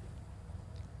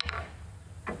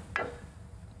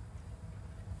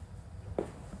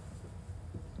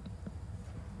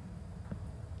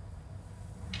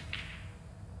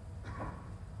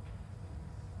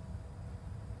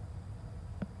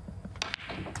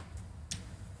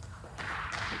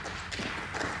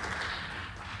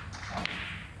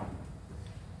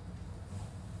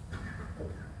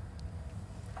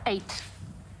 Eight.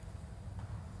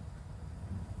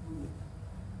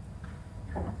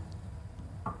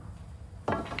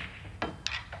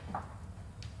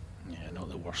 Yeah, not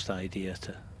the worst idea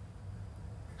to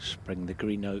spring the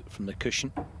green out from the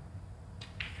cushion.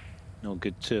 No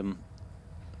good to him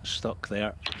stuck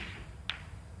there.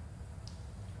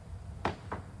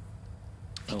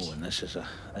 Oh, and this is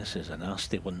a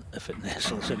nasty one if it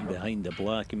nestles in behind the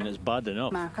black. I mean, it's bad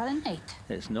enough. Mark Allen, 8.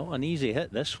 It's not an easy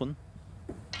hit, this one.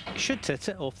 Should hit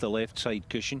it off the left side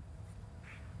cushion.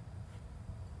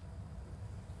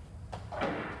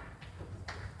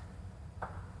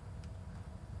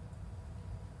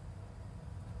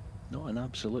 Not an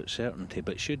absolute certainty,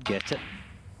 but should get it.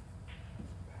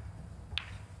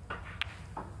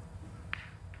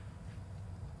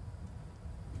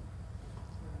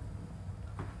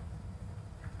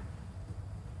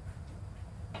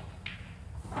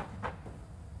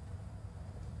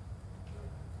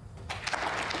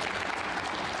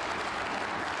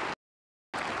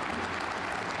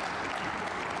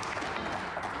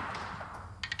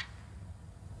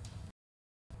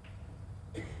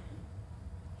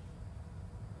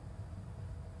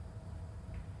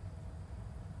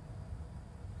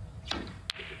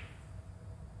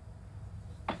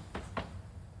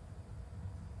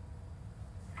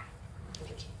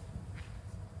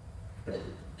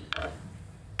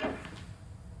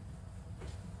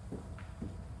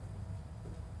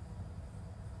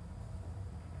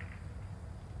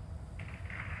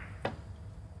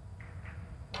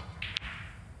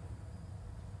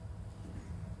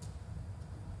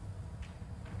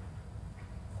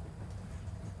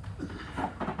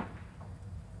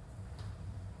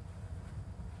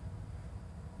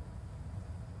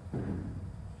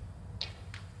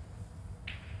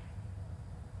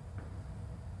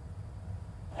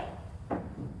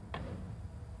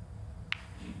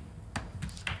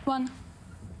 One.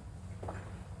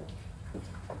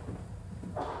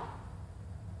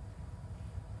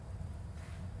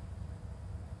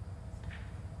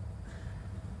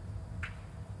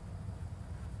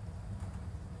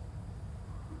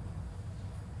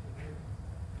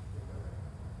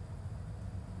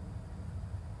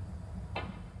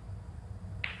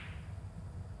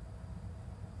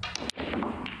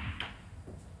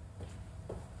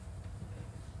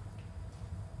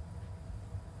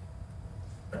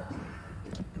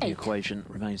 The equation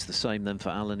remains the same then for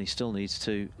Allen. He still needs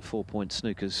 2 4-point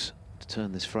snookers to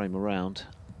turn this frame around.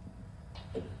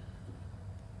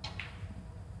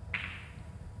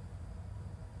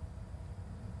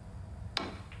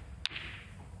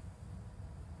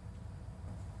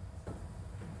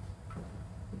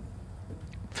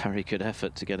 Very good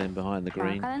effort to get in behind the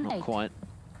green. Not quite.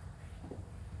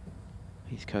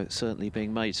 Heathcote certainly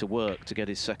being made to work to get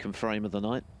his second frame of the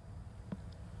night.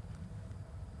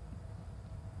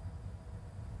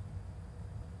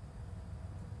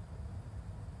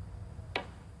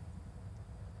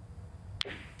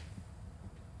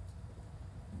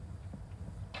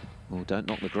 Well, don't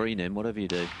knock the green in, whatever you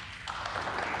do.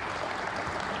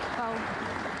 Foul.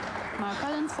 Mark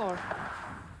Allen 4.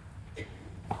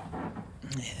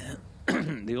 Yeah.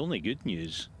 The only good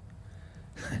news,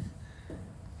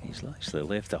 he's actually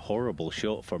left a horrible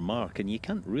shot for Mark, and you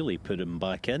can't really put him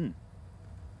back in.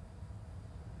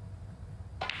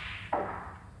 I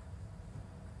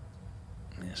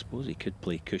suppose he could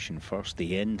play cushion first,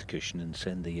 the end cushion, and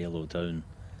send the yellow down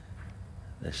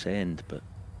this end, but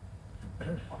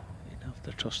you'd have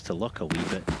to trust to luck a wee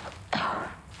bit.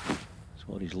 That's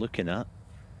what he's looking at.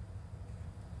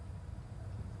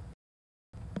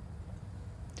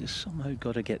 Just somehow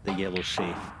got to get the yellow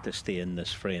safe to stay in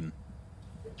this frame.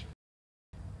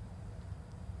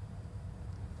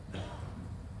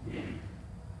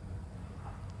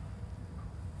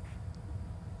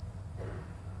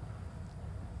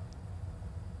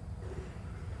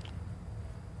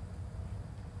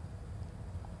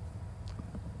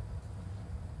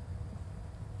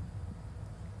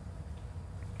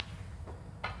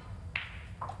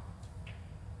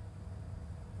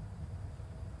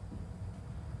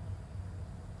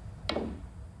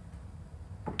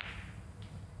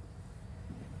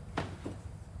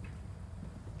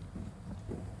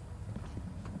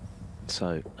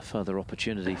 So a further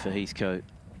opportunity for Heathcote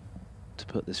to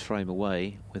put this frame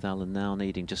away, with Allen now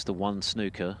needing just the one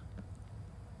snooker.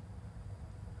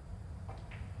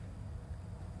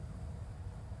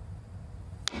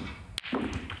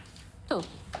 Two.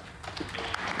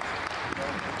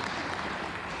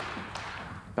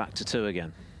 Back to 2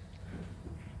 again.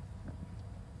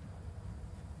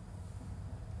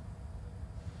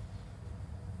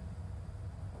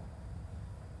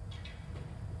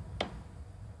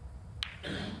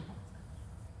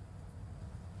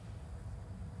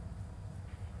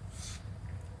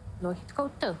 No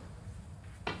Heathcote 2.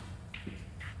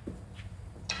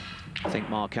 I think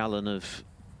Mark Allen of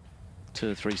 2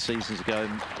 or 3 seasons ago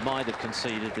might have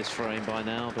conceded this frame by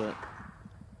now, but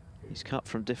he's cut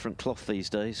from different cloth these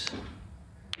days.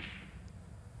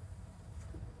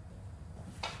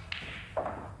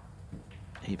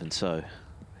 Even so,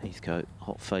 Heathcote,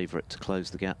 hot favourite to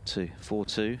close the gap to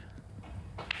 4-2.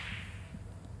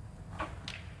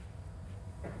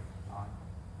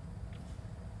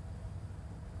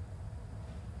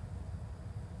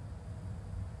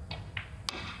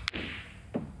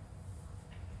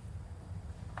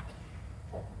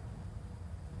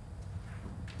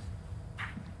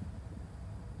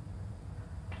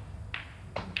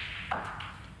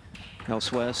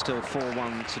 Elsewhere, still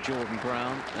 4-1 to Jordan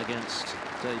Brown against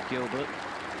Dave Gilbert.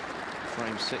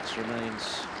 Frame 6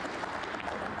 remains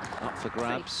up for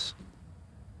grabs.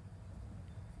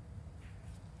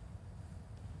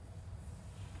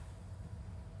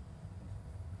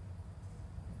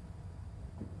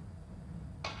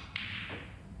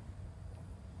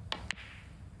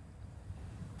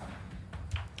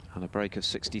 And a break of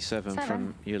 67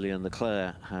 from Julian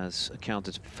Leclerc has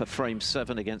accounted for frame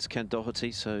 7 against Ken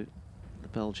Doherty, so the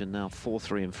Belgian now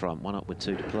 4-3 in front, 1 up with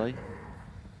 2 to play.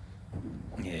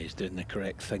 Yeah, he's doing the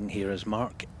correct thing here as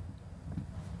Mark.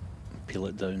 Peel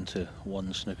it down to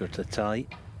 1 snooker to tie.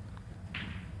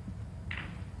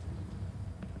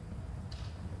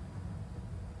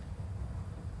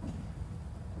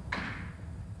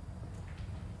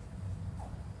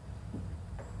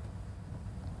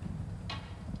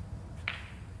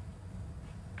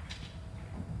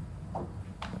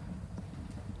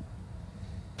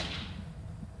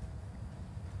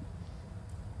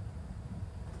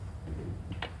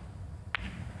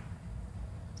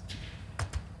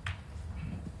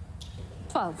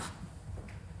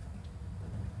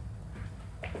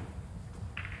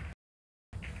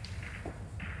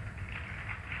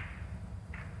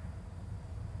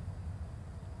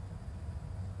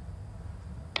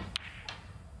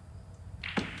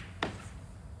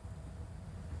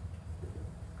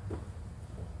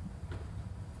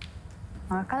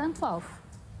 Mark Allen, 12.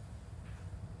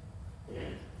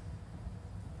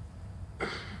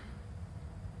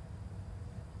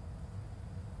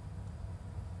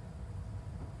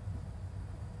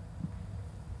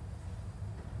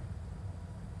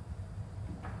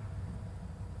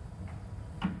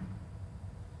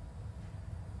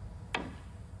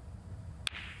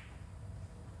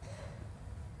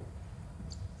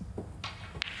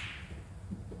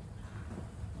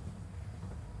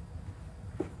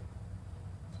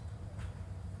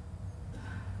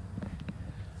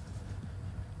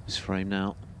 This frame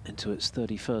now into its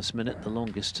 31st minute, the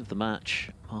longest of the match.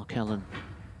 Mark Allen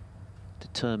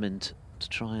determined to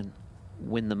try and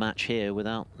win the match here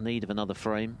without need of another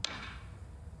frame.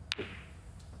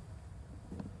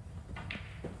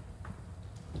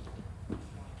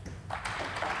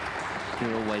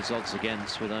 There are always odds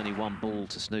against with only 1 ball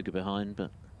to snooker behind,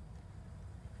 but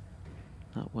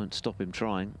that won't stop him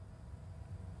trying.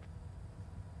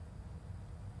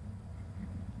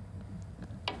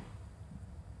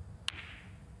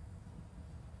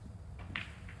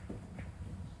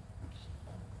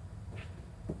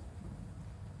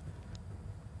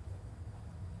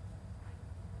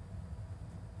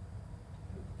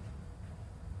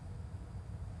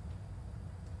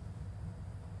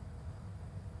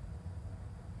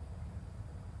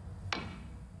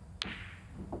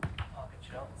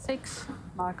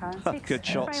 Mark Allen, 6. Good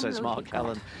shot, says Mark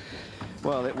Allen.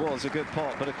 Well, it was a good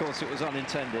pot, but of course it was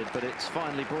unintended. But it's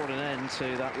finally brought an end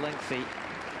to that lengthy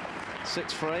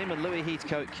 6th frame, and Louis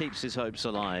Heathcote keeps his hopes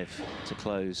alive to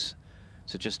close.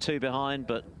 So just 2 behind,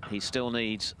 but he still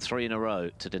needs 3 in a row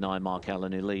to deny Mark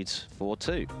Allen, who leads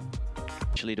 4-2.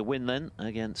 Actually to win then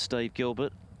against Dave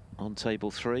Gilbert on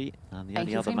table 3, and the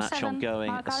only other match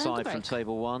ongoing aside from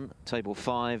table 1, table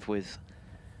 5 with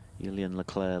Julian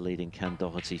Leclerc leading Ken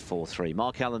Doherty 4-3.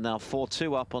 Mark Allen now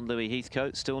 4-2 up on Louis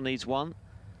Heathcote, still needs 1.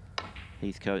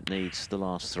 Heathcote needs the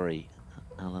last 3.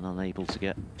 Allen unable to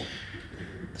get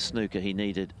the snooker he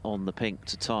needed on the pink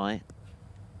to tie.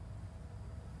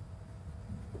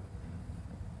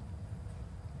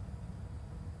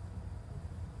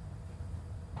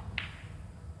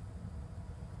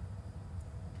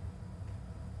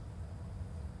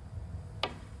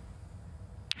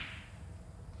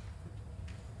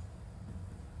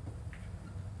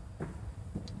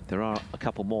 There are a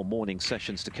couple more morning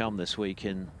sessions to come this week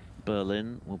in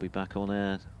Berlin. We'll be back on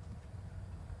air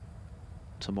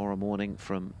tomorrow morning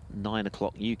from 9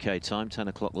 o'clock UK time, 10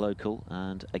 o'clock local,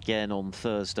 and again on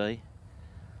Thursday.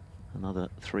 Another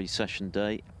 3-session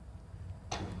day.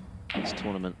 This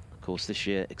tournament, of course, this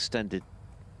year extended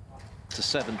to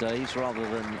 7 days rather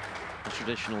than a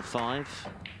traditional 5.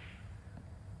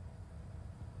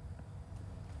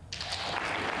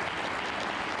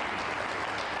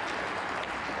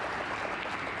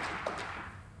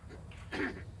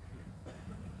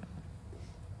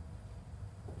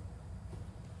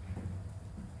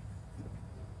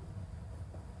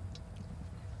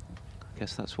 I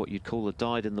guess that's what you'd call a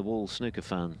dyed-in-the-wall snooker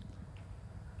fan.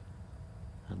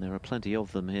 And there are plenty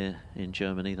of them here in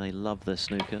Germany. They love their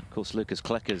snooker. Of course, Lucas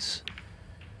Kleckers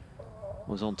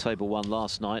was on table 1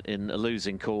 last night in a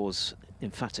losing cause,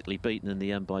 emphatically beaten in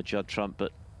the end by Judd Trump,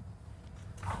 but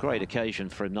great occasion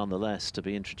for him nonetheless to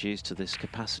be introduced to this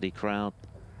capacity crowd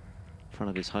in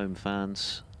front of his home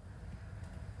fans.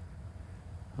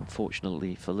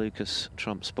 Unfortunately for Lucas,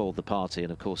 Trump spoiled the party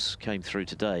and of course came through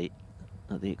today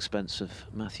at the expense of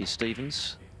Matthew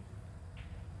Stevens.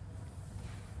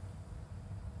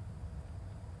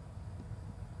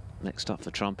 Next up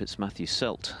for Trump, it's Matthew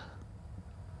Selt.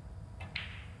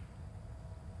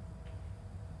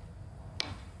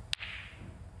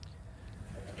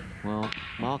 Well,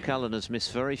 Mark Allen has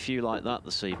missed very few like that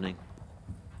this evening.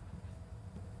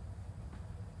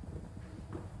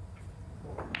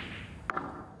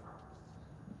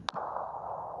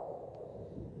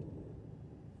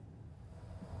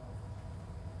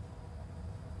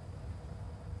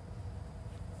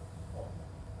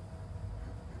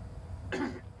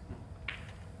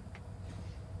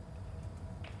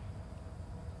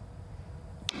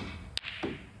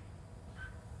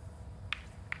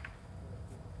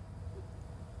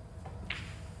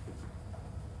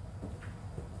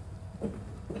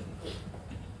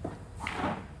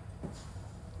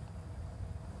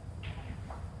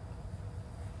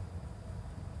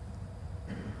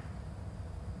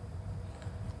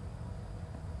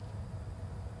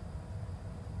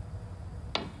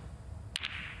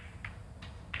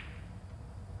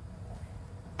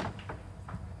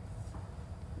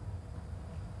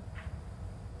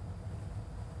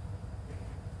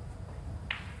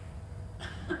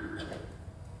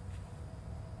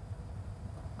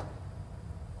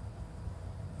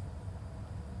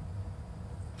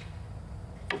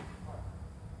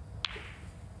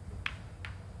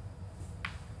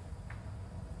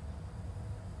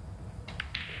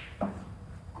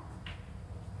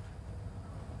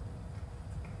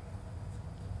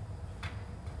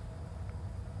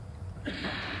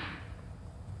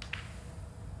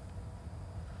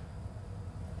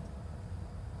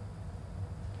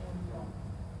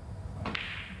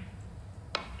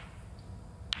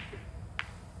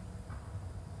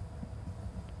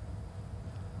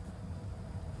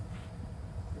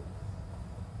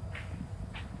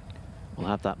 We'll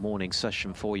have that morning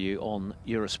session for you on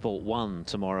Eurosport 1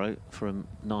 tomorrow from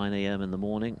 9 AM in the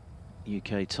morning,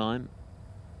 UK time.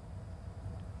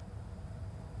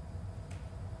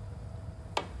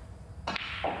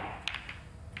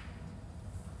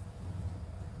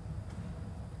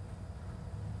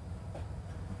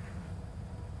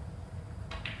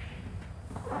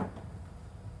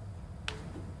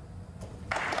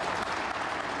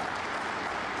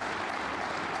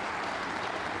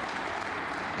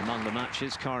 Among the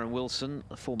matches, Kyron Wilson,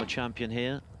 the former champion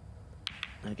here,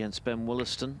 against Ben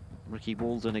Wollaston. Ricky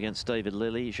Walden against David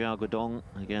Lilly. Zhao Guodong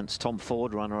against Tom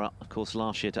Ford, runner-up, of course,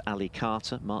 last year to Ali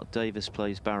Carter. Mark Davis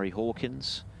plays Barry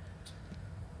Hawkins.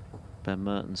 Ben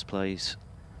Mertens plays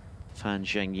Fan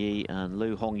Zhengyi, and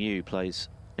Lu Hongyu plays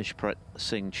Ishpret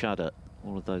Singh Chadha.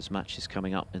 All of those matches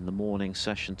coming up in the morning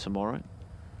session tomorrow.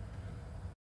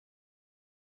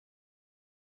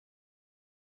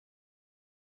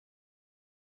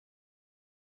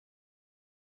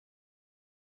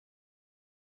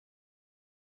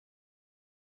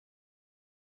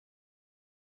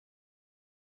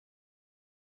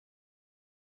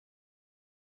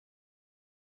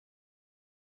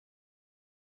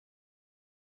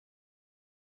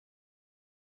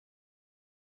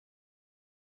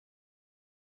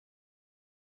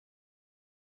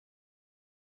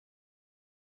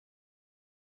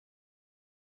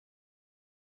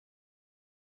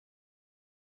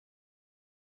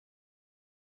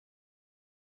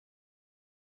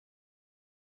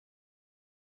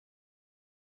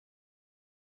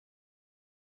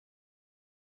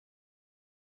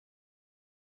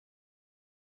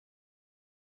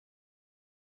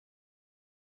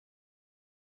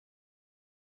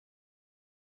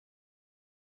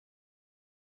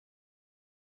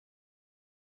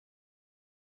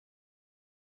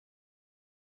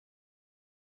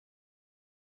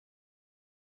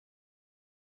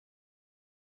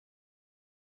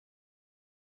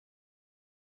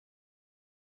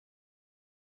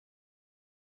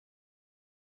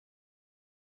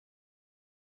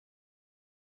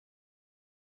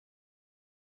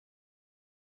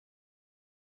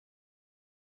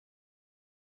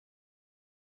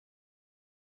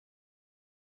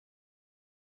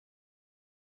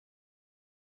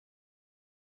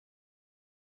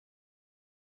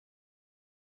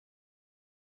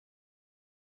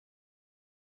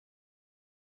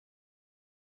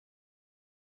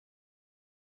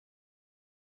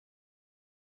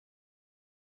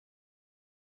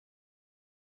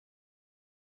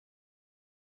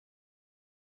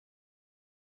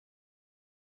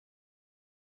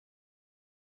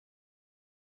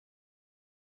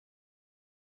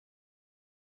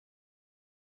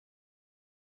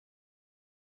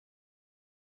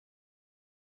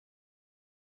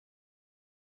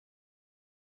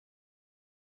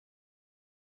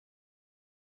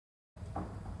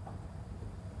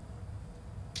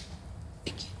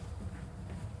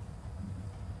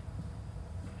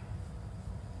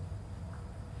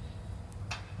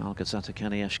 Algazata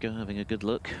Kanieshka having a good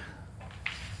look.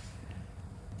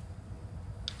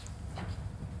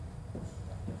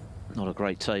 Not a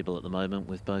great table at the moment,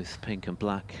 with both pink and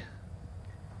black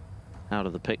out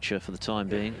of the picture for the time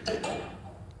being.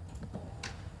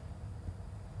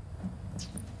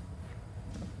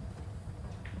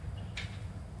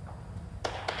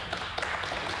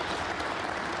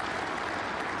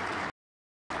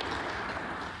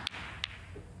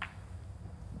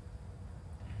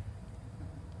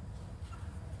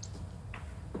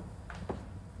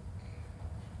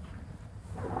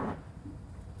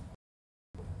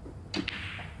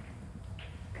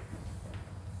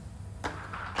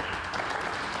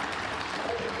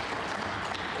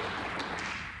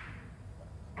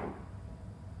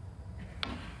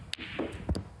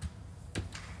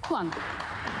 One.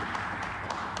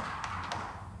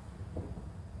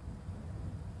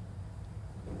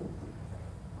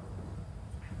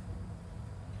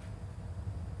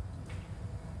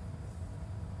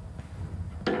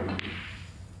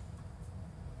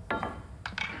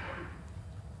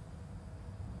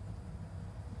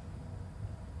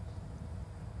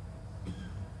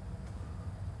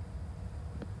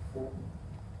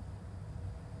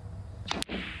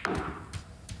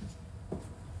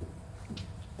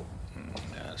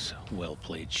 Well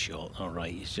played shot. All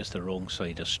right, he's just the wrong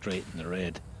side of straight in the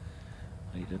red.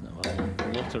 He didn't have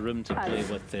a lot of room to play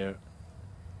with there.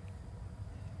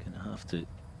 Gonna have to, if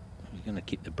you're gonna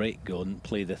keep the break going,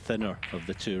 play the thinner of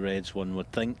the two reds, one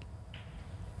would think.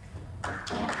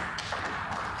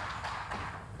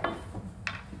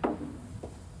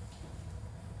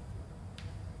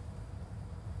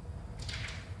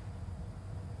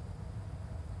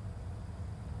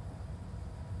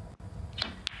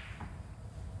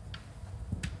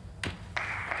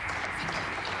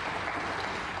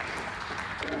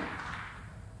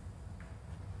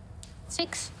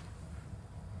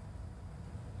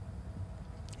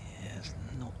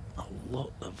 not a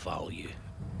lot of value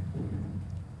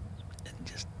in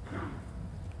just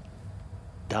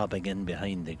dabbing in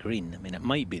behind the green. I mean, it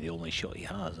might be the only shot he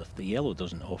has. If the yellow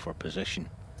doesn't offer position,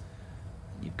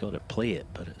 you've got to play it,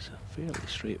 but it's a fairly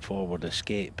straightforward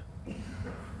escape. Yeah,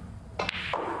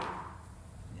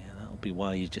 that'll be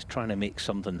why he's just trying to make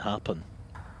something happen.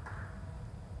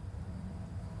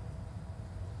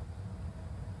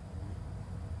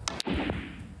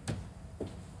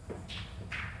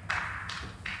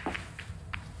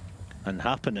 And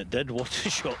happen it did. What a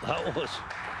shot that was.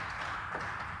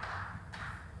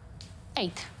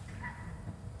 8.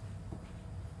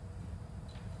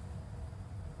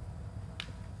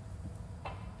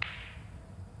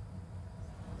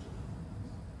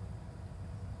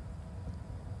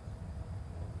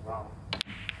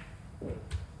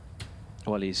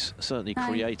 Well, he's certainly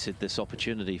created this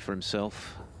opportunity for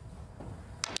himself.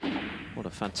 What a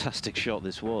fantastic shot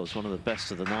this was. One of the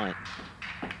best of the night.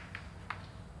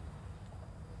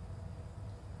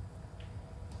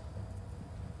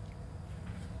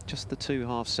 Just the 2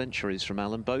 half centuries from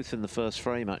Allen, both in the first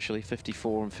frame actually,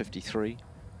 54 and 53.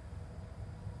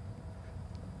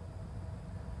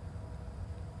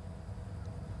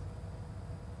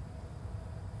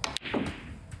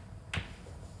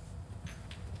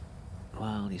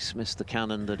 Wow, he's missed the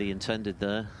cannon that he intended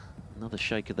there. Another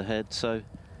shake of the head. So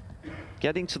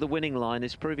getting to the winning line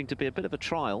is proving to be a bit of a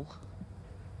trial.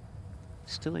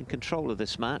 Still in control of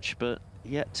this match, but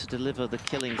yet to deliver the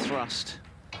killing thrust.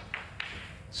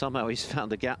 Somehow he's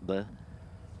found a gap there.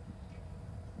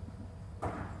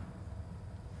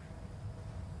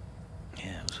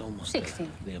 Yeah, it was almost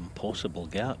the impossible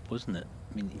gap, wasn't it?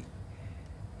 I mean,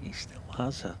 he still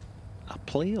has a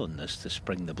play on this to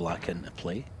spring the black into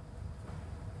play.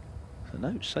 It's an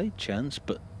outside chance,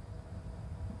 but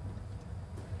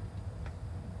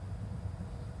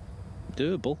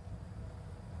doable.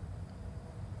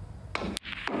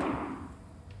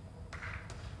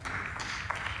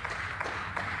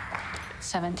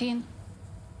 17.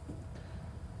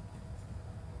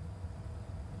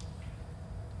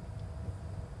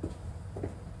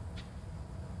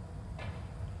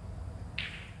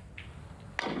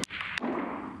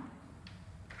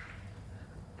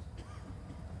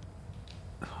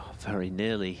 Very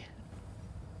nearly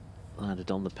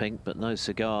landed on the pink, but no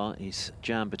cigar. He's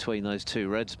jammed between those 2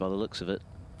 reds by the looks of it.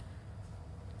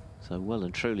 So well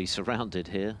and truly surrounded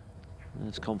here.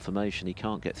 There's confirmation he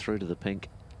can't get through to the pink.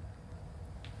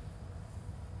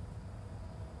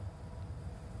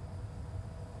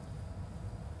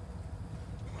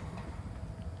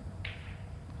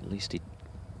 At least he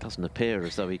doesn't appear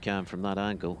as though he can from that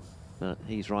angle, but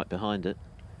he's right behind it.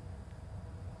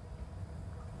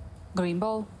 Green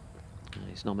ball.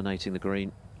 He's nominating the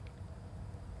green.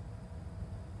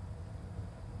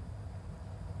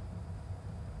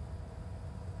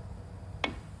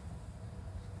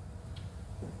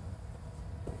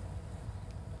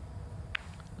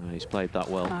 He's played that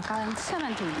well. Mark Allen,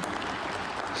 17.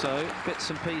 So, bits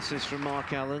and pieces from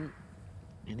Mark Allen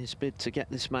in his bid to get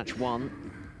this match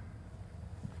won.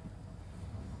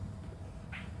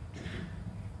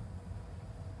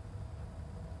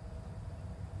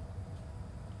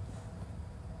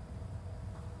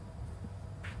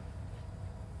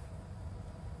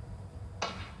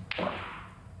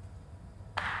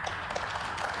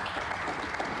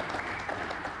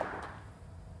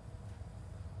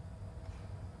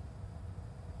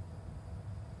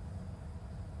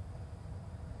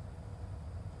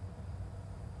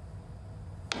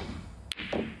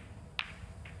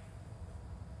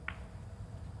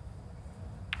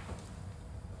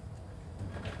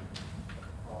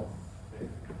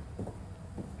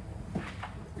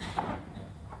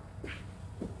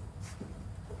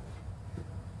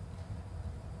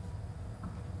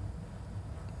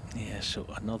 So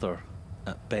another,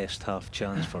 at best, half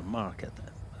chance for Mark.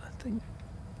 I think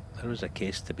there is a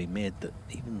case to be made that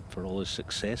even for all his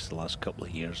success the last couple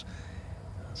of years,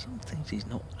 sometimes he's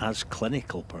not as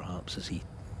clinical, perhaps, as he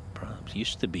perhaps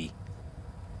used to be.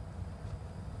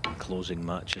 Closing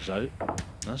matches out.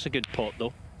 That's a good pot,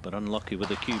 though, but unlucky with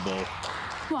the cue ball.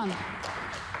 1.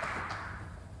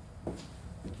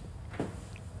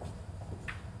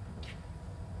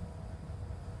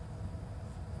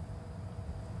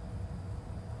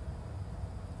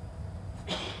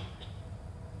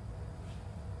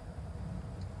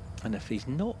 And if he's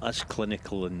not as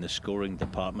clinical in the scoring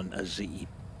department as he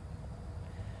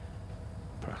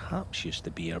perhaps used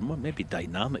to be, or maybe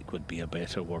dynamic would be a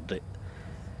better word,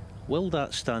 will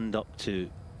that stand up to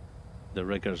the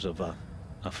rigours of a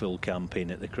full campaign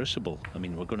at the Crucible? I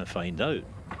mean, we're going to find out.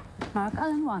 Mark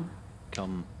Allen, 1.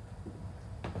 Come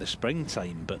the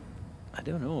springtime, but I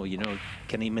don't know, you know,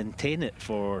 can he maintain it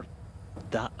for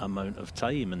that amount of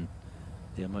time and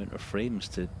the amount of frames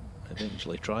to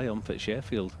eventually triumph at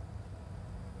Sheffield?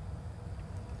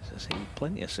 As I say,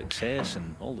 plenty of success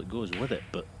and all that goes with it,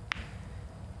 but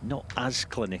not as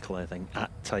clinical, I think,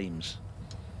 at times.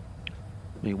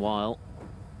 Meanwhile,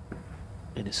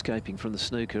 in escaping from the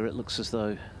snooker, it looks as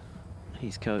though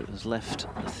Heathcote has left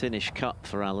a thinnish cup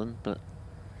for Allen, but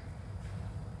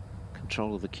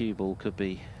control of the cue ball could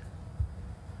be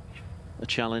a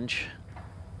challenge.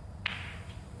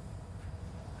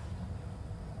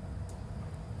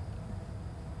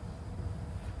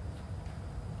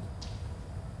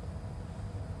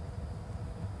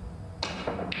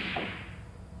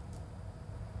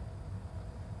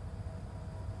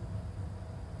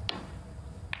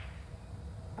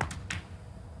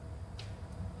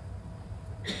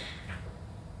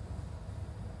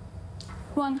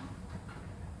 One.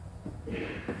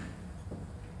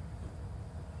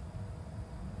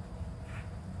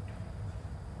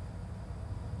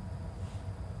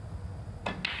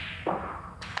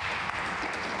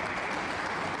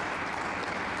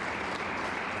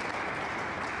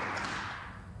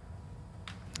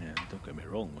 Yeah, don't get me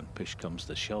wrong, when push comes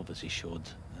to shove, as he showed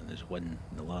in his win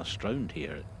in the last round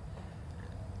here, it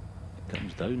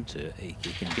comes down to it. He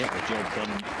can get the job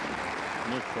done,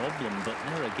 no problem, but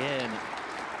there again,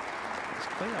 it's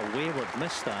quite a wayward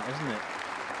miss, that, isn't it?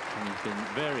 And he's been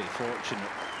very fortunate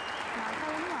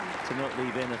to not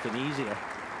leave anything easier.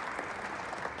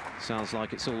 Sounds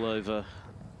like it's all over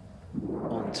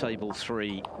on table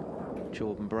 3.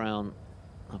 Jordan Brown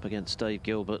up against Dave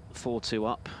Gilbert, 4-2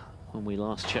 up when we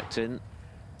last checked in.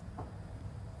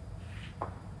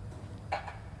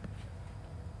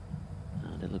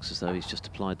 And it looks as though he's just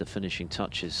applied the finishing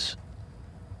touches.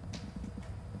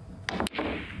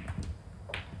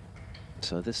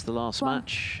 So this is the last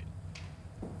match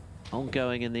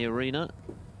ongoing in the arena.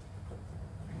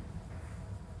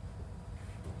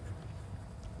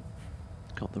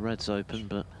 Got the reds open,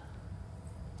 but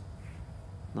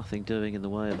nothing doing in the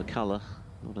way of a colour.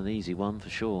 Not an easy one for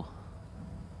sure.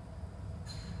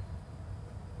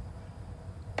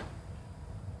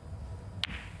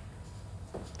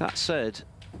 That said,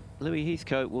 Louis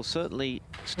Heathcote will certainly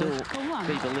still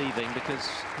be believing, because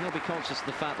he'll be conscious of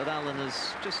the fact that Allen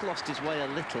has just lost his way a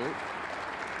little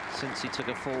since he took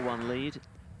a 4-1 lead.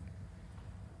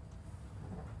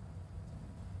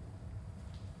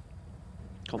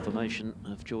 Confirmation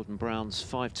of Jordan Brown's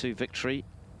 5-2 victory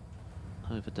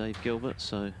over Dave Gilbert,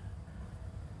 so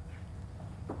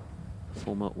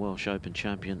former Welsh Open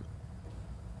champion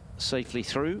safely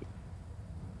through.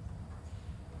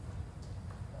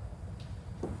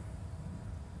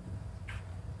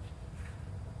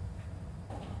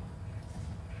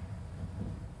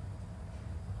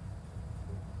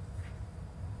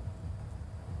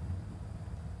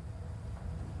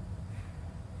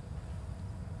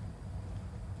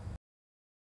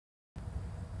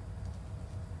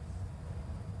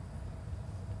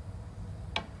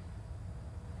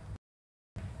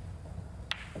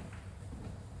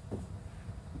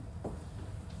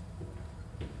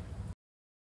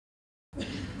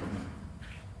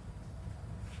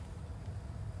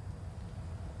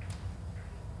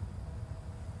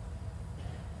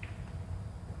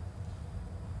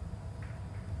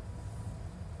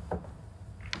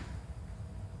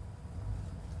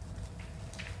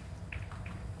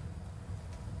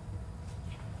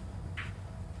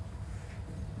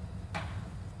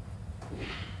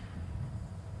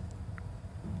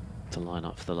 The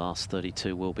lineup for the last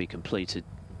 32 will be completed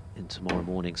in tomorrow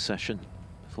morning's session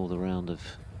before the round of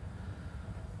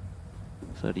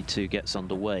 32 gets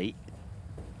underway.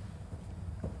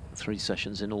 3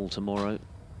 sessions in all tomorrow.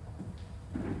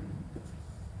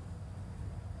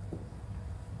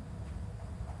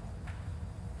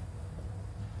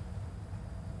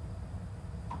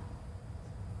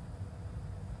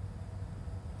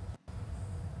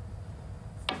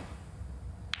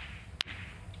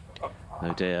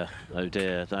 Oh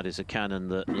dear, that is a cannon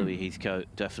that Louis Heathcote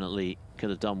definitely could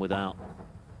have done without.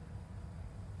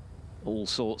 All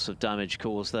sorts of damage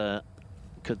caused there.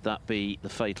 Could that be the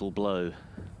fatal blow?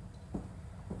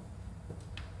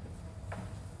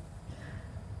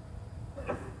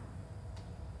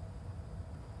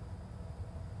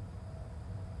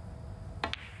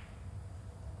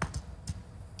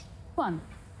 One.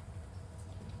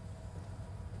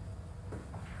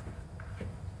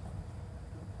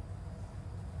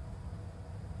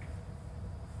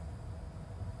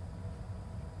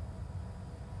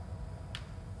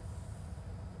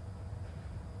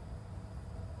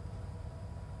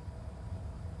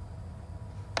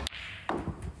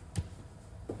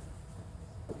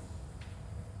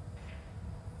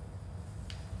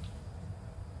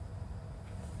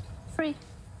 3.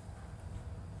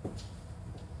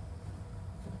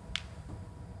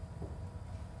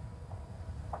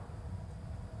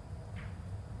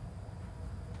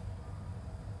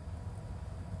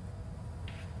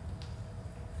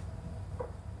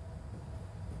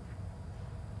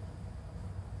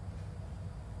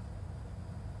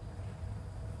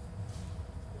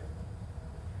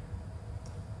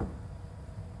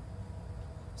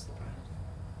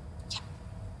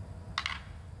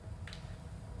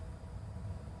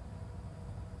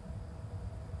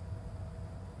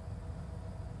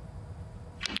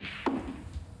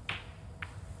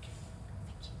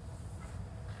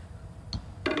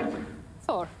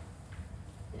 Four.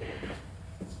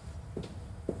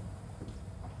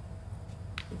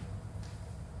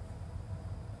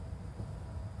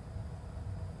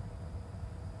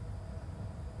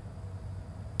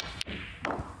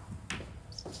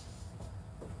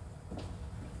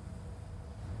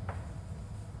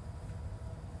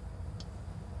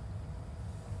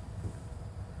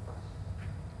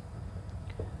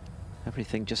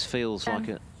 Everything just feels like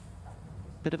a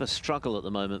bit of a struggle at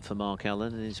the moment for Mark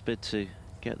Allen in his bid to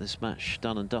get this match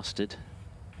done and dusted.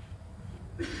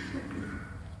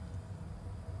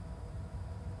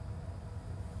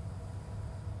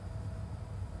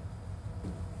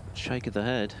 Shake of the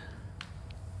head.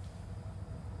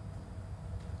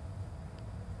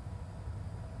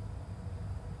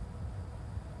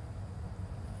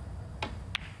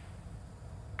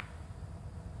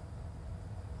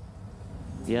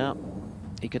 Yeah,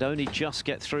 he could only just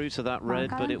get through to that red,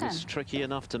 but it was tricky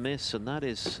enough to miss, and that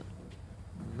is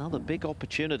another big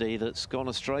opportunity that's gone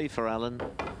astray for Allen.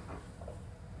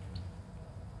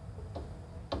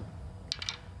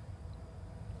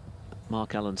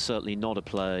 Mark Allen certainly not a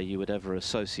player you would ever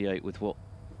associate with what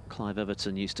Clive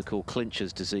Everton used to call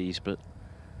clincher's disease, but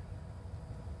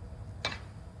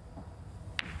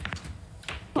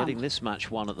getting this match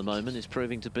won at the moment is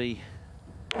proving to be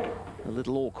a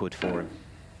little awkward for him.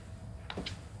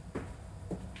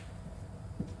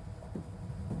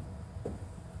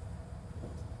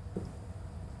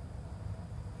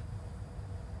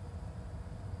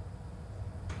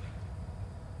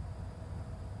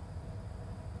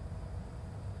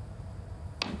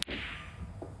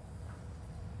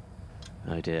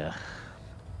 Oh dear.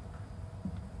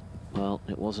 Well,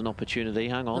 it was an opportunity.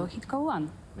 Hang on. Heathcote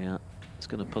 1. Yeah, it's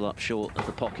going to pull up short of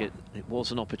the pocket. It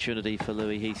was an opportunity for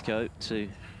Louis Heathcote to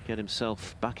get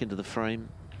himself back into the frame,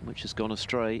 which has gone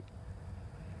astray.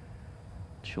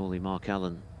 Surely Mark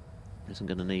Allen isn't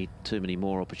going to need too many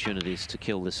more opportunities to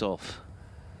kill this off.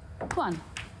 1.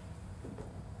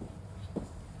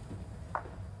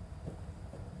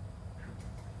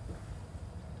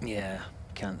 Yeah,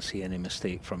 can't see any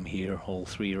mistake from here. All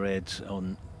 3 reds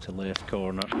on to left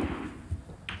corner.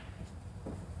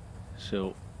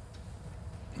 So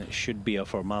it should be a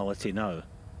formality now.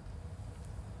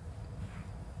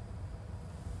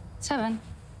 7.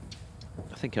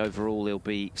 I think overall he'll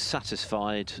be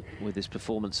satisfied with his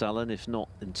performance, Allen, if not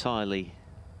entirely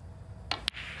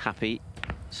happy.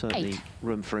 Certainly 8.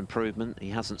 room for improvement.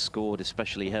 He hasn't scored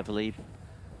especially heavily.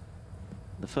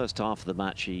 The first half of the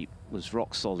match he was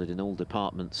rock solid in all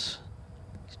departments.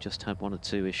 He's just had 1 or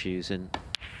 2 issues in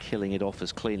killing it off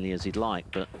as cleanly as he'd like,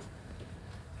 but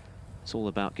it's all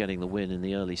about getting the win in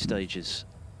the early stages.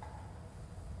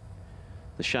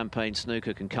 The champagne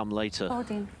snooker can come later.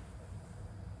 14.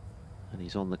 And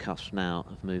he's on the cusp now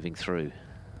of moving through.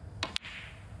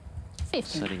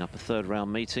 15. Setting up a 3rd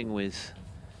round meeting with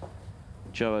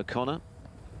Joe O'Connor.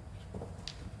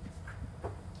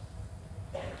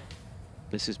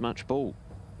 This is match ball.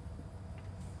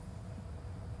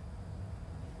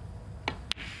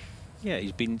 Yeah,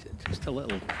 he's been just a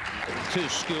little too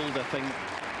schooled, I think,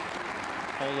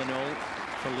 all in all,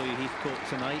 for Louis Heathcote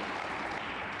tonight.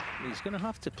 He's going to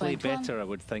have to play 21. better, I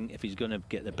would think, if he's going to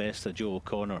get the best of Joe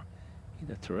O'Connor. He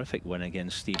had a terrific win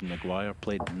against Stephen Maguire,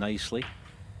 played nicely.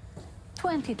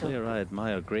 22. Player I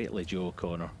admire greatly, Joe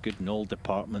O'Connor. Good in all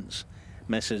departments,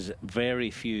 misses very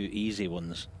few easy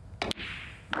ones.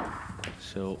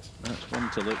 So that's one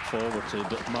to look forward to.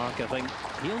 But Mark, I think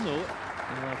he'll know it.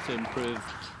 He'll have to improve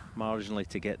marginally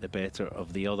to get the better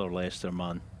of the other Leicester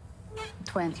man.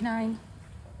 29.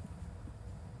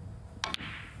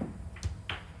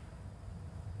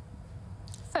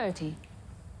 30.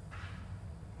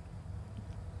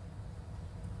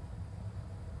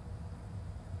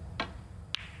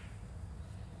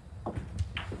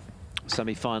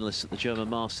 Semi-finalist at the German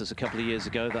Masters a couple of years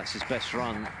ago. That's his best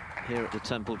run here at the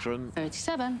Templedrum.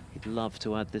 37. He'd love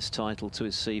to add this title to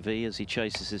his CV as he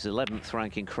chases his 11th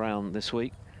ranking crown this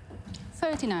week.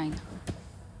 39.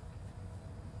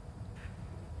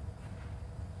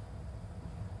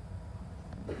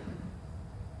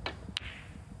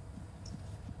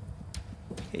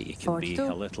 can be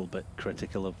 42. a little bit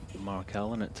critical of Mark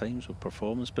Allen at times with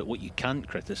performance, but what you can't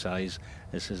criticise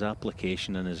is his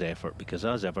application and his effort, because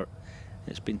as ever,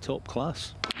 it's been top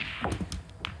class.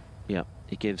 Yeah,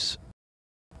 he gives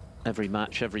every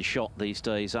match, every shot these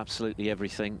days, absolutely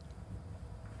everything.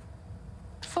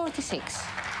 46.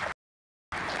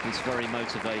 He's very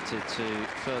motivated to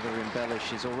further embellish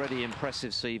his already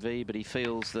impressive CV, but he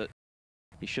feels that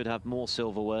he should have more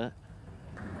silverware.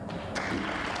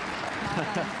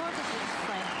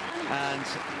 And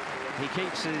he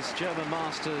keeps his German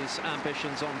Masters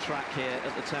ambitions on track here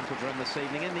at the Templedrum this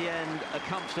evening. In the end, a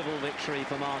comfortable victory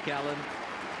for Mark Allen.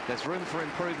 There's room for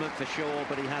improvement for sure,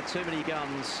 but he had too many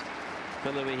guns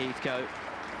for Louis Heathcote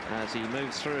as he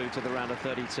moves through to the round of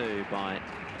 32 by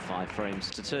 5 frames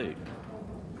to 2.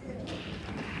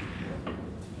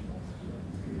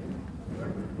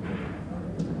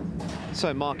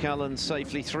 So Mark Allen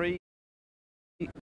safely 3.